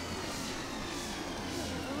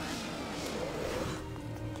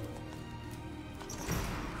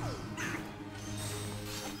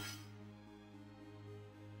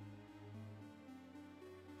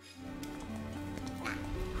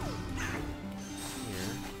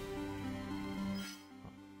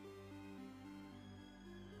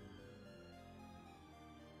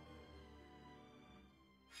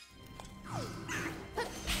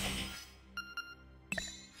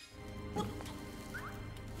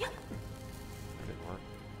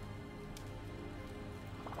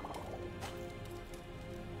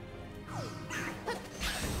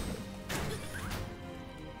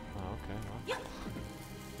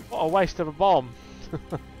 What a waste of a bomb.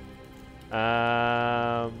 Room.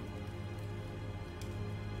 I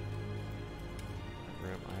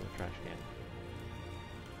have a trash can.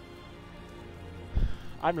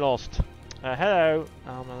 I'm lost. Hello.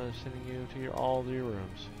 I'm sending you to all your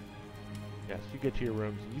rooms. Yes, you get to your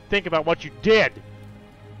rooms. You think about what you did.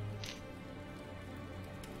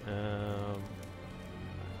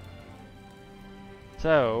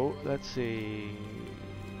 So let's see.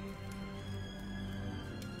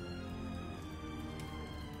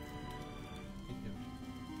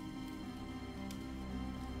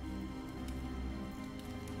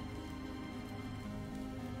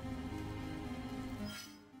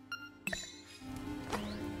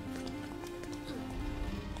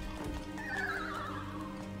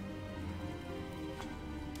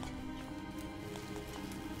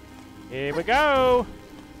 Here we go!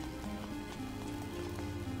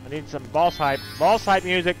 I need some boss hype. Boss hype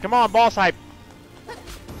music. Come on, boss hype!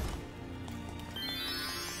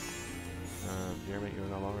 Jeremy, you're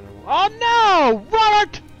no longer there. Oh no!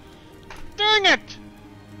 Robert! Dang it!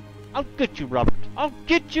 I'll get you, Robert. I'll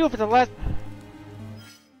get you for the last...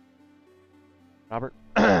 Robert,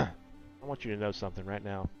 I want you to know something right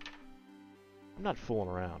now. I'm not fooling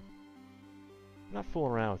around. I'm not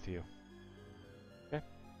fooling around with you.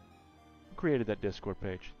 Created that Discord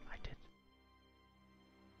page. I did.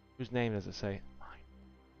 Whose name does it say? Mine.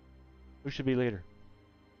 Who should be leader?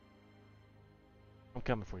 I'm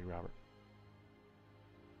coming for you, Robert.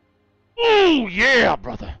 Oh yeah,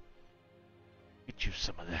 brother. Get you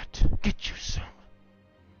some of that. Get you some.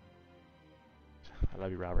 I love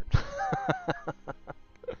you, Robert.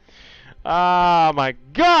 Oh my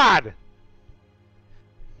God!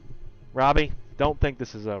 Robbie, don't think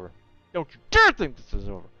this is over. Don't you dare think this is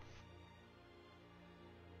over.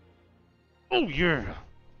 Oh yeah!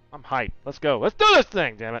 I'm hyped. Let's go. Let's do this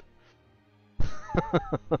thing, damn it!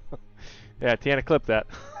 Yeah, Tiana, clip that.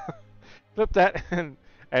 Clip that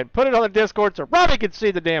and put it on the Discord so Robbie can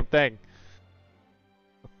see the damn thing.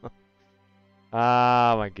 Oh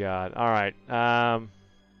my God! All right.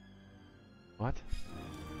 What?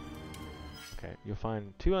 Okay, you'll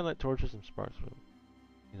find 2 unlit torches and sparks with them.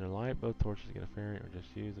 Either light both torches to get a fairy, or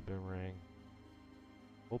just use the boomerang.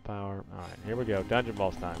 Full power. All right, here we go. Dungeon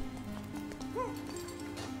boss time.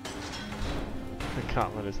 The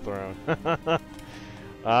gauntlet is thrown.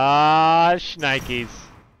 Ah, shnikes.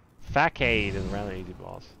 Facade is a rather easy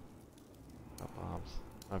boss. Drop bombs.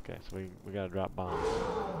 Okay, so we gotta drop bombs.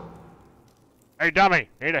 Hey dummy,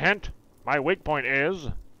 need a hint? My weak point is...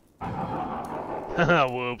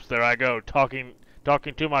 Whoops, there I go, talking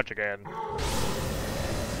too much again.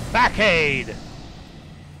 Facade!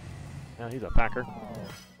 Now he's a packer.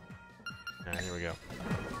 And here we go.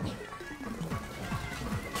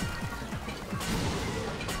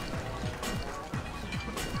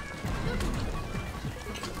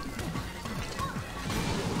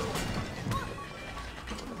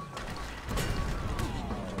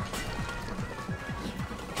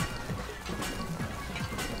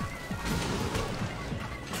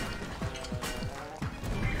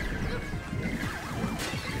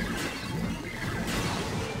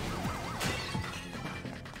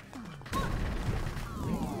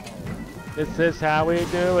 This is how we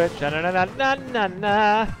do it.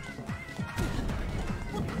 Sha-na-na-na-na-na-na.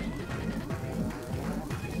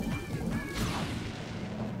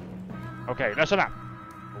 Okay, listen up.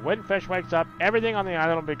 When Fish wakes up, everything on the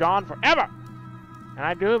island will be gone forever. And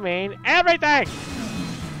I do mean everything. I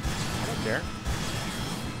don't care.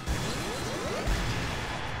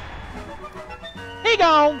 He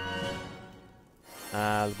gone.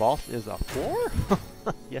 The boss is a 4?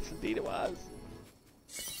 Yes, indeed it was.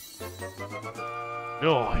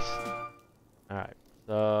 Nice. Alright,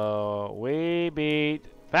 so we beat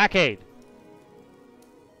Facade.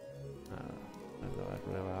 I don't know that's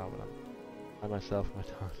really loud, but I'm by myself, my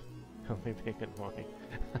dog. Don't be making money.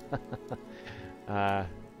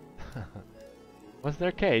 Was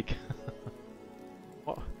there cake?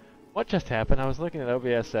 What just happened? I was looking at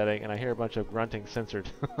OBS setting and I hear a bunch of grunting censored.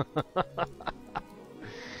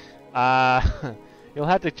 You'll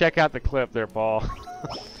have to check out the clip there, Paul.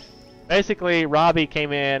 Basically, Robbie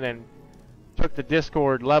came in and took the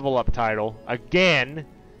Discord level up title again.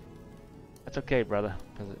 That's okay, brother,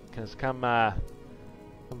 because come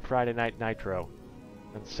Friday Night Nitro,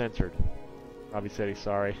 uncensored. Robbie said he's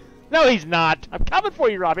sorry. No, he's not. I'm coming for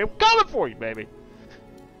you, Robbie. I'm coming for you, baby.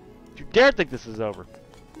 Don't you dare think this is over.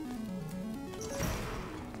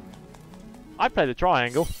 I play the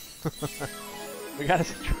triangle. We got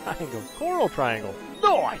us a triangle. Coral triangle.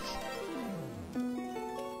 Nice!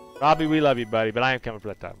 Robbie, we love you, buddy, but I am coming for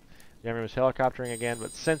that time. Jeremy was helicoptering again,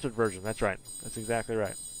 but censored version. That's right. That's exactly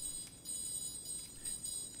right.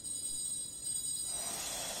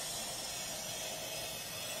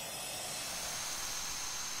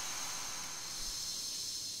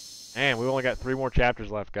 Man, we only got 3 more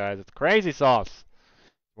chapters left, guys. It's crazy sauce.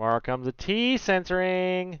 Tomorrow comes the T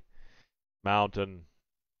censoring. Mountain.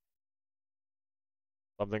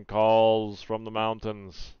 Something calls from the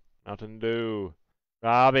mountains. Mountain Dew.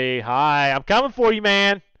 Robbie, hi. I'm coming for you,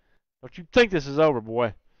 man. Don't you think this is over, boy.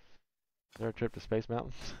 Is there a trip to Space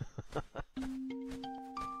Mountain?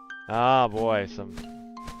 Ah, boy. Some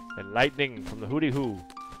lightning from the Hootie Hoo.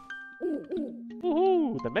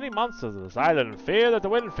 Woohoo! The many monsters of this island fear that the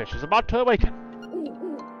Windfish is about to awaken.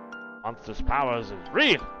 Monsters' powers is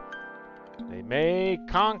real. They may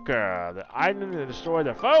conquer the island and destroy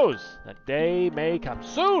their foes. That day may come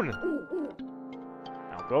soon.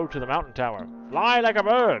 Now go to the mountain tower. Fly like a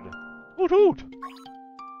bird. Hoot hoot.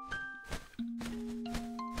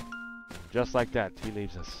 Just like that, he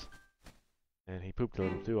leaves us. And he pooped a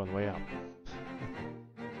little too on the way out.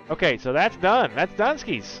 Okay, so that's done. That's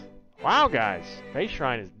Dunskies. Wow, guys. Face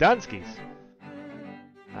Shrine is Dunskies.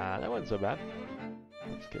 That wasn't so bad.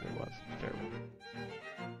 I'm just kidding, it was. It was terrible.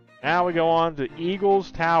 Now we go on to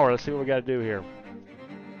Eagles Tower. Let's see what we got to do here.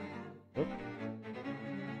 Oop.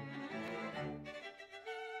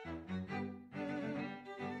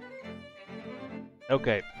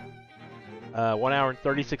 Okay. 1 hour and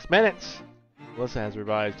 36 minutes. Melissa has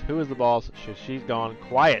revised. Who is the boss? She's gone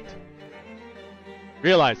quiet.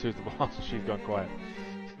 Realized who's the boss. She's gone quiet.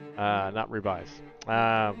 Not revised.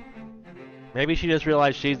 Maybe she just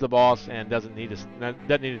realized she's the boss and doesn't need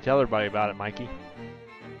to tell everybody about it, Mikey.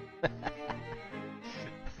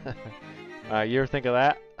 You ever think of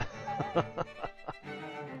that?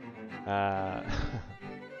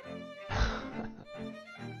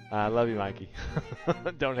 I love you, Mikey.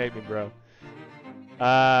 Don't hate me, bro.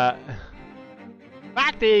 Back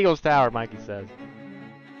to Eagles Tower, Mikey says.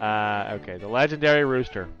 Okay, the legendary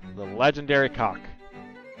rooster. The legendary cock.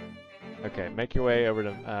 Okay, make your way over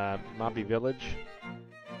to Mobby Village.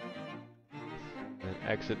 And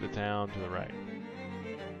exit the town to the right.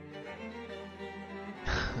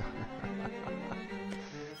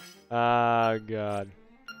 Oh, God.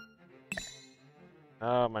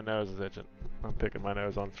 Oh, my nose is itching. I'm picking my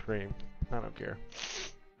nose on screen. I don't care.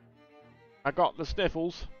 I got the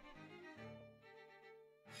sniffles.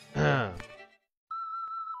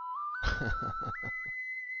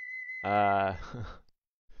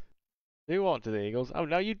 You went to the Eagles. Oh,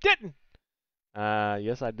 no, you didn't!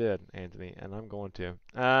 Yes, I did, Anthony, and I'm going to.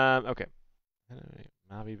 Okay.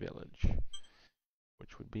 Mobby Village.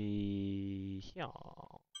 Which would be here.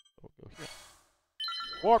 We'll go here.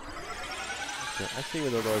 Warp! Okay, I see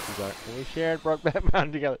where the voices are. Can we share Brokeback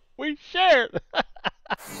Mountain together? We shared!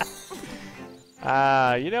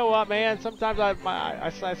 You know what, man? Sometimes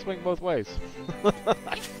I swing both ways. I'm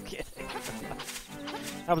just kidding.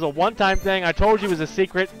 That was a one-time thing. I told you it was a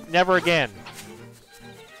secret. Never again.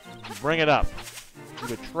 You bring it up. You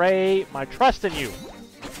betray my trust in you.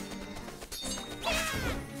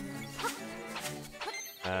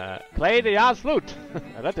 Play the Oz flute.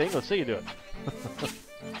 I let the English see you do it.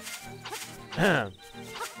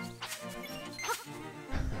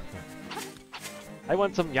 I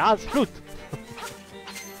want some Jazz flute.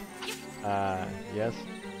 Yes,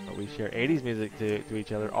 but we share 80s music to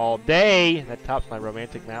each other all day. That tops my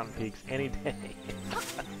romantic mountain peaks any day.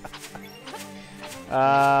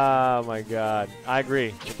 Oh my God, I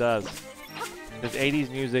agree. It does. Because 80s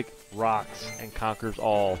music rocks and conquers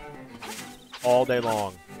all day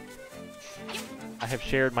long. I have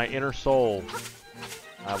shared my inner soul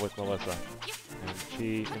with Melissa, and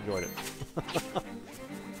she enjoyed it.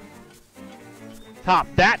 Top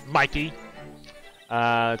that, Mikey!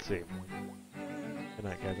 Let's see. Good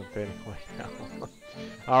night, guys. I'm fading away now.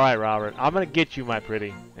 Alright, Robert. I'm gonna get you, my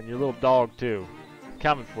pretty. And your little dog, too. I'm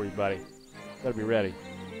coming for you, buddy. Better be ready.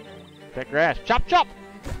 Cut grass. Chop, chop!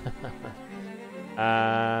 Okay.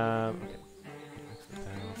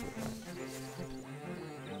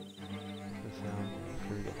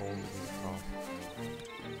 Through the hole across.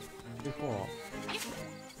 Before.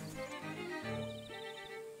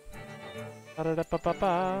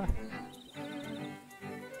 Ba-da-da-ba-ba-ba.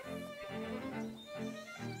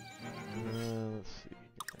 Let's see.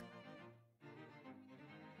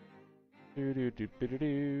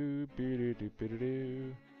 Do-do-do-do-do-do.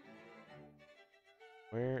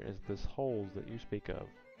 Where is this holes that you speak of?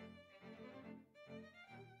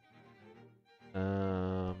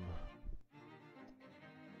 Where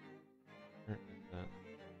is that?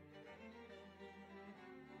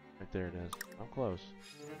 Right there it is. I'm close.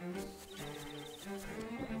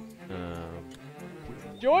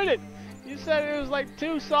 Enjoyed it! You said it was like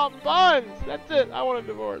 2 soft buns! That's it! I want a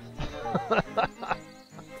divorce.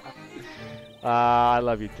 I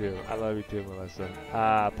love you too. I love you too, Melissa.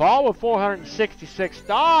 Paul with 466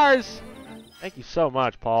 stars! Thank you so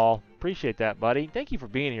much, Paul. Appreciate that, buddy. Thank you for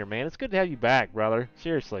being here, man. It's good to have you back, brother.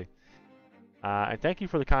 Seriously. And thank you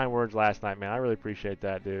for the kind words last night, man. I really appreciate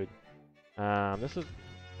that, dude. This is...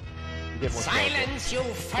 Silence, you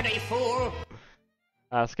funny fool!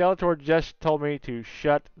 Skeletor just told me to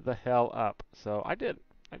shut the hell up. So, I did.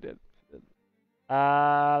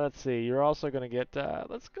 Let's see. You're also going to get...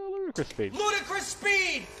 let's go Ludicrous Speed. Ludicrous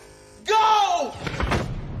Speed! Go!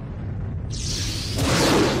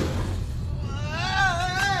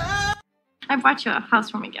 I brought you a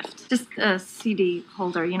housewarming gift. Just a CD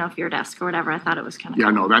holder, you know, for your desk or whatever. I thought it was kind of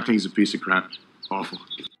Yeah, no, that thing's a piece of crap. Awful.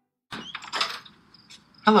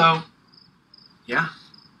 Hello. Yeah?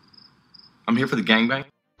 I'm here for the gangbang.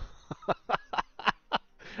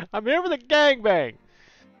 I'm here for the gangbang.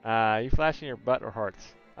 You flashing your butt or hearts?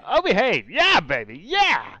 Oh, behave. Yeah, baby.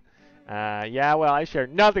 Yeah. Yeah, well, I share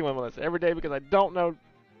nothing with Melissa every day because I don't know.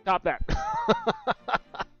 Stop that.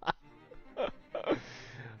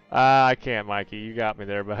 I can't, Mikey. You got me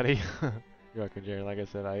there, buddy. You're welcome, Jerry. Like I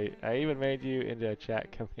said, I even made you into a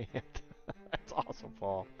chat command. That's awesome,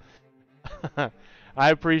 Paul. I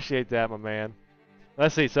appreciate that, my man.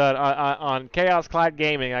 Let's see. So on Chaos Cloud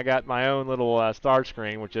Gaming, I got my own little star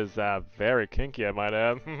screen, which is very kinky, I might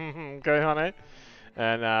add. Okay, honey.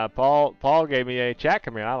 And Paul gave me a chat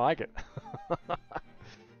command. I like it.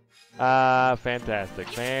 Fantastic,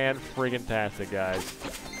 fan-friggin-tastic, guys.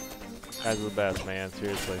 You guys are the best, man.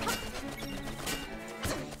 Seriously.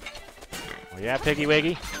 Oh yeah, Piggy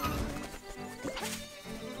Wiggy.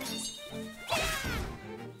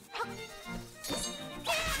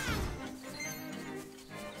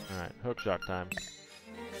 Alright, hook shot time.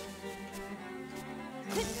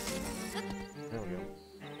 There we go.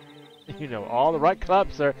 You know all the right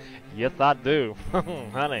clubs, sir. Yes, I do.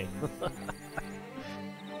 Honey.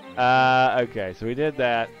 Okay, so we did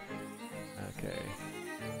that. Okay.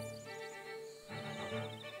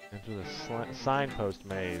 Enter the signpost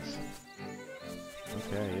maze.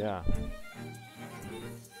 Okay, yeah.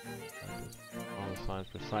 All the signs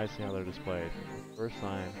precisely how they're displayed. First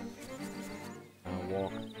sign.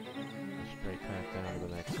 Walk a straight path down to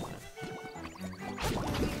the next sign.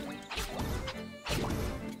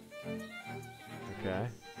 Okay.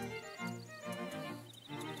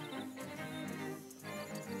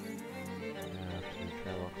 To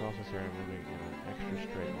travel across this area, moving in an extra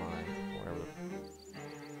straight line, wherever the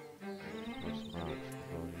first rocks.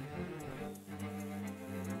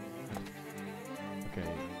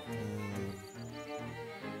 Okay.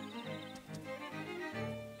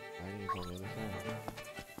 Writing is on the other side.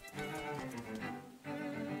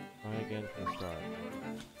 Try again from the start.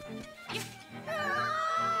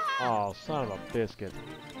 Oh, son of a biscuit.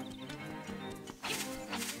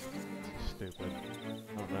 Stupid.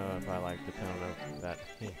 I don't know if I like the tone of that.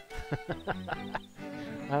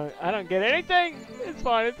 I don't get anything. It's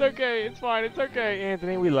fine. It's okay. It's fine. It's okay.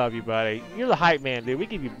 Anthony, we love you, buddy. You're the hype man, dude. We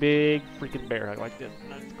give you big freaking bear hug like this.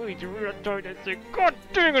 And I squeeze you real tight and say, God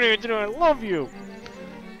dang it, Anthony, I love you.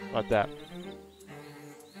 About that.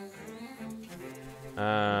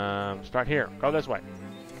 Start here. Go this way.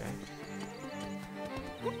 Okay.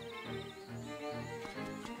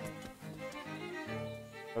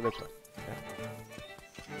 Go this way. Okay.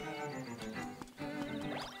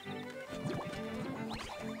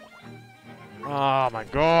 Oh my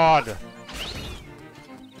god!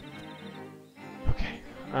 Okay.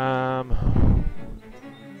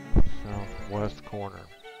 Southwest corner.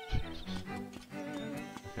 Jesus.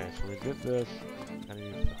 Okay, so we did this. Gotta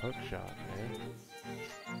use the hook shot, man.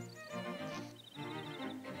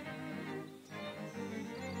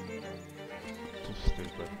 So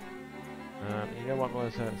stupid. You know what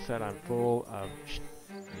Melissa said? I'm full of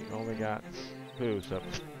you only got poo, so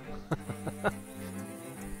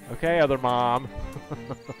okay, other mom.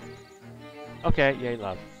 Okay, yay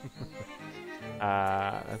love.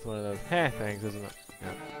 That's one of those things, isn't it?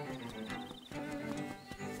 Yep.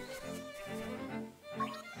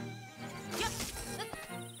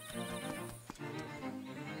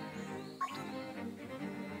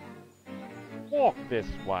 Walk this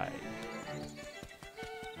way.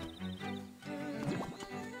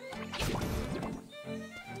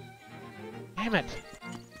 Damn it!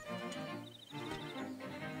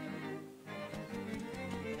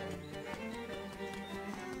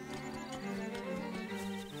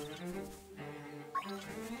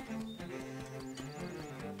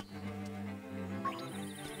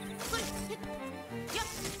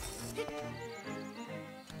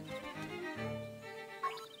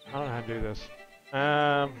 I don't know how to do this.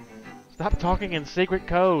 Stop talking in secret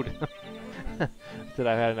code. Said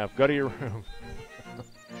I've had enough. Go to your room.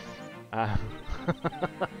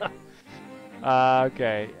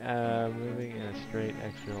 Okay. Moving in a straight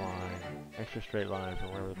extra straight line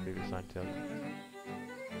from wherever the previous sign tells you.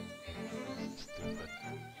 Stupid.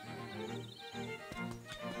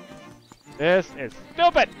 This is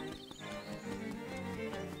stupid.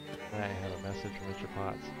 I have a message from Mr.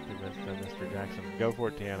 Potts to Mr. Jackson. Go for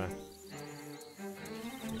it, Tiana.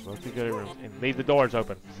 You both be good at rooms and leave the doors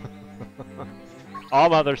open. All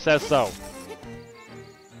Mother says so.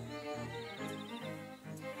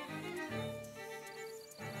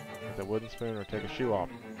 With a wooden spoon or take a shoe off.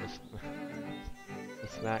 The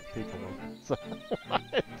snack people. So, what?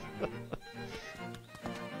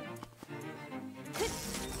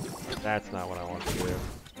 That's not what I want to do.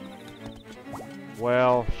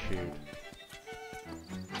 Well, shoot.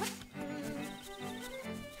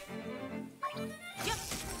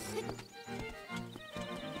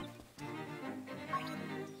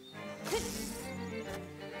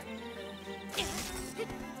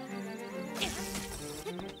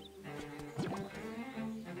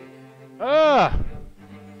 Ah!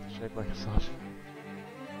 Shaped like a sausage.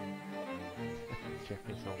 Check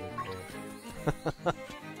me something.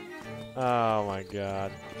 Oh my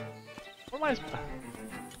god. What am I okay,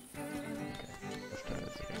 let's try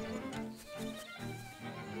this again.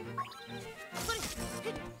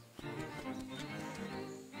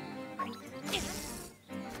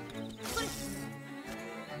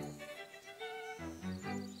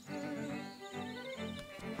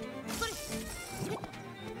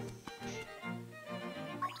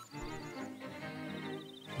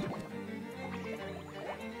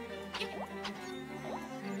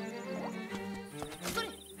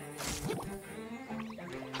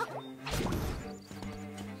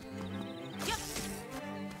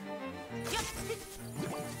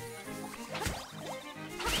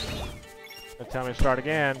 Tell me to start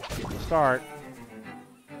again. Start.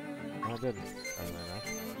 No, I didn't.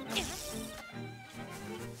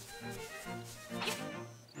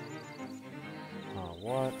 Oh,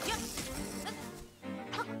 what?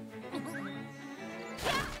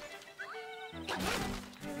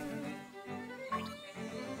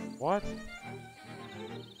 What?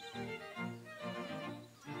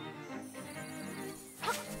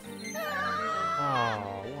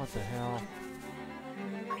 Oh, what the hell?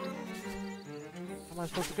 How am I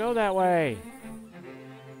supposed to go that way?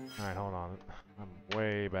 Alright, hold on. I'm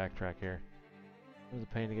way backtrack here. It was a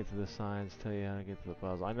pain to get to the signs, tell you how to get to the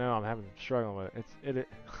puzzle. I know, I'm having struggling with it.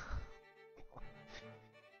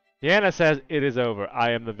 Deanna says, it is over.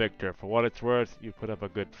 I am the victor. For what it's worth, you put up a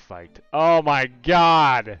good fight. Oh my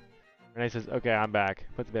god! Renee says, okay, I'm back.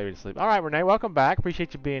 Put the baby to sleep. Alright, Renee, welcome back.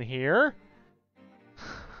 Appreciate you being here.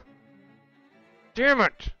 Damn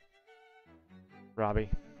it! Robbie.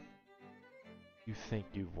 You think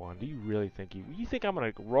you've won? Do you really think you think I'm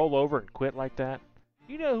gonna roll over and quit like that?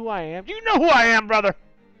 You know who I am? Do you know who I am, brother?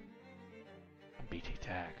 I'm BT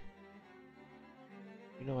Tag.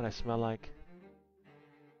 You know what I smell like?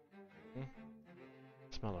 I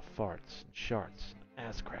smell of farts and sharts and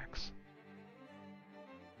ass cracks.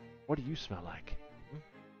 What do you smell like?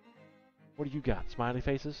 What do you got? Smiley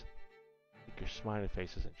faces? Take your smiley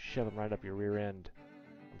faces and shove them right up your rear end.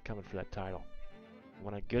 I'm coming for that title.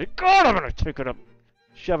 When I get it, God, I'm gonna take it up,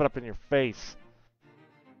 shove it up in your face.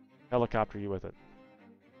 Helicopter you with it.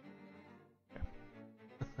 Okay.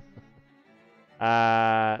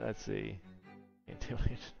 Let's see.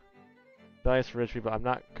 Dice for rich people. I'm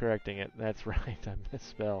not correcting it. That's right. I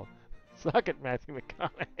misspelled. Suck it, Matthew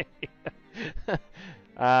McConaughey.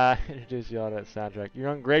 Introduce you all to that soundtrack. You're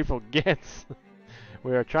ungrateful gits.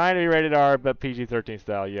 We are trying to be rated R, but PG-13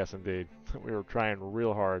 style. Yes, indeed. We were trying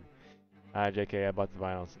real hard. JK, I bought the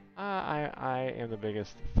vinyls. I am the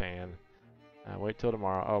biggest fan. Wait till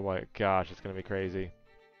tomorrow. Oh my gosh, it's going to be crazy.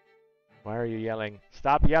 Why are you yelling?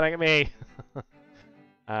 Stop yelling at me!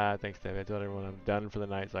 Thanks, Dave. I told everyone I'm done for the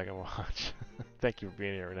night so I can watch. Thank you for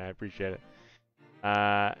being here, Renee. I appreciate it.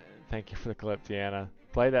 Thank you for the clip, Tiana.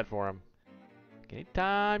 Play that for him.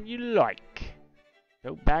 Anytime you like.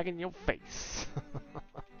 Go back in your face.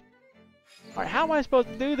 Alright, how am I supposed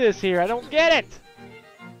to do this here? I don't get it!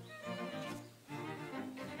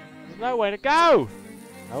 There's no way to go!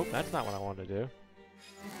 Nope, that's not what I wanted to do.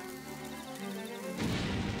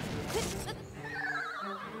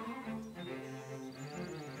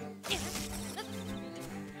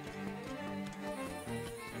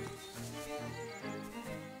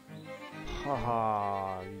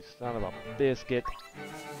 Haha, you son of a biscuit.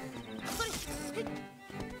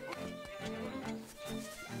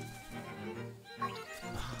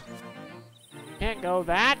 Can't go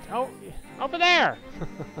that. Oh, over there.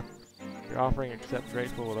 Your offering accept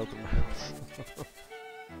grateful with open mouths.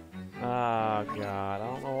 Oh God, I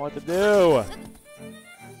don't know what to do.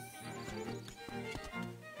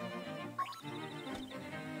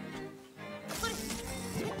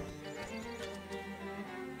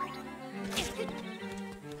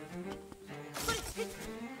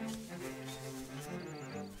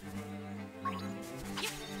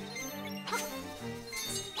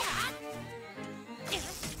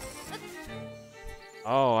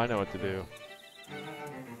 Oh, I know what to do.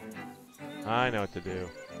 I know what to do.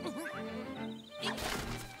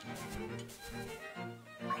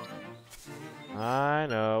 I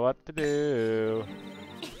know what to do.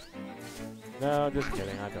 No, just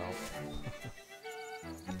kidding, I don't.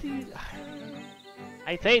 What do you...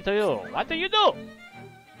 I say to you, what do you do?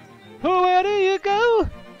 Where do you go?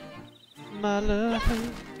 My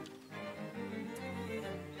love.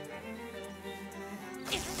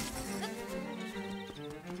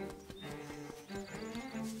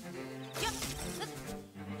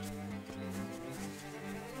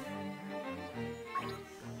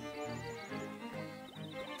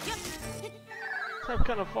 I'm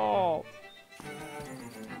gonna fall.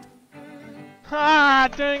 Ah,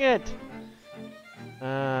 dang it!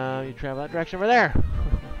 You travel that direction over there. Oh,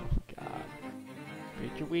 God.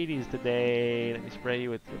 Eat your Wheaties today. Let me spray you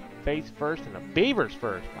with the face first and the beavers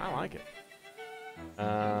first. I like it.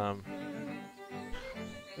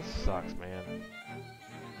 This sucks, man.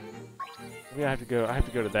 Maybe I have to go. I have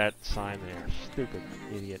to go to that sign there. Stupid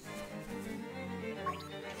idiot.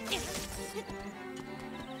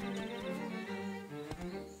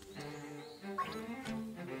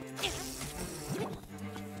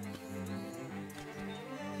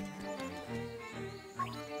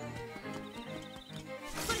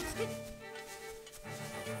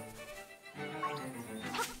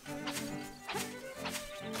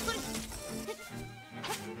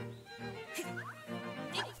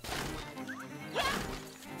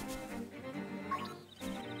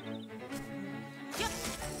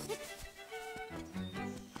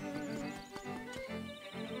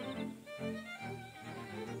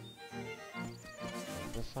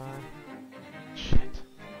 Sign? Shit.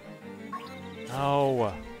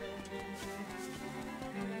 No.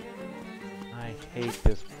 I hate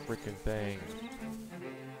this freaking thing.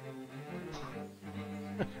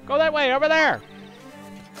 Go that way, over there.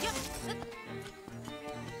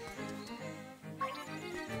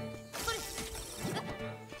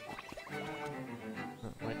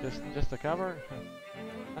 Wait, just the cover?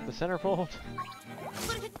 Not the centerfold?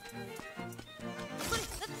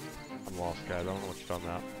 I'm lost, guys. I don't know what you're talking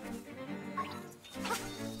about.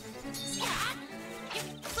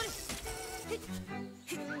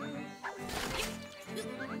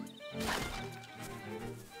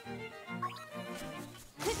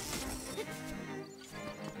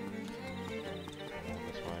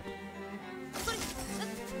 This way.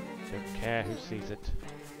 Don't care who sees it.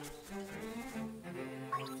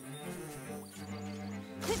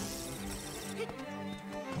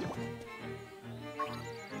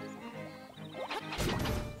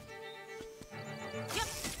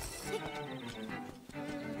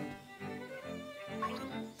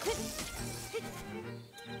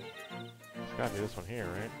 gotta be this one here,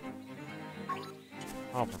 right?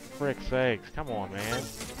 Oh, for frick's sakes. Come on, man.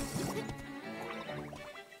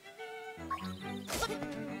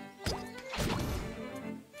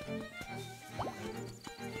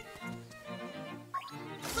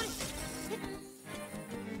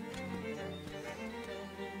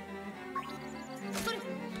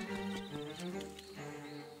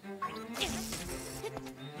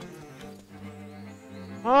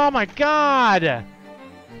 Oh my god!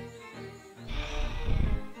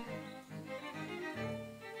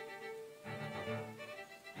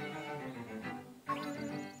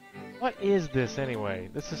 What is this anyway?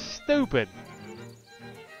 This is stupid!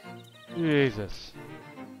 Jesus.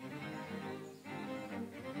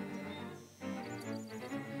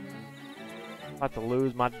 About to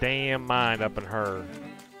lose my damn mind up in her.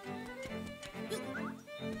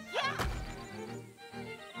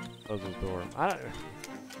 Close this door.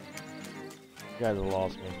 You guys have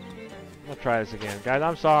lost me. I'm gonna try this again. Guys,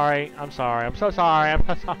 I'm sorry. I'm sorry. I'm so sorry. I'm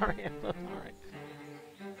so sorry. I'm so sorry.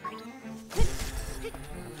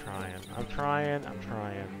 I'm trying. I'm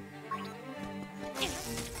trying.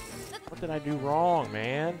 What did I do wrong,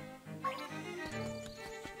 man?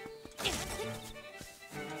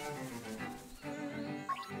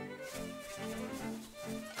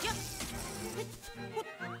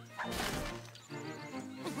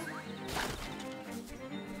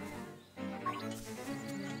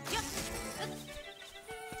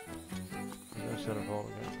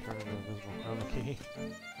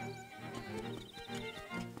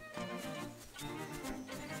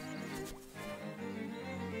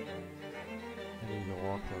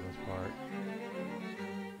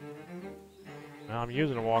 I'm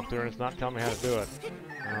using a walkthrough and it's not telling me how to do it.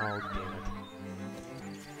 Oh, damn it.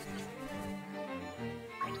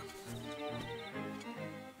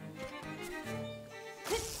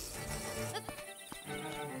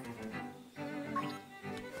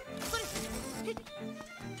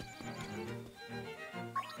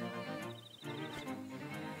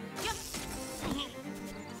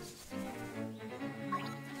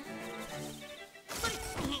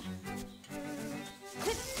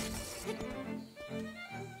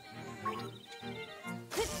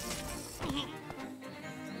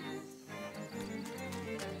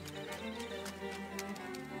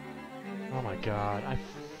 Oh my god, I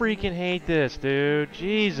freaking hate this, dude.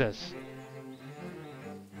 Jesus.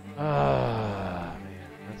 Man.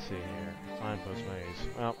 Let's see here. Signpost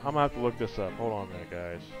maze. Well, I'm gonna have to look this up. Hold on a minute,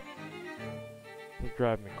 guys. This is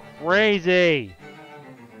driving me crazy.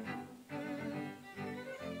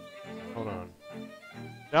 Hold on.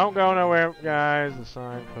 Don't go nowhere, guys. The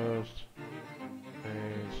signpost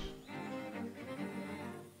maze.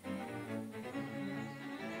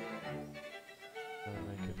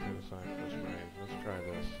 Let's try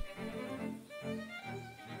this.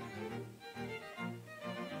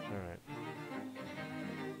 Alright.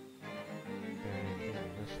 Okay,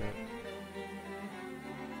 miss it.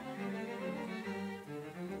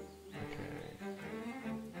 Okay.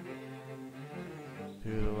 To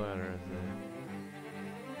the letter,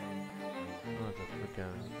 oh, it's a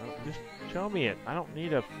freaking... just show me it. I don't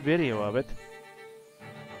need a video of it.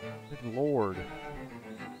 Good lord.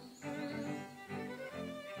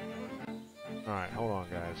 Alright, hold on,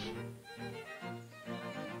 guys.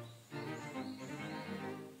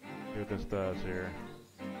 See what this does here.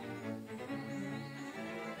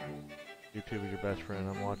 YouTube is your best friend.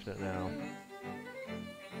 I'm watching it now.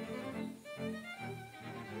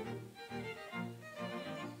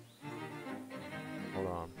 Hold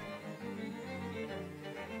on.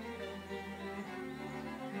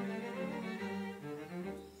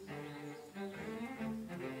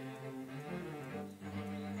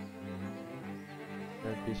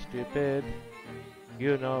 Don't be stupid.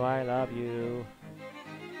 You know I love you.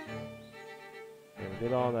 Okay, we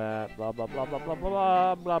did all that. Blah blah blah blah blah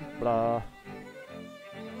blah blah blah.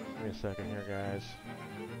 Give me a second here, guys.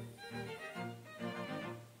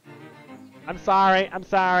 I'm sorry. I'm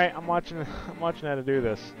sorry. I'm watching how to do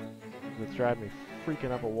this. It's driving me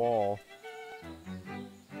freaking up a wall.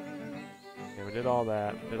 Okay, we did all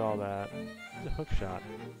that. Did all that. It's a hook shot.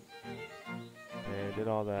 Okay, did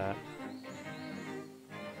all that.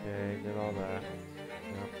 Okay, did all that.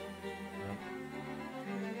 Yep. Yep.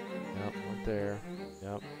 Yep, went there.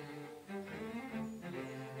 Yep.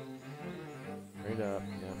 Straight up.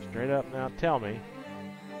 Yep, straight up. Now tell me,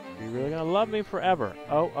 are you really gonna love me forever?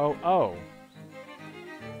 Oh, oh, oh.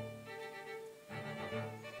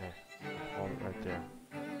 Okay, hold it right there.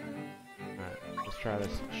 Alright, let's try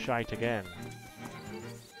this shite again.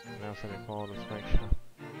 Now somebody calling this spank shop.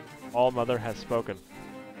 All mother has spoken.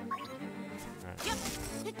 Alright.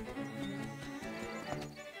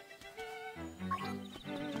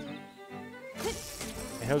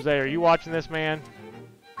 Jose, are you watching this, man?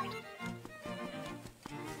 I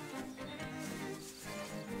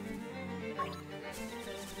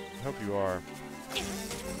hope you are.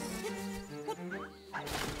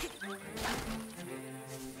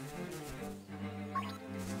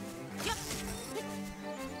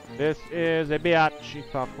 This is a biatch. She's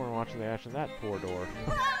popcorn watching the action. That poor door.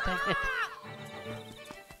 Dang it.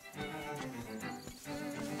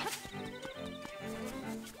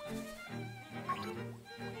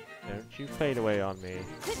 Don't you fade away on me.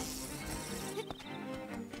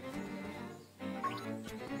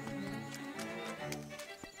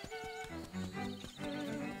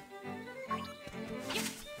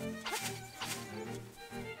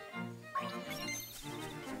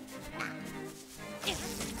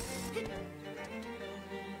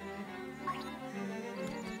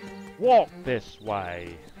 Walk this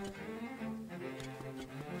way.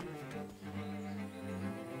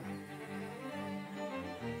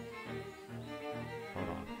 Hold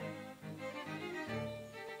on.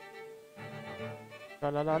 La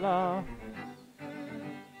la la la.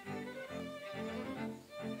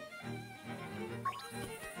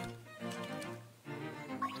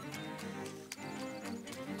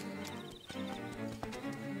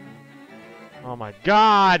 Oh my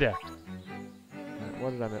God!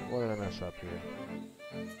 What did I mess up here?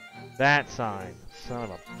 That sign. Son of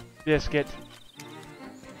a biscuit.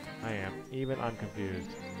 I am. Even I'm confused.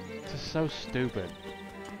 This is so stupid.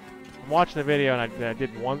 I'm watching the video and I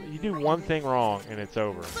did one. You do one thing wrong and it's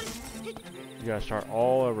over. You gotta start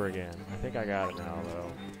all over again. I think I got it now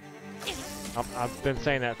though. I've been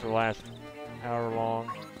saying that for the last however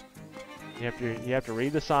long. You have to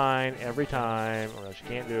read the sign every time or else you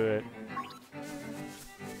can't do it.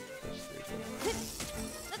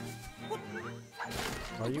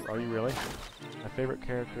 Are you really? My favorite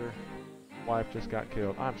character, wife just got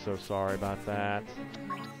killed. I'm so sorry about that.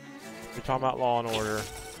 You're talking about Law and Order.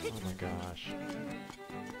 Oh my gosh.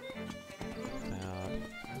 Sad.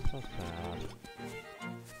 So sad.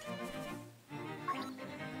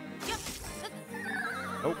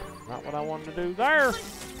 Nope, not what I wanted to do there.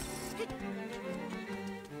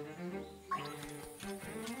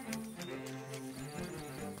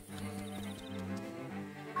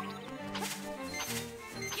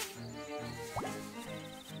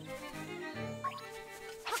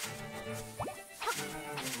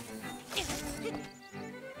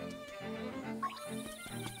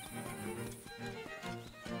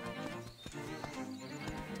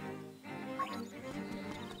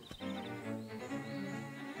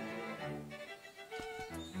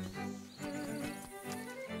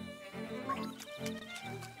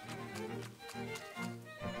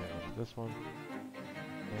 This one.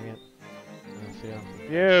 Dang it. Let's see, I'm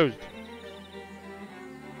confused.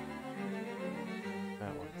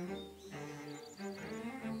 That one.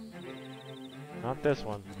 Not this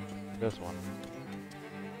one. This one.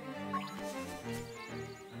 Now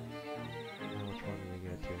which one did we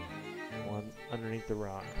get to? One underneath the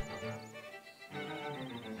rock.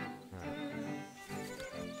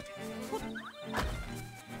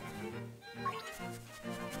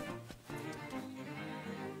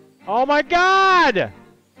 Oh my God!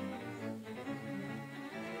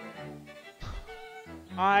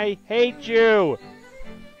 I hate you!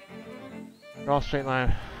 Draw a straight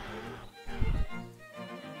line.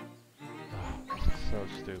 Oh, this is so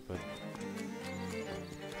stupid.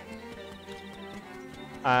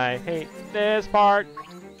 I hate this part.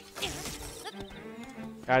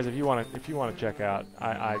 Guys, if you want to check out,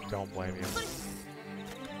 I don't blame you.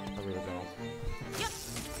 I really don't.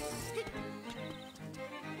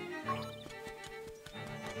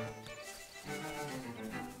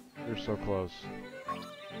 You're so close.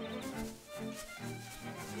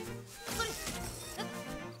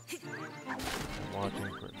 I'm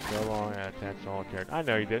watching for so long and attached to all characters. I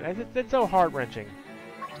know you did. It's so heart-wrenching.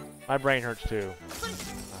 My brain hurts too.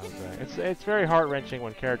 It's very heart-wrenching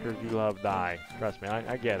when characters you love die. Trust me,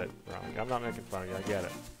 I get it, Ron. I'm not making fun of you. I get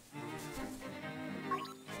it.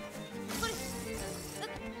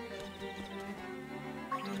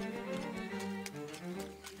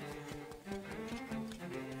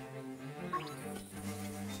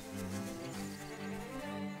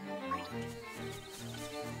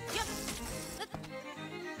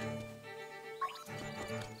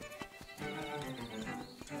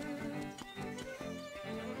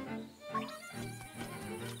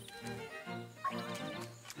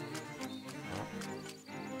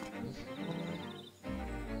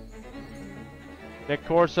 Nick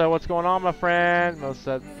Corso, what's going on, my friend? Most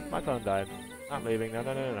said my phone died. Not leaving. No.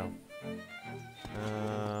 Gotta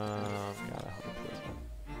hope this one.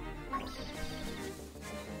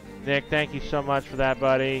 Nick, thank you so much for that,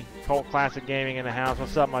 buddy. Cult Classic Gaming in the house.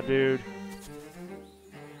 What's up, my dude?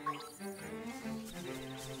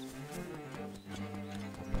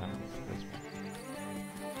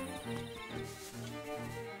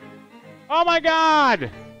 Oh my God!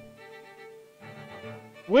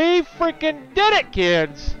 We freaking did it,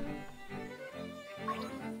 kids!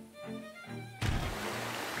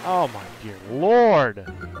 Oh my dear Lord!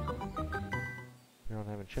 We don't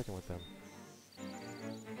have a chicken with them.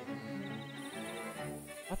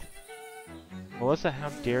 What? Melissa, how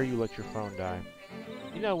dare you let your phone die?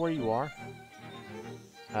 You know where you are?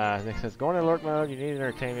 Nick says, go in alert mode, you need to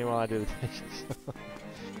entertain me while I do the dishes.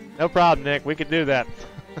 No problem, Nick, we can do that.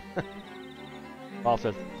 Paul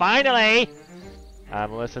says, finally!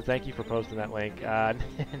 Melissa, thank you for posting that link.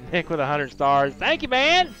 Nick with 100 stars. Thank you,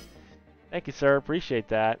 man! Thank you, sir. Appreciate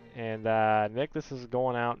that. And, Nick, this is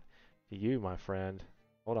going out to you, my friend.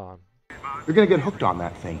 Hold on. You're gonna get hooked on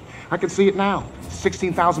that thing. I can see it now.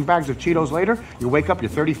 16,000 bags of Cheetos later, you wake up, you're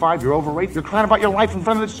 35, you're overweight, you're crying about your life in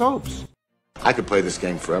front of the soaps. I could play this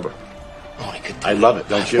game forever. Oh, I love it,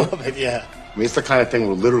 don't you? I love it, yeah. I mean, it's the kind of thing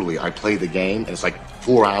where literally I play the game and it's like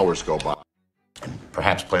 4 hours go by.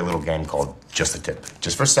 Perhaps play a little game called Just a Tip.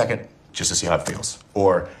 Just for a second, just to see how it feels.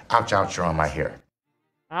 Or, ouch, ouch, you're on my hair.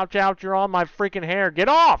 Ouch, ouch, you're on my freaking hair. Get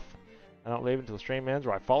off! I don't leave until the stream ends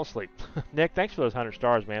or I fall asleep. Nick, thanks for those 100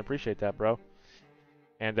 stars, man. Appreciate that, bro.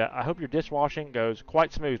 And I hope your dishwashing goes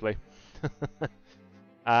quite smoothly. Like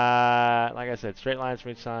I said, straight line,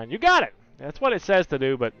 smooth sign. You got it! That's what it says to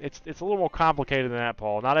do, but it's a little more complicated than that,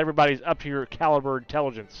 Paul. Not everybody's up to your caliber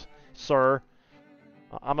intelligence, sir.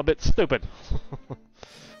 I'm a bit stupid.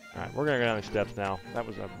 Alright, we're going to go down these steps now. That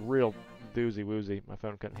was a real doozy woozy. My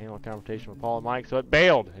phone couldn't handle a conversation with Paul and Mike, so it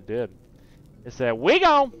bailed. It did. It said, we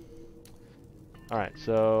go! Alright,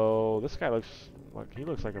 so this guy looks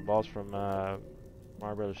like a boss from Mario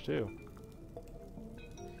Brothers 2.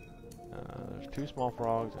 There's 2 small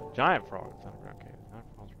frogs and a giant frog. Okay, giant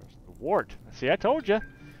frogs versus the wart. See, I told you.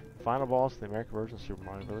 Final boss of the American version of Super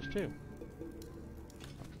Mario Brothers 2.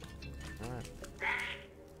 Alright.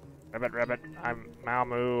 Rabbit, I'm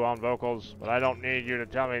Malmoo on vocals, but I don't need you to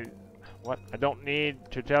tell me what? I don't need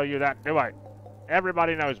to tell you that, do I?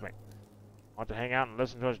 Everybody knows me. Want to hang out and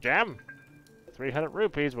listen to us jam? 300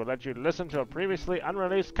 rupees will let you listen to a previously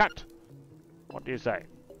unreleased cut. What do you say?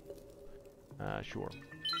 Sure.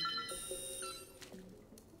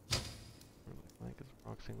 Like it's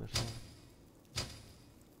boxing this one.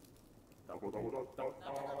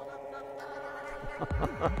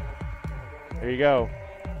 There you go.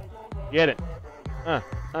 Get it.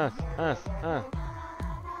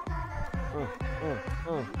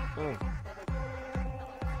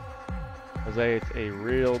 Jose, it's a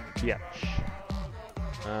real bitch.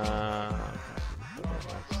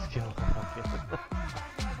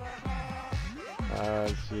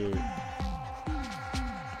 Shoot.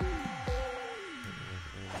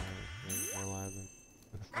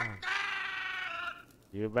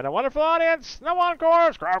 You've been a wonderful audience. No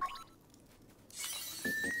encore. Scrap.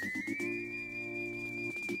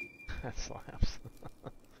 That slaps.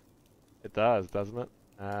 It does, doesn't it?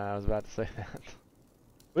 I was about to say that.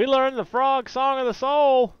 We learned the frog song of the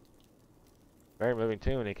soul. Very moving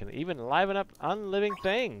tune. It can even liven up unliving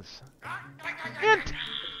things. Hint!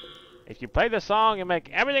 If you play the song, you make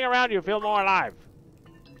everything around you feel more alive.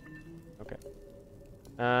 Okay.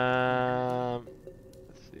 Let's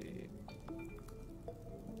see.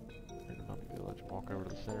 Let's walk over to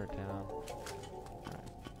the center of town.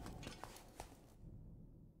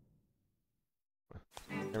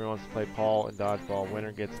 Everyone wants to play Paul and Dodgeball.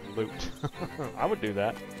 Winner gets loot. I would do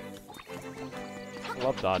that. I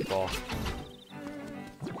love Dodgeball.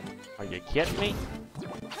 Are you kidding me?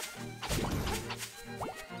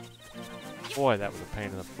 Boy, that was a pain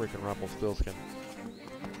in the freaking Rumpelstiltskin.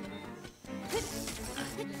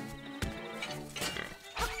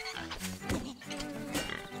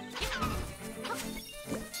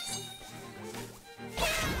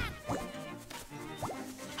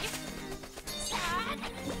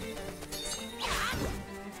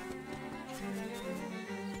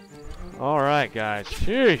 Alright, guys.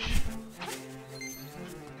 Sheesh.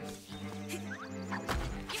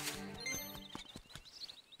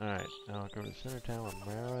 Alright, now I'll go to Center Town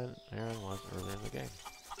where Aaron was earlier in the game.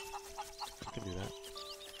 I can do that.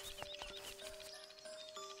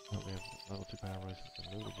 Oh, we have level 2 power races to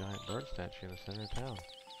move a giant bird statue in the center of town.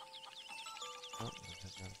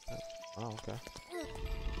 Oh, okay.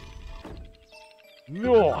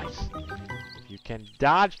 Nice! If you can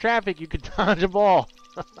dodge traffic, you can dodge a ball!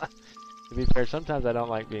 To be fair, sometimes I don't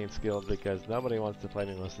like being skilled because nobody wants to play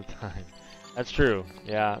me most of the time. That's true.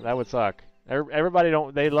 Yeah, that would suck. Everybody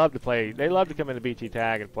don't. They love to play. They love to come into BT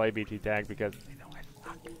Tag and play BT Tag because they know I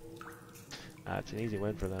suck. It's an easy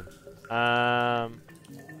win for them.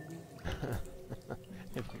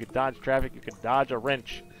 If you could dodge traffic, you could dodge a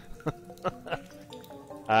wrench.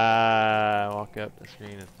 Walk up the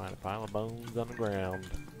screen and find a pile of bones on the ground.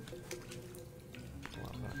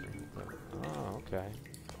 Oh, okay.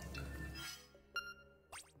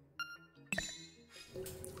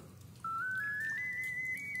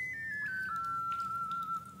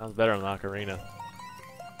 Sounds better than Ocarina.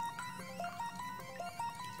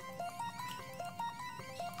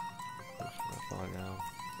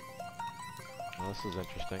 Well, this is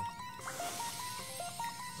interesting.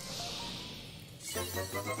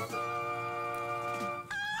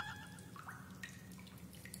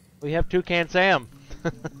 We have Toucan Sam.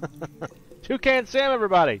 Toucan Sam,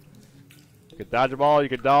 everybody. You could dodge a ball. You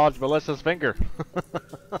could dodge Melissa's finger.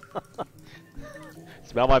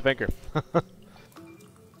 Smell my finger.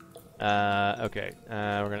 Okay.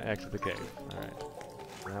 We're gonna exit the cave. All right.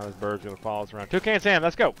 Now his bird's gonna follow us around. Toucan Sam,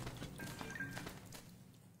 let's go.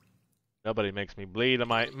 Nobody makes me bleed on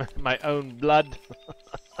my own blood.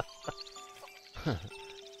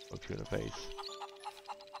 Look you in the face.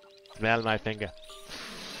 Smell my finger.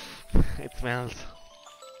 It smells.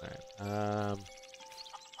 Alright.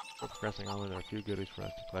 We're progressing on. There are a few goodies for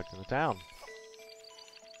us to collect in the town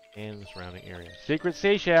and the surrounding area. Secret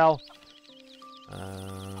seashell.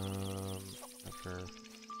 Not sure.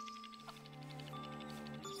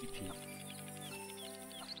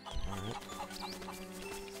 Alright.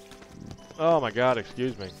 Oh my god,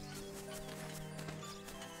 excuse me.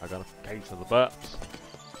 I got a case of the butts.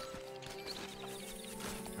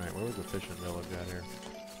 Alright, where was the fishing village out here?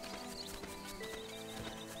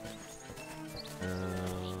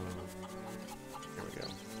 Here we go.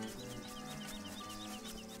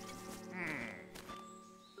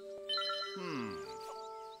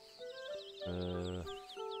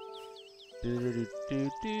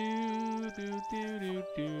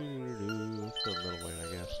 Let's go middle way, I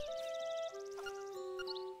guess.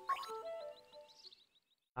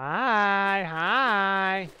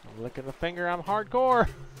 Hi. I'm licking the finger. I'm hardcore.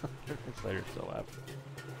 Slater's still up.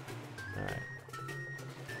 All right.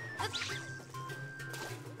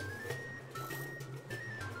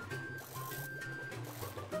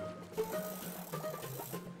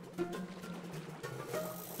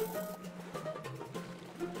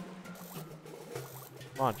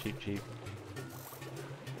 Come on, Cheep.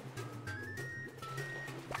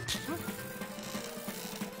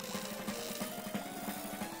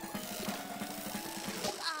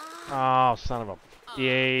 Oh, son of a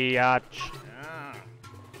biatch.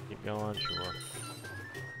 Keep going, sure.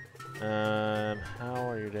 How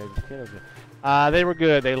are your days? They were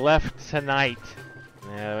good. They left tonight.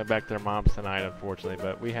 Yeah, they went back to their mom's tonight, unfortunately,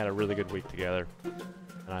 but we had a really good week together.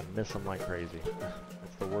 And I miss them like crazy.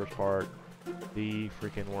 That's the worst part. The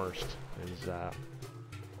freaking worst is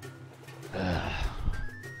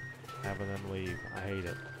having them leave. I hate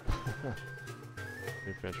it.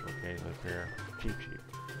 New fish will occasionally appear. Cheep.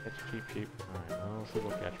 Catch cheap. Alright, well, let's see if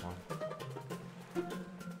we'll catch one.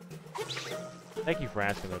 Thank you for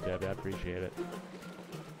asking though, Debbie. I appreciate it.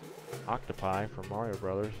 Octopi from Mario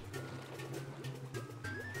Brothers.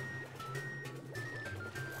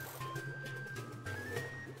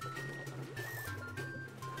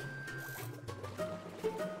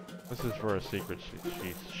 This is for a secret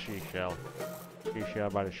seashell. Seashell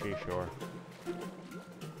by the seashore.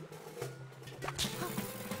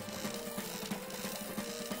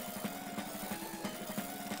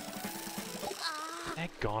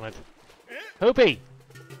 Daggone it. Poopy!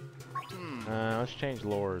 Let's change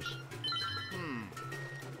lures.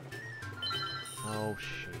 Oh,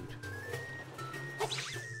 shoot.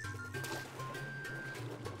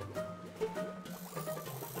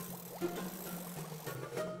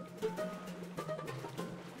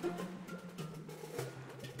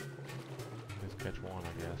 Let's catch one,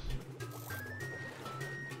 I guess.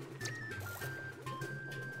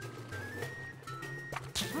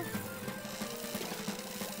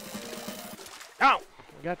 Oh!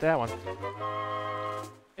 We got that one.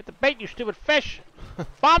 Hit the bait, you stupid fish!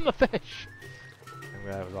 Bomb the fish! I think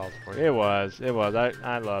that was awesome for you. It was.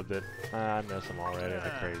 I loved it. I miss them already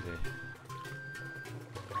like crazy.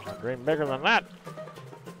 I dream bigger than that!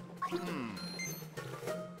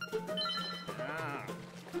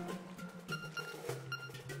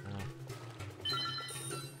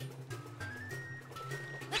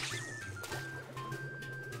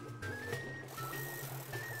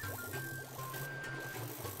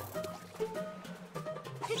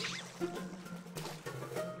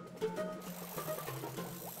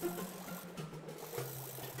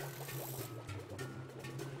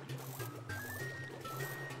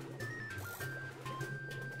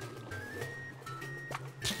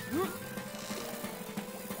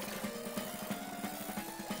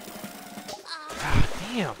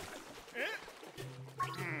 Damn.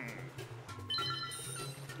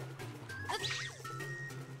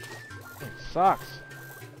 It sucks.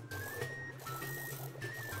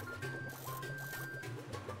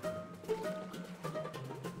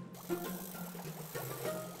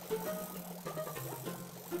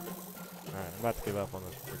 Alright, I'm about to give up on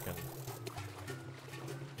this freaking...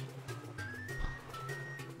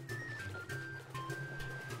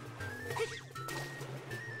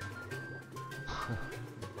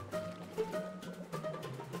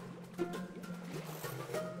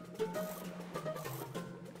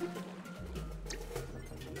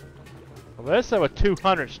 Melissa with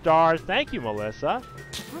 200 stars. Thank you, Melissa.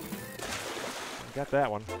 Got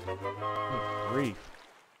that one. Good grief.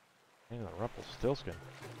 Hang on, Rumpelstiltskin.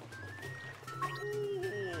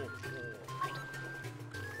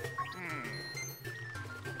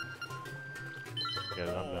 Get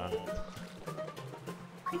it, I'm done.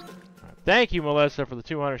 Right. Thank you, Melissa, for the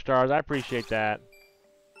 200 stars. I appreciate that.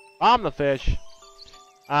 Bomb the fish.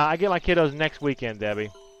 I get my kiddos next weekend,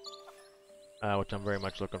 Debbie. Which I'm very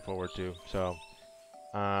much looking forward to. So,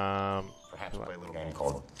 perhaps play a little game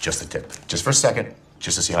called Just the Tip. Just for a second,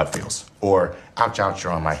 just to see how it feels. Or, ouch, ouch,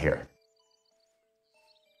 you're on my hair.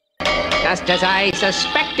 Just as I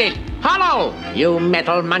suspected. Hollow, you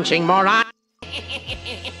metal-munching moron.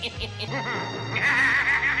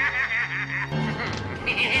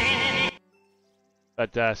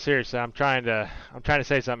 But seriously, I'm trying to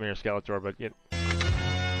say something here, Skeletor, but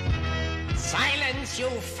Silence, you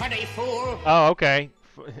fuddy fool! Oh, okay.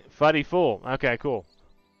 Fuddy fool. Okay, cool.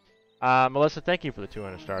 Melissa, thank you for the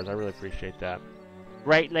 200 stars. I really appreciate that.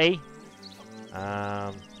 Greatly.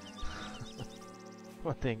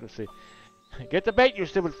 One thing, let's see. Get the bait, you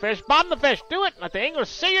stupid fish. Bomb the fish. Do it. Let the English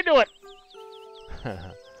see you do it.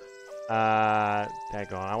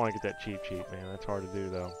 Tag on. I want to get that cheap, man. That's hard to do,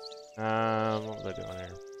 though. What was I doing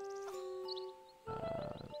here?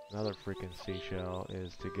 Another freaking seashell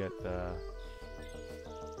is to get the...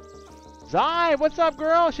 Zai, what's up,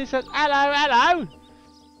 girl? She said, hello, hello.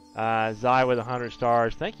 Zai with 100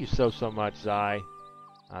 stars. Thank you so much, Zai.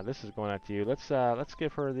 This is going out to you. Let's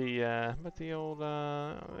give her the old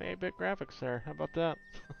 8-bit graphics there. How about that?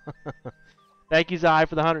 Thank you, Zai,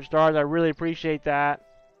 for the 100 stars. I really appreciate that.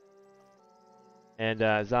 And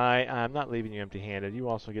Zai, I'm not leaving you empty-handed. You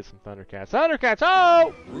also get some Thundercats. Thundercats,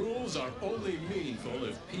 oh! Rules are only meaningful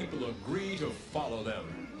if people agree to follow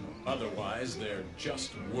them. Otherwise, they're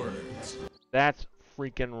just words. That's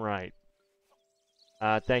freaking right.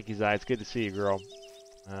 Thank you, Zai. It's good to see you, girl.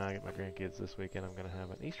 I get my grandkids this weekend. I'm going to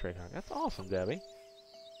have an Easter egg hunt. That's awesome, Debbie.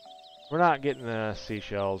 We're not getting the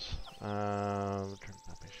seashells.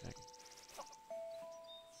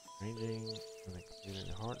 Ranging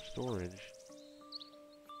and heart storage.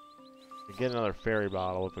 We get another fairy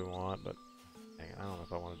bottle if we want, but dang it, I don't know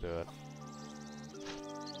if I want to do it.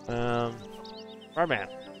 Birdman.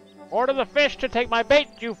 Order the fish to take my bait,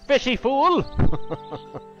 you fishy fool!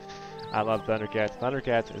 I love Thundercats.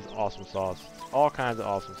 Thundercats is awesome sauce. All kinds of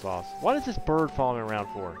awesome sauce. What is this bird following around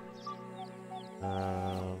for?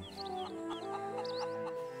 Our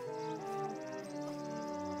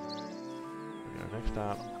next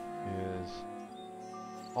stop is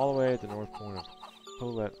all the way at the north point of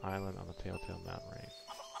Colette Island on the Telltale Mountain Range.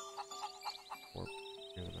 Or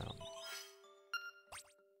near the mountain.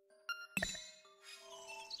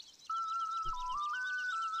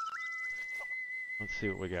 Let's see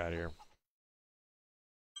what we got here.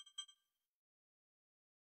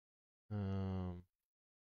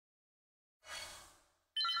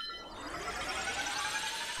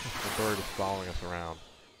 The bird is following us around.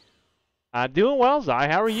 Doing well, Zai.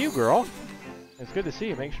 How are you, girl? It's good to see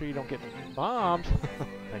you. Make sure you don't get bombed.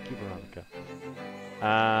 Thank you, Veronica.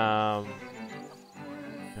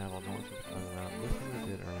 Travel north of the mountain. This is what we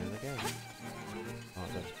did earlier in the game. Oh,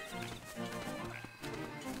 it does.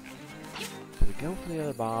 So we go for the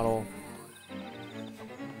other bottle.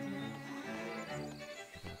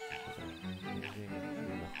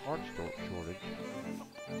 The heart shortage.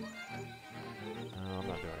 I'm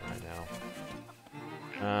not doing it right now.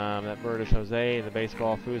 That bird is Jose in the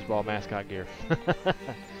baseball foosball mascot gear.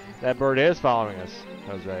 That bird is following us,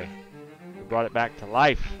 Jose. We brought it back to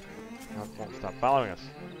life. Now it won't stop following us.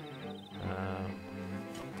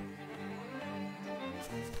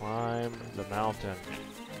 Climb the mountain.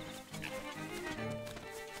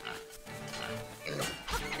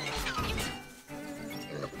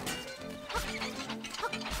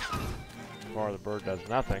 So far, the bird does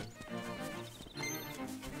nothing.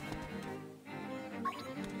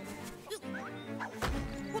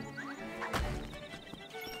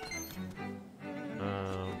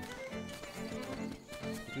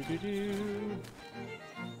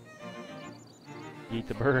 Eat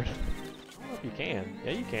the bird. I don't know if you can.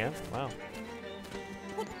 Yeah, you can. Wow.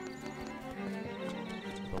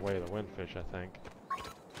 The way of the windfish, I think.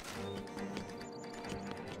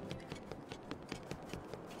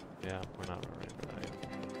 Yeah, we're not ready for that yet.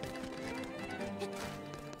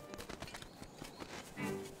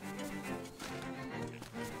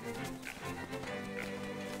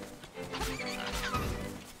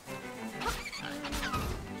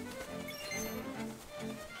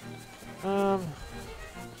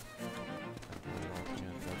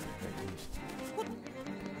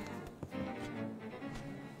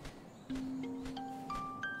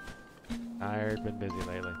 Tired, been busy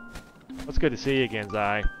lately. It's good to see you again,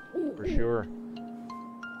 Zai. For sure.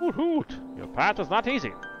 Hoot hoot! Your path is not easy,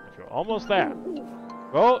 but you're almost there.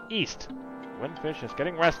 Go east. Windfish is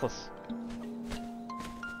getting restless.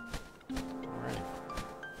 Alright.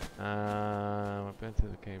 I've been to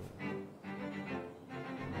the cave.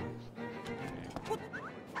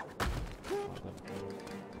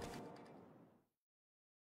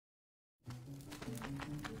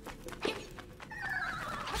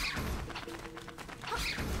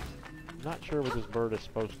 Not sure what this bird is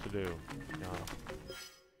supposed to do. No.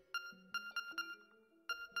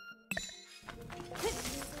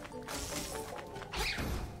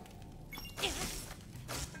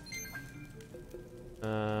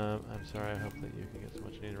 I'm sorry. I hope that you can get so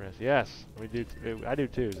much needed rest. Yes, we do. I do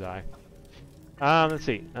too, Zai. Let's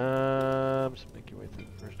see. Just make your way through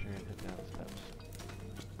the first area and head down the steps.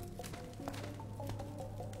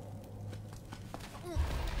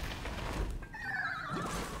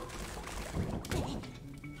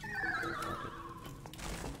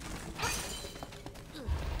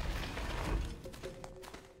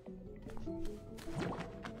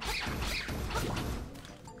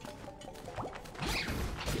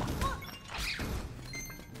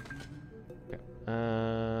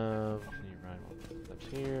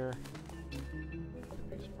 Here.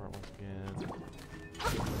 Be smart once again.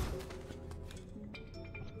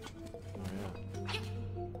 Oh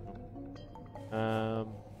yeah.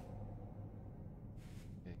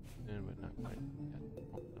 Okay, but not quite yet.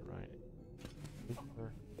 Oh, right.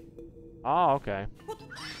 Oh, okay.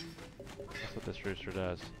 That's what this rooster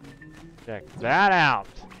does. Check that out.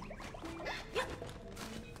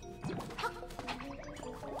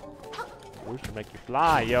 Rooster make you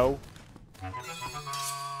fly, yo.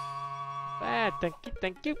 Bad, thank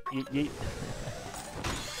you. Yeet, yeet.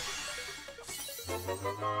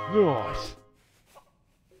 Nice.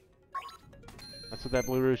 That's what that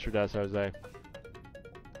blue rooster does, Jose.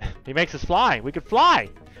 He makes us fly. We could fly.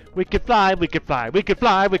 We could fly. We could fly. We could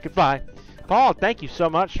fly. We could fly. Paul, thank you so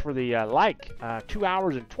much for the like. 2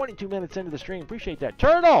 hours and 22 minutes into the stream. Appreciate that.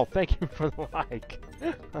 Turtle, thank you for the like.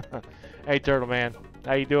 Hey, Turtle man,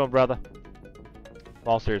 how you doing, brother?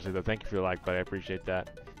 All seriously though, thank you for the like, buddy. I appreciate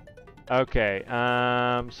that. Okay,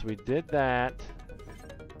 so we did that,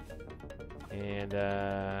 and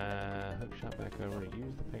hook shot back over to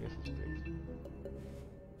use the Pegasus Sticks.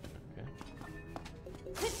 Okay.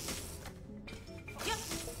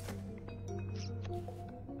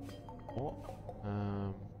 Oh,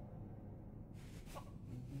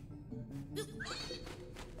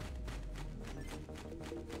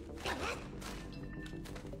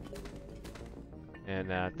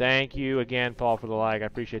 and thank you again, Paul, for the like. I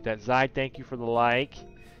appreciate that. Zai, thank you for the like.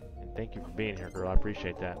 And thank you for being here, girl. I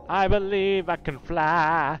appreciate that. I believe I can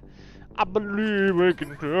fly. I believe I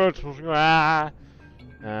can touch the sky.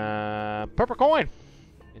 Purple coin.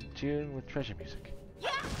 In tune with treasure music.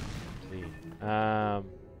 Indeed.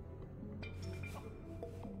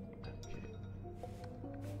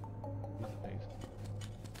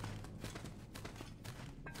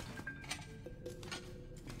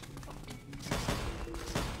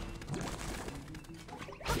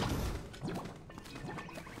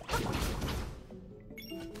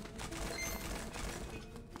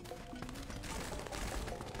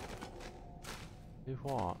 Do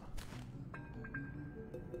what?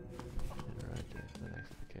 Right there, next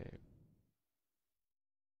to the cave.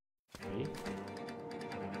 Me?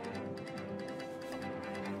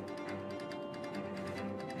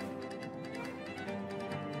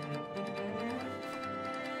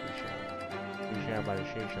 Shisha by the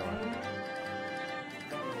shisha.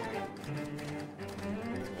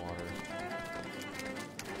 Water.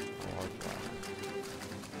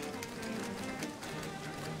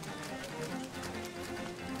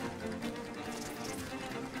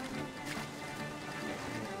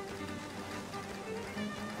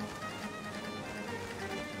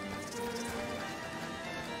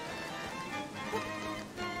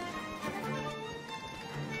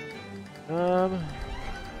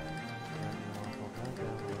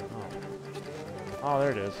 Oh,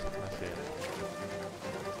 there it is. I see it.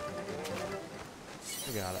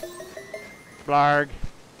 We got it. Blarg.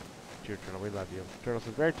 Cheer, Turtle. We love you. Turtle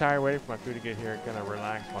says, very tired waiting for my food to get here and gonna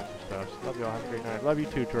relax, watch some stuff. So love you all. Have a great night. Love you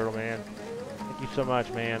too, Turtle, man. Thank you so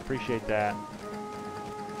much, man. Appreciate that.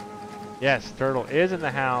 Yes, Turtle is in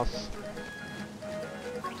the house.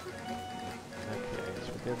 Okay,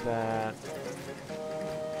 so we did that.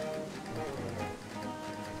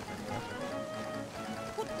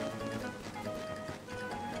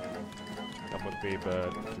 Come with me,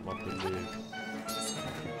 bud. You want to leave.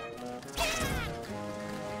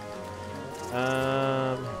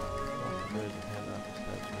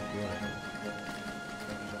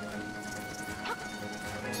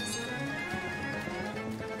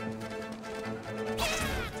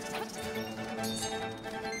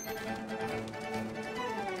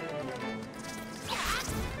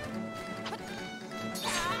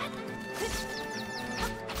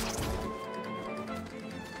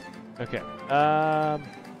 Okay.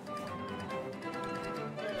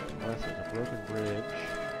 West is a broken bridge.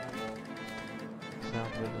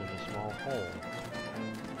 South of it there's a small hole.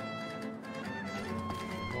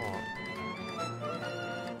 Walk.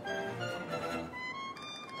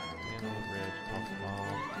 Stand on the bridge, talk to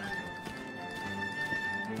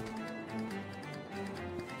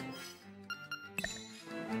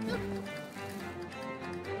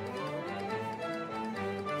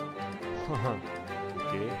Mom.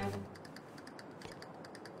 Okay.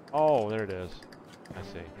 Oh, there it is. I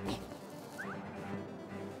see.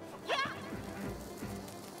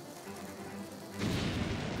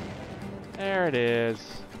 There it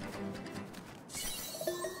is.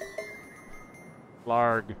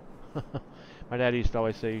 Larg. My dad used to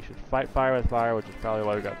always say you should fight fire with fire, which is probably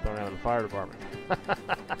why we got thrown out of the fire department.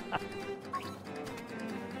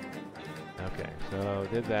 Okay, so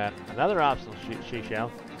did that. Another optional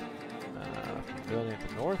seashell. Building at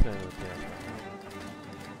the north end of the campus.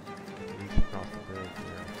 Across the bridge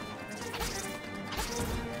here.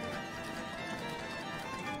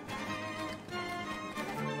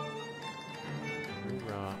 Three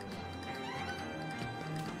rocks.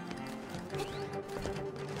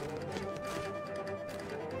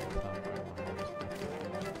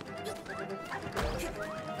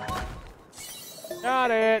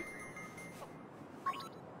 Got it!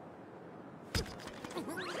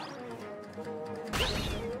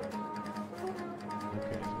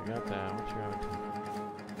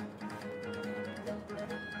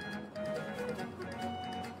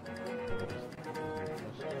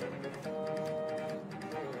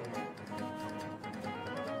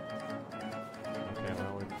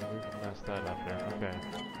 That up there. Okay.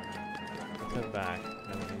 Let's head back. Now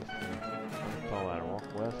we need to call that walk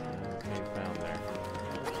west and cave found there.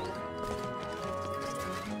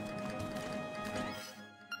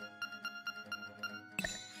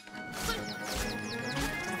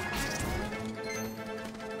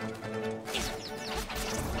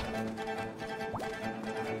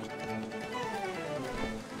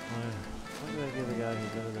 What did I give the guy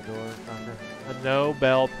who's under the door, Thunder? A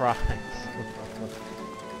Nobel Prize.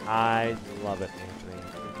 I love it, Anthony.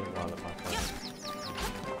 I love it, my friend.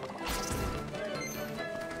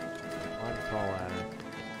 Climb the tall ladder.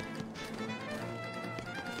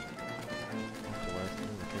 Off the west,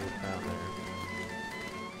 there's a cave down there.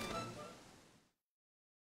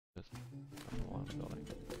 Just along the building.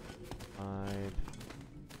 Hide.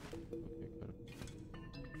 Okay, good.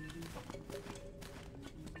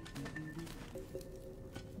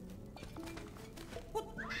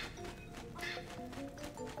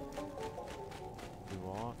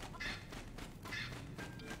 Walk.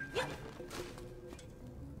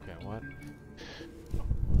 Okay, what?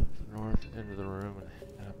 North into the room and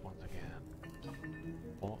head up once again.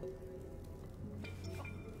 Oh. How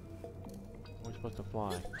are we supposed to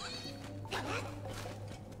fly?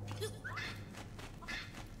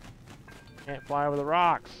 Can't fly over the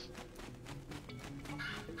rocks.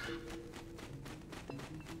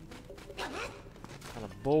 What kind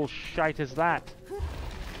of bullshit is that?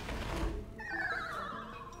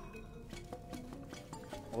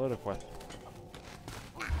 Load of questions.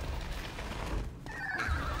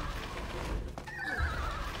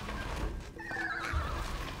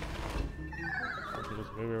 I can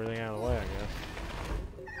just move everything out of the way, I guess.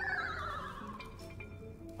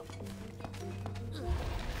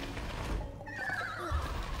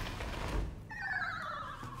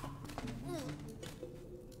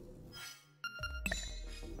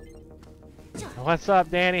 What's up,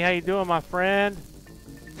 Danny? How you doing, my friend?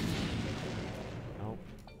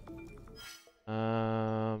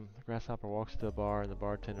 The grasshopper walks to a bar and the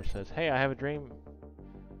bartender says, "Hey, I have a dream."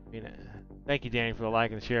 Thank you, Danny, for the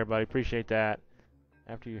like and the share, buddy. Appreciate that.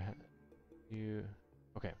 After you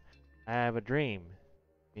okay. I have a dream.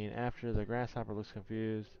 Mean after the grasshopper looks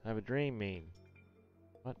confused. I have a dream mean.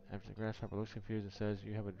 What? After the grasshopper looks confused and says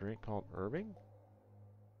you have a drink called Irving?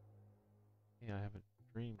 Yeah, I have a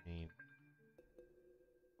dream mean.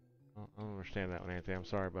 I don't understand that one, Anthony. I'm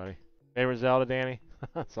sorry, buddy. Favorite Zelda, Danny?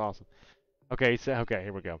 That's awesome. Okay, so okay,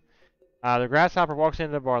 here we go. The grasshopper walks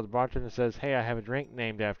into the bar. The bartender says, "Hey, I have a drink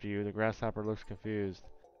named after you." The grasshopper looks confused.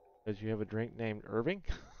 Says, "You have a drink named Irving?"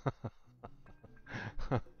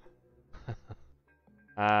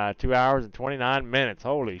 2 hours and 29 minutes.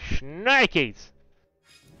 Holy shnikes!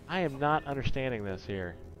 I am not understanding this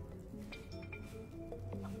here.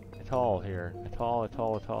 At all here. At all, at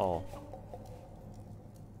all, at all.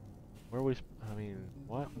 Where are we... I mean,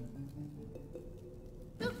 what?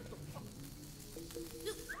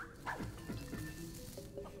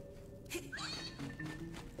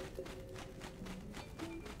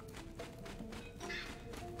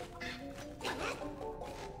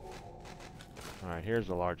 Alright, here's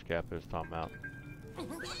the large gap that I was talking about.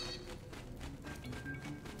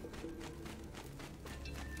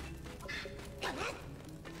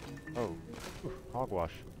 Oh,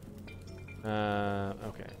 hogwash.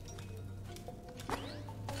 Okay.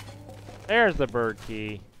 There's the bird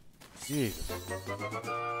key. Jesus.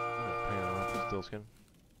 Still skin.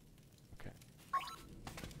 Okay.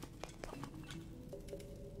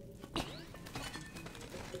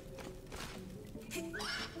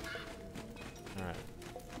 Alright.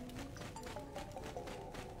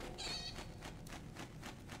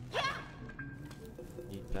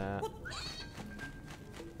 Eat that.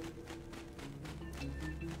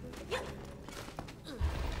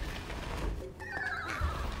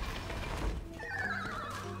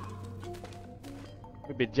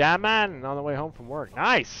 We'll be jamming on the way home from work.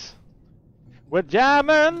 Nice! We're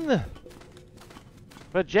jamming!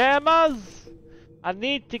 Pajamas! I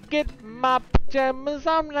need to get my pajamas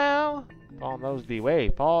on now. Paul knows the way.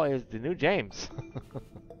 Paul is the new James.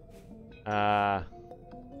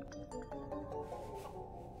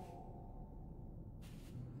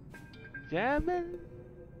 Jamming?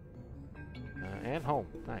 And home.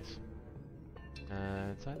 Nice.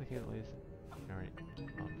 Inside the key at least. Alright.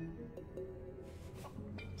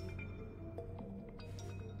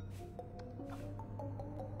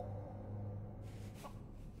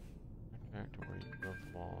 Back to where you broke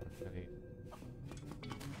the wall.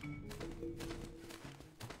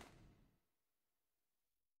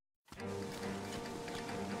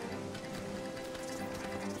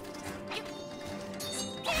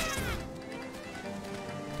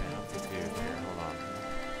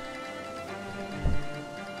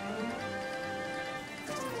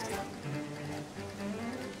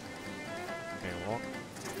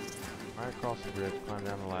 Across the bridge, climb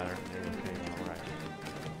down the ladder, and then okay, all right.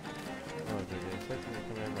 Oh, is it safe for me to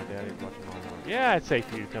come in? My daddy's watching my homework. Yeah, it's safe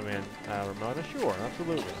for you to come in, Ramona. Sure,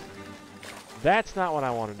 absolutely. That's not what I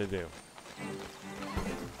wanted to do.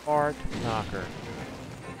 Fart knocker.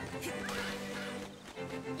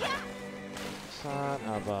 Son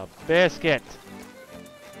of a biscuit.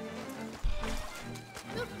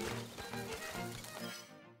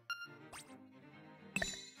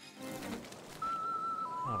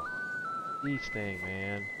 Each thing,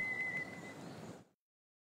 man.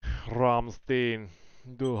 Ramstein.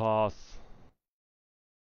 Du hast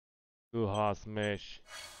mich.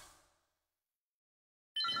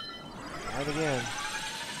 Right again.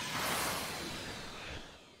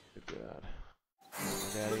 Good God.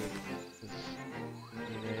 Daddy is...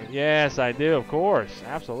 Yes, I do, of course.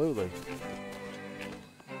 Absolutely.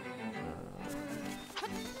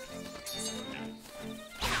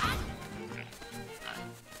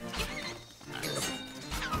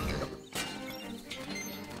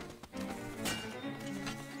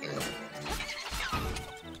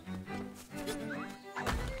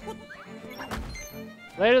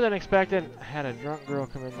 Later than expected, had a drunk girl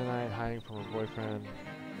come in tonight hiding from her boyfriend.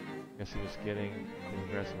 Guess he was getting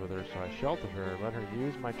aggressive with her, so I sheltered her, let her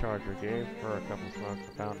use my charger, gave her a couple smokes,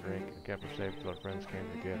 a fountain drink, and kept her safe till her friends came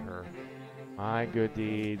to get her. My good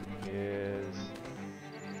deed is...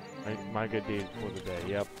 My good deed for the day,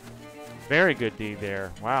 yep. Very good deed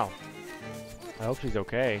there, wow. I hope she's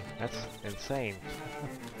okay. That's insane.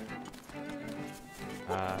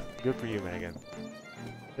 Good for you, Megan.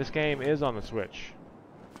 This game is on the Switch.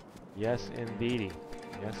 Yes, indeedy.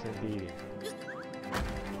 Yes, indeedy.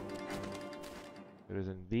 It is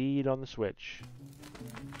indeed on the Switch.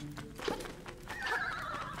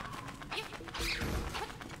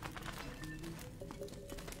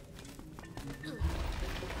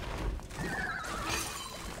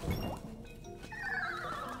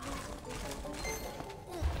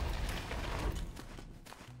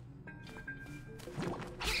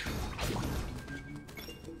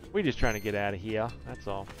 We just trying to get out of here. That's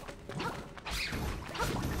all.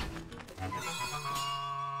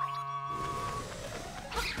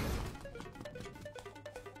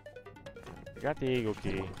 We got the eagle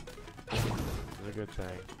key. It's a good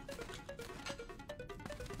thing.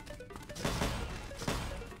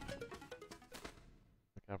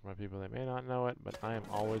 Look out for my people. They may not know it, but I am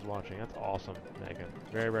always watching. That's awesome, Megan.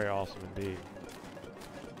 Very, very awesome indeed.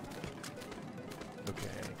 Okay,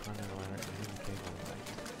 climb the ladder.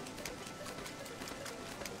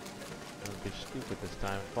 Don't be stupid this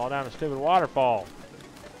time. Fall down a stupid waterfall.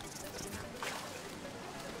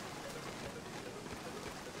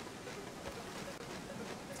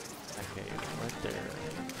 Okay, right there.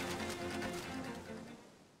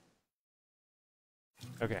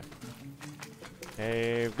 Okay.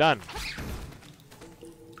 Cave done.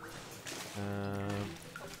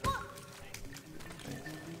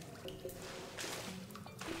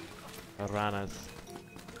 Piranhas.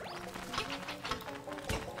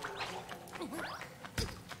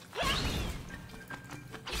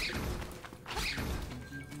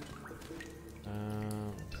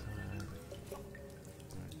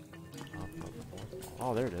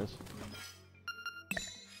 Oh, there it is.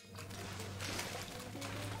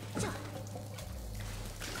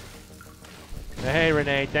 Hey,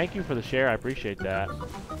 Renee, thank you for the share. I appreciate that.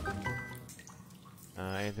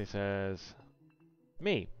 Anthony says,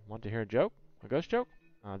 me. Want to hear a joke? A ghost joke?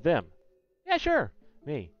 Them. Yeah, sure.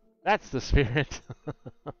 Me. That's the spirit.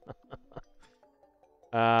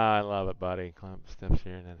 I love it, buddy. Climb up steps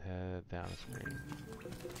here and then head down the screen.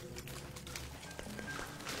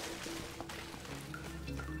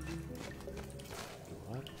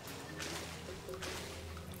 What?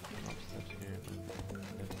 Climb up steps here and then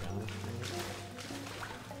head down the screen.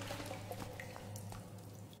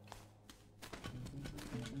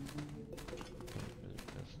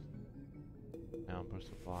 Now push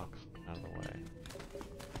the blocks out of the way.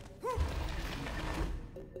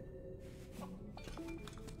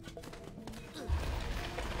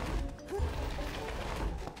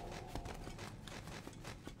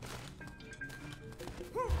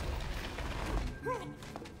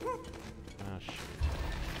 Oh shit.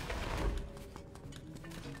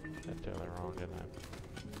 That's totally wrong, didn't I?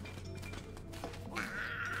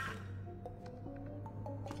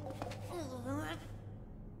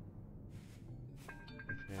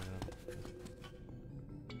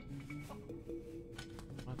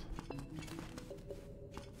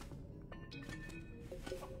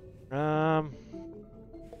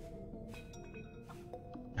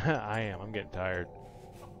 I'm getting tired.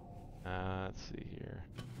 Let's see here.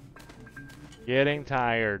 Getting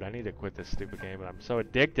tired. I need to quit this stupid game, but I'm so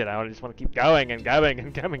addicted. I just want to keep going and going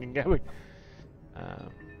and going and going.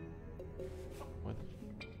 What?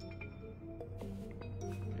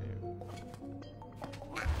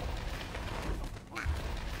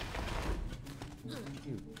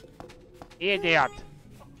 You idiot!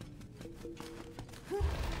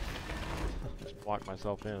 Just blocked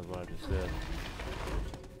myself in is what I just did.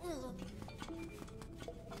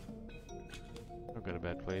 Don't go to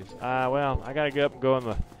bed, please. Well, I gotta get up and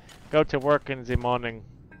go to work in the morning.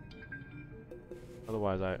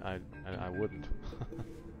 Otherwise, I wouldn't.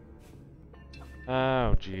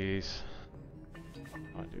 Oh, jeez.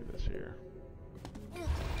 I'll do this here.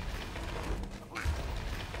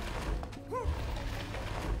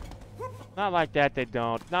 Not like that, they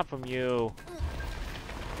don't. Not from you.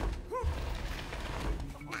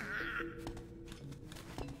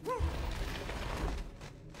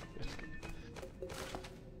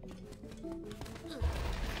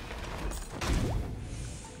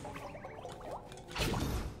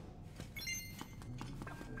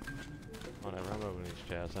 Whatever, I'm opening these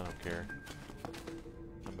chests, I don't care.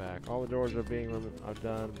 I'm back. All the doors are being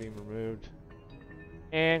removed.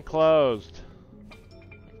 And closed.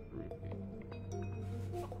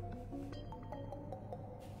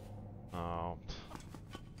 Oh.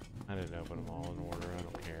 I didn't open them all in order, I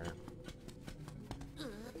don't care.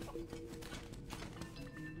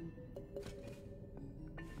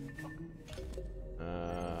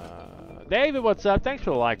 David, what's up? Thanks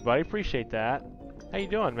for the like, buddy. Appreciate that. How you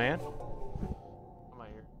doing, man? My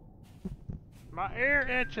ear. My ear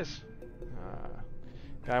itches.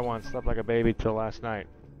 Guy once slept like a baby till last night.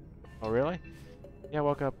 Oh, really? Yeah, I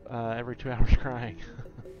woke up every 2 hours crying.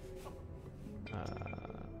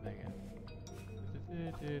 Megan.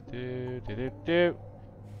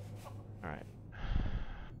 Alright.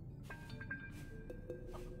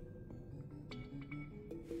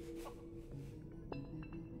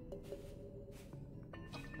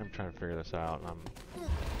 I'm trying to figure this out, and I'm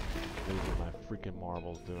losing my freaking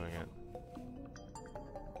marbles doing it.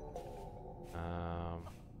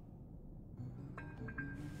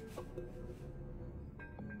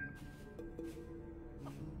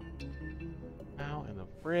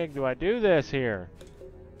 frig do I do this here?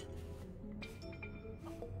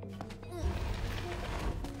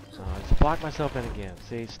 Oh, I just blocked myself in again.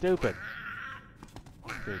 See, stupid.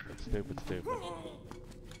 Stupid.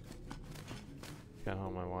 Got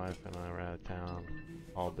home, my wife and I were out of town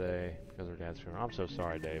all day because of her dad's funeral. I'm so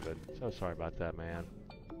sorry, David. So sorry about that, man.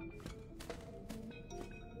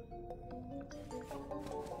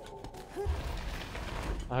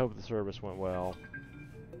 I hope the service went well.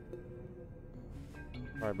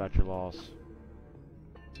 Sorry about your loss.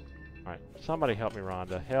 Alright, somebody help me,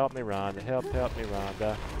 Rhonda. Help me, Rhonda. Help me,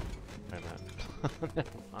 Rhonda. Wait a minute.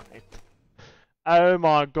 Never mind. Oh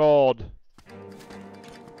my god.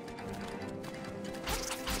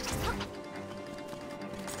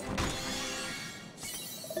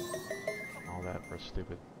 All that for a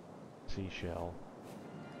stupid seashell.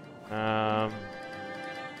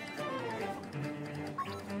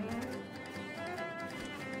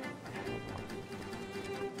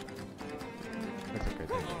 That's okay,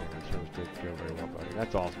 thanks, Jim. That service did go very well, buddy.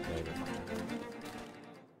 That's awesome, David.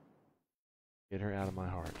 Get her out of my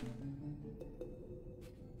heart.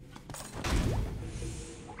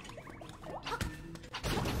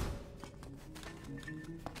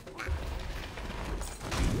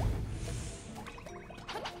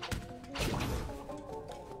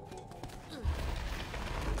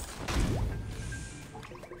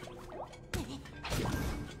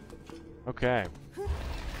 Okay.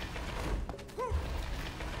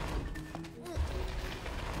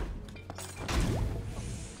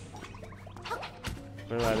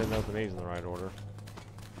 Clearly I didn't open these in the right order.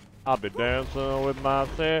 I'll be dancing with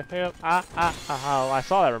myself. I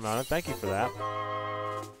saw that, Ramona. Thank you for that.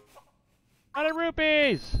 100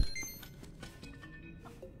 rupees!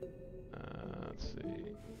 Let's see.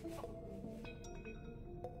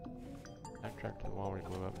 Backtrack to the wall where you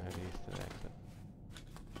blew up and head east to the exit.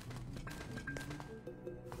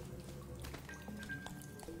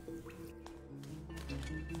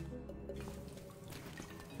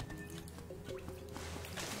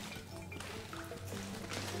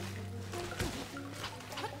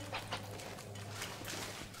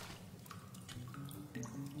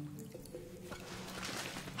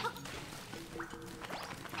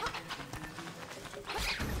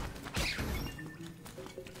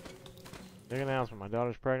 Big announcement, my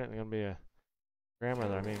daughter's pregnant and gonna be a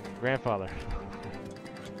grandfather.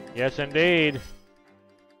 Yes, indeed.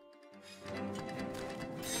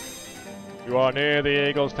 You are near the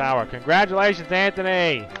Eagles Tower. Congratulations,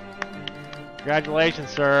 Anthony. Congratulations,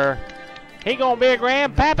 sir. He gonna be a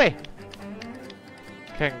grandpappy.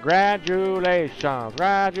 Congratulations,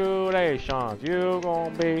 congratulations. You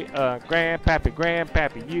gonna be a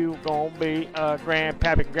grandpappy. You gonna be a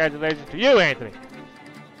grandpappy. Congratulations to you, Anthony.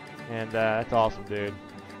 And that's awesome, dude.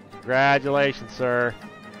 Congratulations, sir.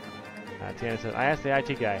 Tina said, I asked the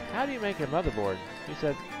IT guy, how do you make a motherboard? He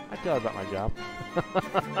said, I tell her about my job.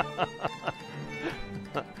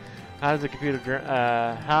 How does a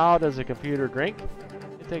computer drink?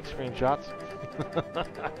 It takes screenshots.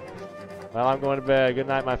 Well, I'm going to bed. Good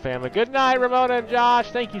night, my family. Good night, Ramona and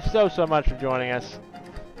Josh. Thank you so much for joining us.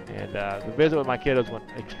 And the visit with my kiddos went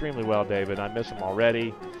extremely well, David. I miss them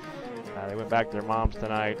already. They went back to their moms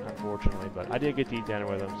tonight, unfortunately, but I did get to eat dinner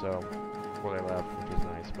with them, so before they left, which was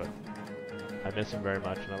nice. But I miss them very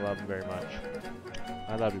much, and I love them very much.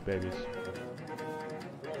 I love you, babies.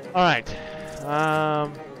 All right.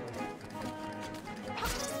 I'm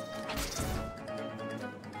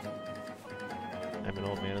an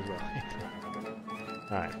old man as well.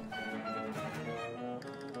 All right.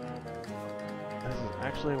 This is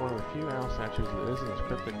actually one of the few owl statues that isn't as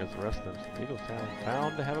cryptic as the rest of them. Eagles Town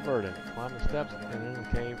found to have a burden. Climb the steps and in the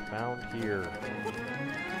cave found here.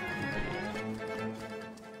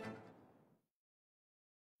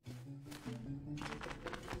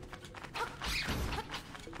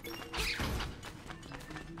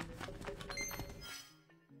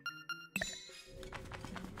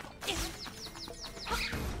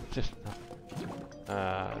 Just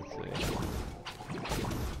let's see.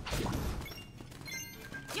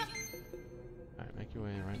 Alright, make your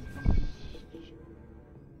way right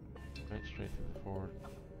straight to the forward.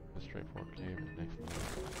 The straightforward cave next to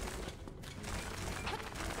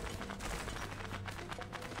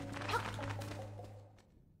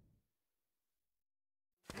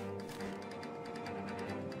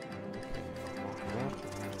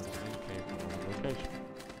location.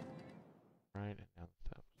 Right, and down the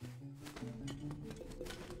steps.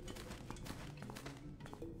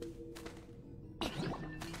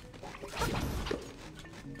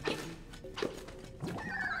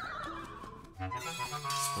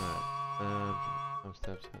 Alright, no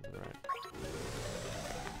steps in.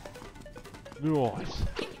 Nice.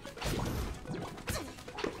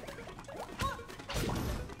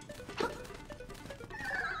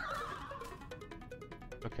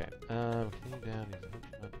 Okay, continue down these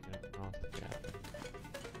hooks not to get across the gap.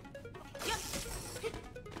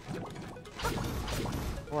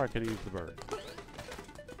 Or I could use the bird.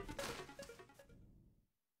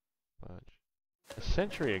 Fudge. A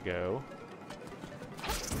century ago,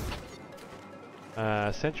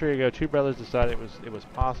 two brothers decided it was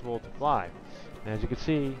possible to fly. And as you can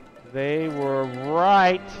see, they were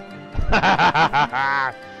right.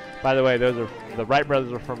 By the way, the Wright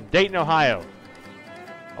brothers are from Dayton, Ohio.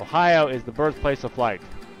 Ohio is the birthplace of flight.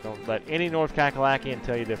 Don't let any North Kakalakian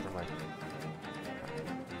tell you differently.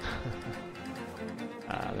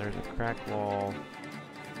 There's a cracked wall.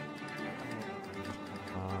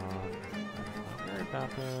 Mary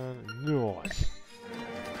Fountain. Nice.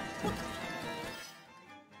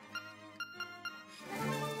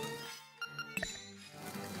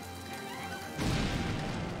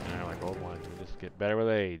 Like old wine, we just get better with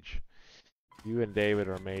age. You and David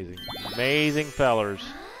are amazing. Amazing fellers.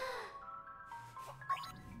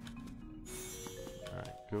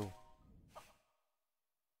 Alright, cool.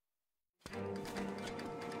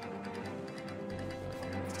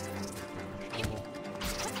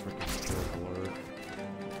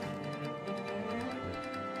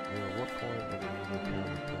 What point would you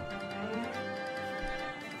return to?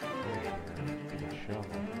 Get a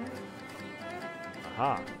shovel.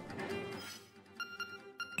 Aha!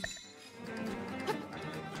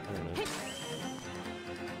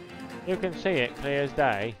 You can see it clear as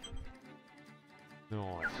day.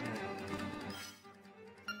 Nice.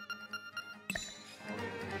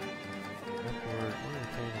 Upward,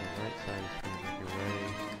 maintain the right side of the screen with your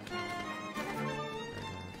raise.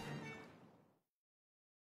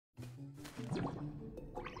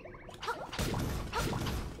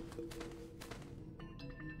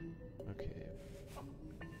 Okay.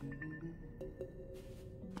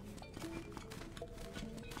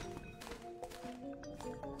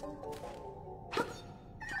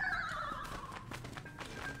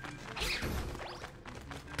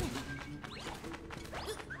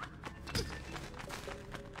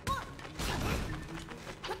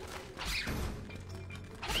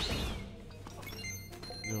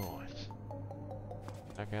 Nice.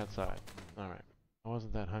 Back outside. Alright. I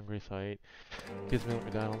wasn't that hungry, so I ate kids' meal at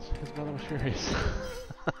McDonald's. His mother was furious.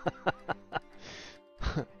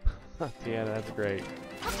 Yeah, that's great.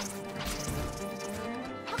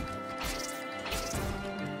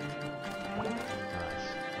 Nice.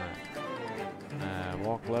 Alright.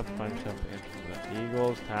 Walk left, find yourself the entrance to the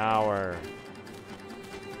Eagles Tower.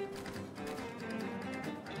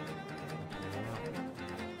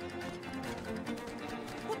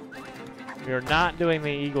 We are not doing the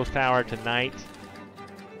Eagles Tower tonight.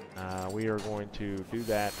 We are going to do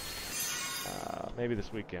that maybe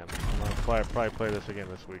this weekend. I'm going to probably play this again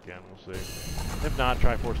this weekend. We'll see. If not,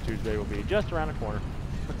 Triforce Tuesday will be just around the corner.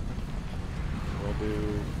 We'll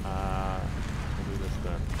do this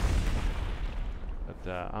then.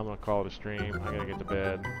 But I'm going to call it a stream. I got to get to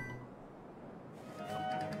bed.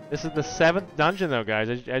 This is the 7th dungeon though, guys.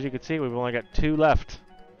 As you can see, we've only got 2 left.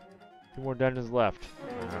 2 more dungeons left.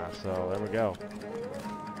 So there we go.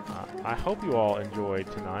 I hope you all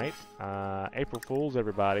enjoyed tonight. April Fools,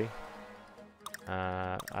 everybody.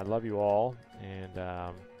 I love you all,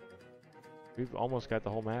 and we've almost got the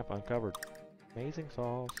whole map uncovered. Amazing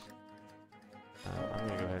sauce. I'm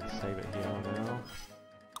gonna go ahead and save it here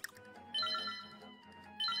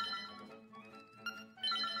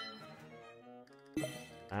now.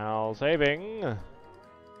 Now saving. All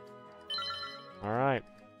right.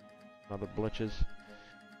 Another Blitches.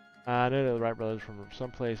 I know the Wright brothers from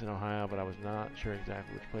someplace in Ohio, but I was not sure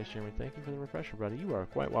exactly which place. Jeremy, thank you for the refresher, buddy. You are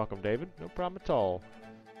quite welcome, David. No problem at all.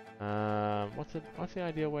 What's the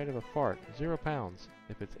ideal weight of a fart? 0 pounds.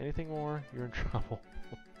 If it's anything more, you're in trouble.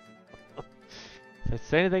 If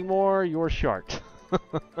it's anything more, you're short.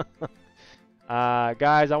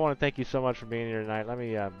 Guys, I want to thank you so much for being here tonight. Let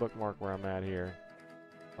me bookmark where I'm at here.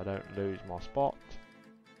 I don't lose my spot.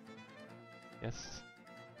 Yes,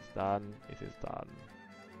 it's done. It is done.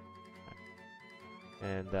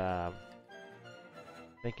 And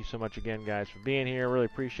thank you so much again, guys, for being here. Really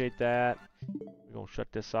appreciate that. We're going to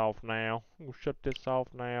shut this off now.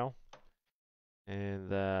 And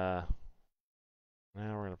now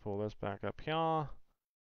we're going to pull this back up here.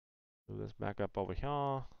 Move this back up over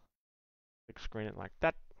here. Big screen it like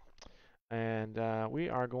that. And we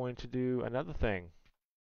are going to do another thing.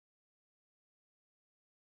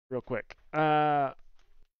 Real quick. Let's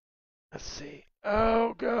see.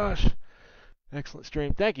 Oh, gosh. Excellent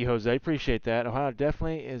stream. Thank you, Jose. Appreciate that. Ohio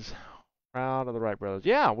definitely is Proud of the Wright brothers.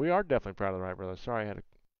 Yeah, we are definitely proud of the Wright brothers. Sorry, I had a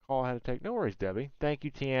call I had to take. No worries, Debbie. Thank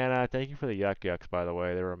you, Tiana. Thank you for the yuck yucks, by the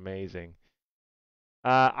way. They were amazing.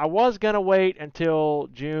 I was going to wait until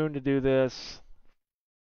June to do this,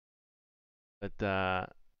 but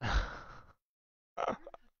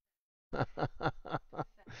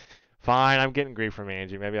fine, I'm getting grief from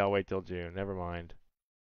Angie. Maybe I'll wait till June. Never mind.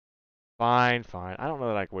 Fine. I don't know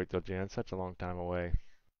that I can wait till June. It's such a long time away.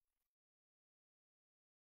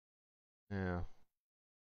 Yeah.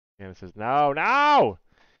 Anna says, no.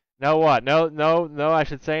 No what? No, I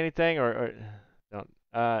should say anything or don't.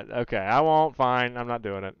 Okay, I won't. Fine, I'm not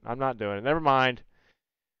doing it. Never mind.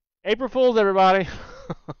 April Fools, everybody.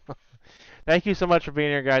 Thank you so much for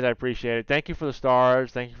being here, guys. I appreciate it. Thank you for the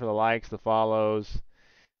stars. Thank you for the likes, the follows.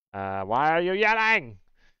 Why are you yelling?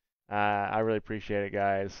 I really appreciate it,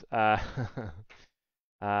 guys. I've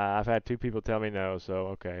had 2 people tell me no, so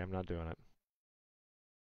okay, I'm not doing it.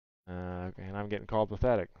 Okay, and I'm getting called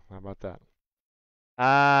pathetic. How about that?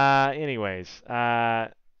 Anyways, I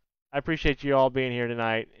appreciate you all being here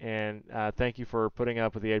tonight, and thank you for putting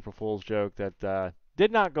up with the April Fool's joke that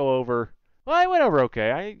did not go over. Well, it went over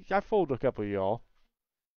okay. I fooled a couple of y'all.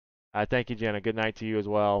 Thank you, Jenna. Good night to you as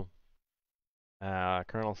well.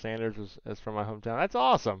 Colonel Sanders is from my hometown. That's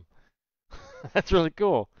awesome. That's really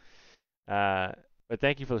cool. But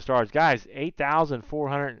thank you for the stars. Guys,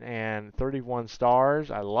 8,431 stars.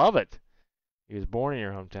 I love it. He was born in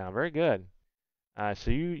your hometown. Very good. So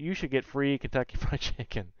you should get free Kentucky Fried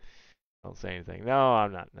Chicken. Don't say anything. No,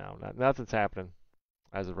 I'm not. No, nothing's happening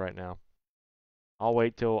as of right now.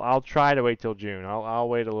 I'll try to wait till June. I'll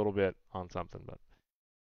wait a little bit on something, but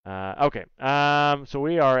okay. So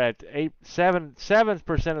we are at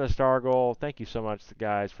 7% of the star goal. Thank you so much,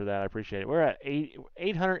 guys, for that. I appreciate it. We're at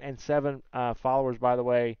 807 followers, by the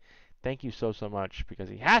way. Thank you so much, because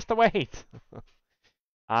he has to wait.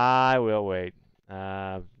 I will wait.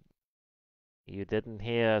 You didn't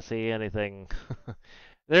see anything.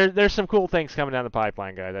 There's some cool things coming down the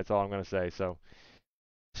pipeline, guys. That's all I'm going to say. So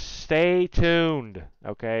stay tuned,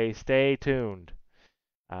 okay? Stay tuned.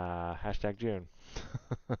 Hashtag June.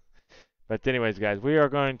 But anyways, guys, we are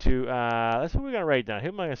going to, that's what we're going to write down. Who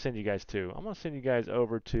am I going to send you guys to? I'm going to send you guys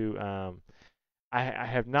over to, I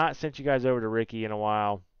have not sent you guys over to Ricky in a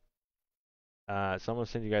while. So I'm going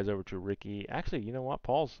to send you guys over to Ricky. Actually, you know what?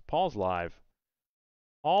 Paul's live.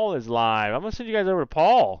 Paul is live. I'm going to send you guys over to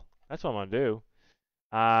Paul. That's what I'm going to do.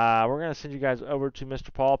 We're going to send you guys over to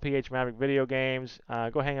Mr. Paul, PH Maverick Video Games.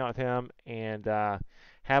 Go hang out with him and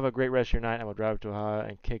have a great rest of your night. I'm going to drive to Ohio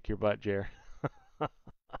and kick your butt, Jer.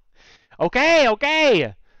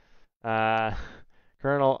 Okay.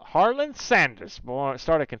 Colonel Harlan Sanders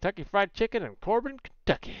started Kentucky Fried Chicken in Corbin,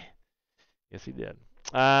 Kentucky. Yes, he did.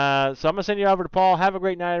 So I'm going to send you over to Paul. Have a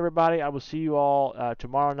great night, everybody. I will see you all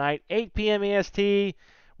tomorrow night, 8 p.m. EST.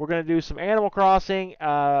 We're going to do some Animal Crossing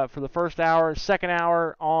for the first hour. Second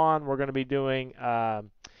hour on, we're going to be doing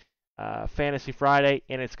Fantasy Friday,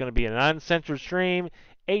 and it's going to be an uncensored stream,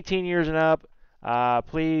 18 years and up.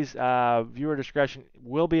 Please, viewer discretion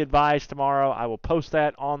will be advised tomorrow. I will post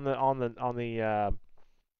that on the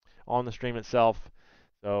stream itself.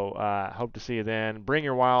 So hope to see you then. Bring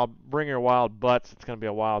your wild butts. It's going to be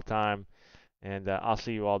a wild time, and I'll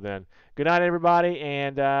see you all then. Good night, everybody,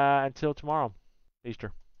 and until tomorrow,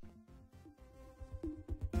 Easter.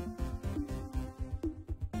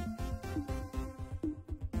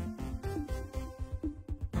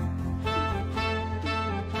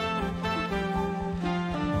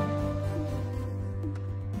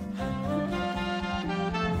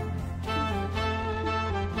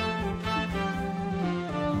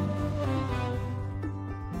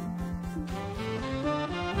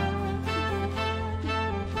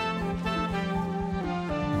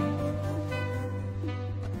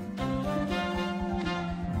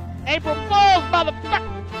 April Fools,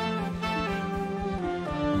 motherfucker!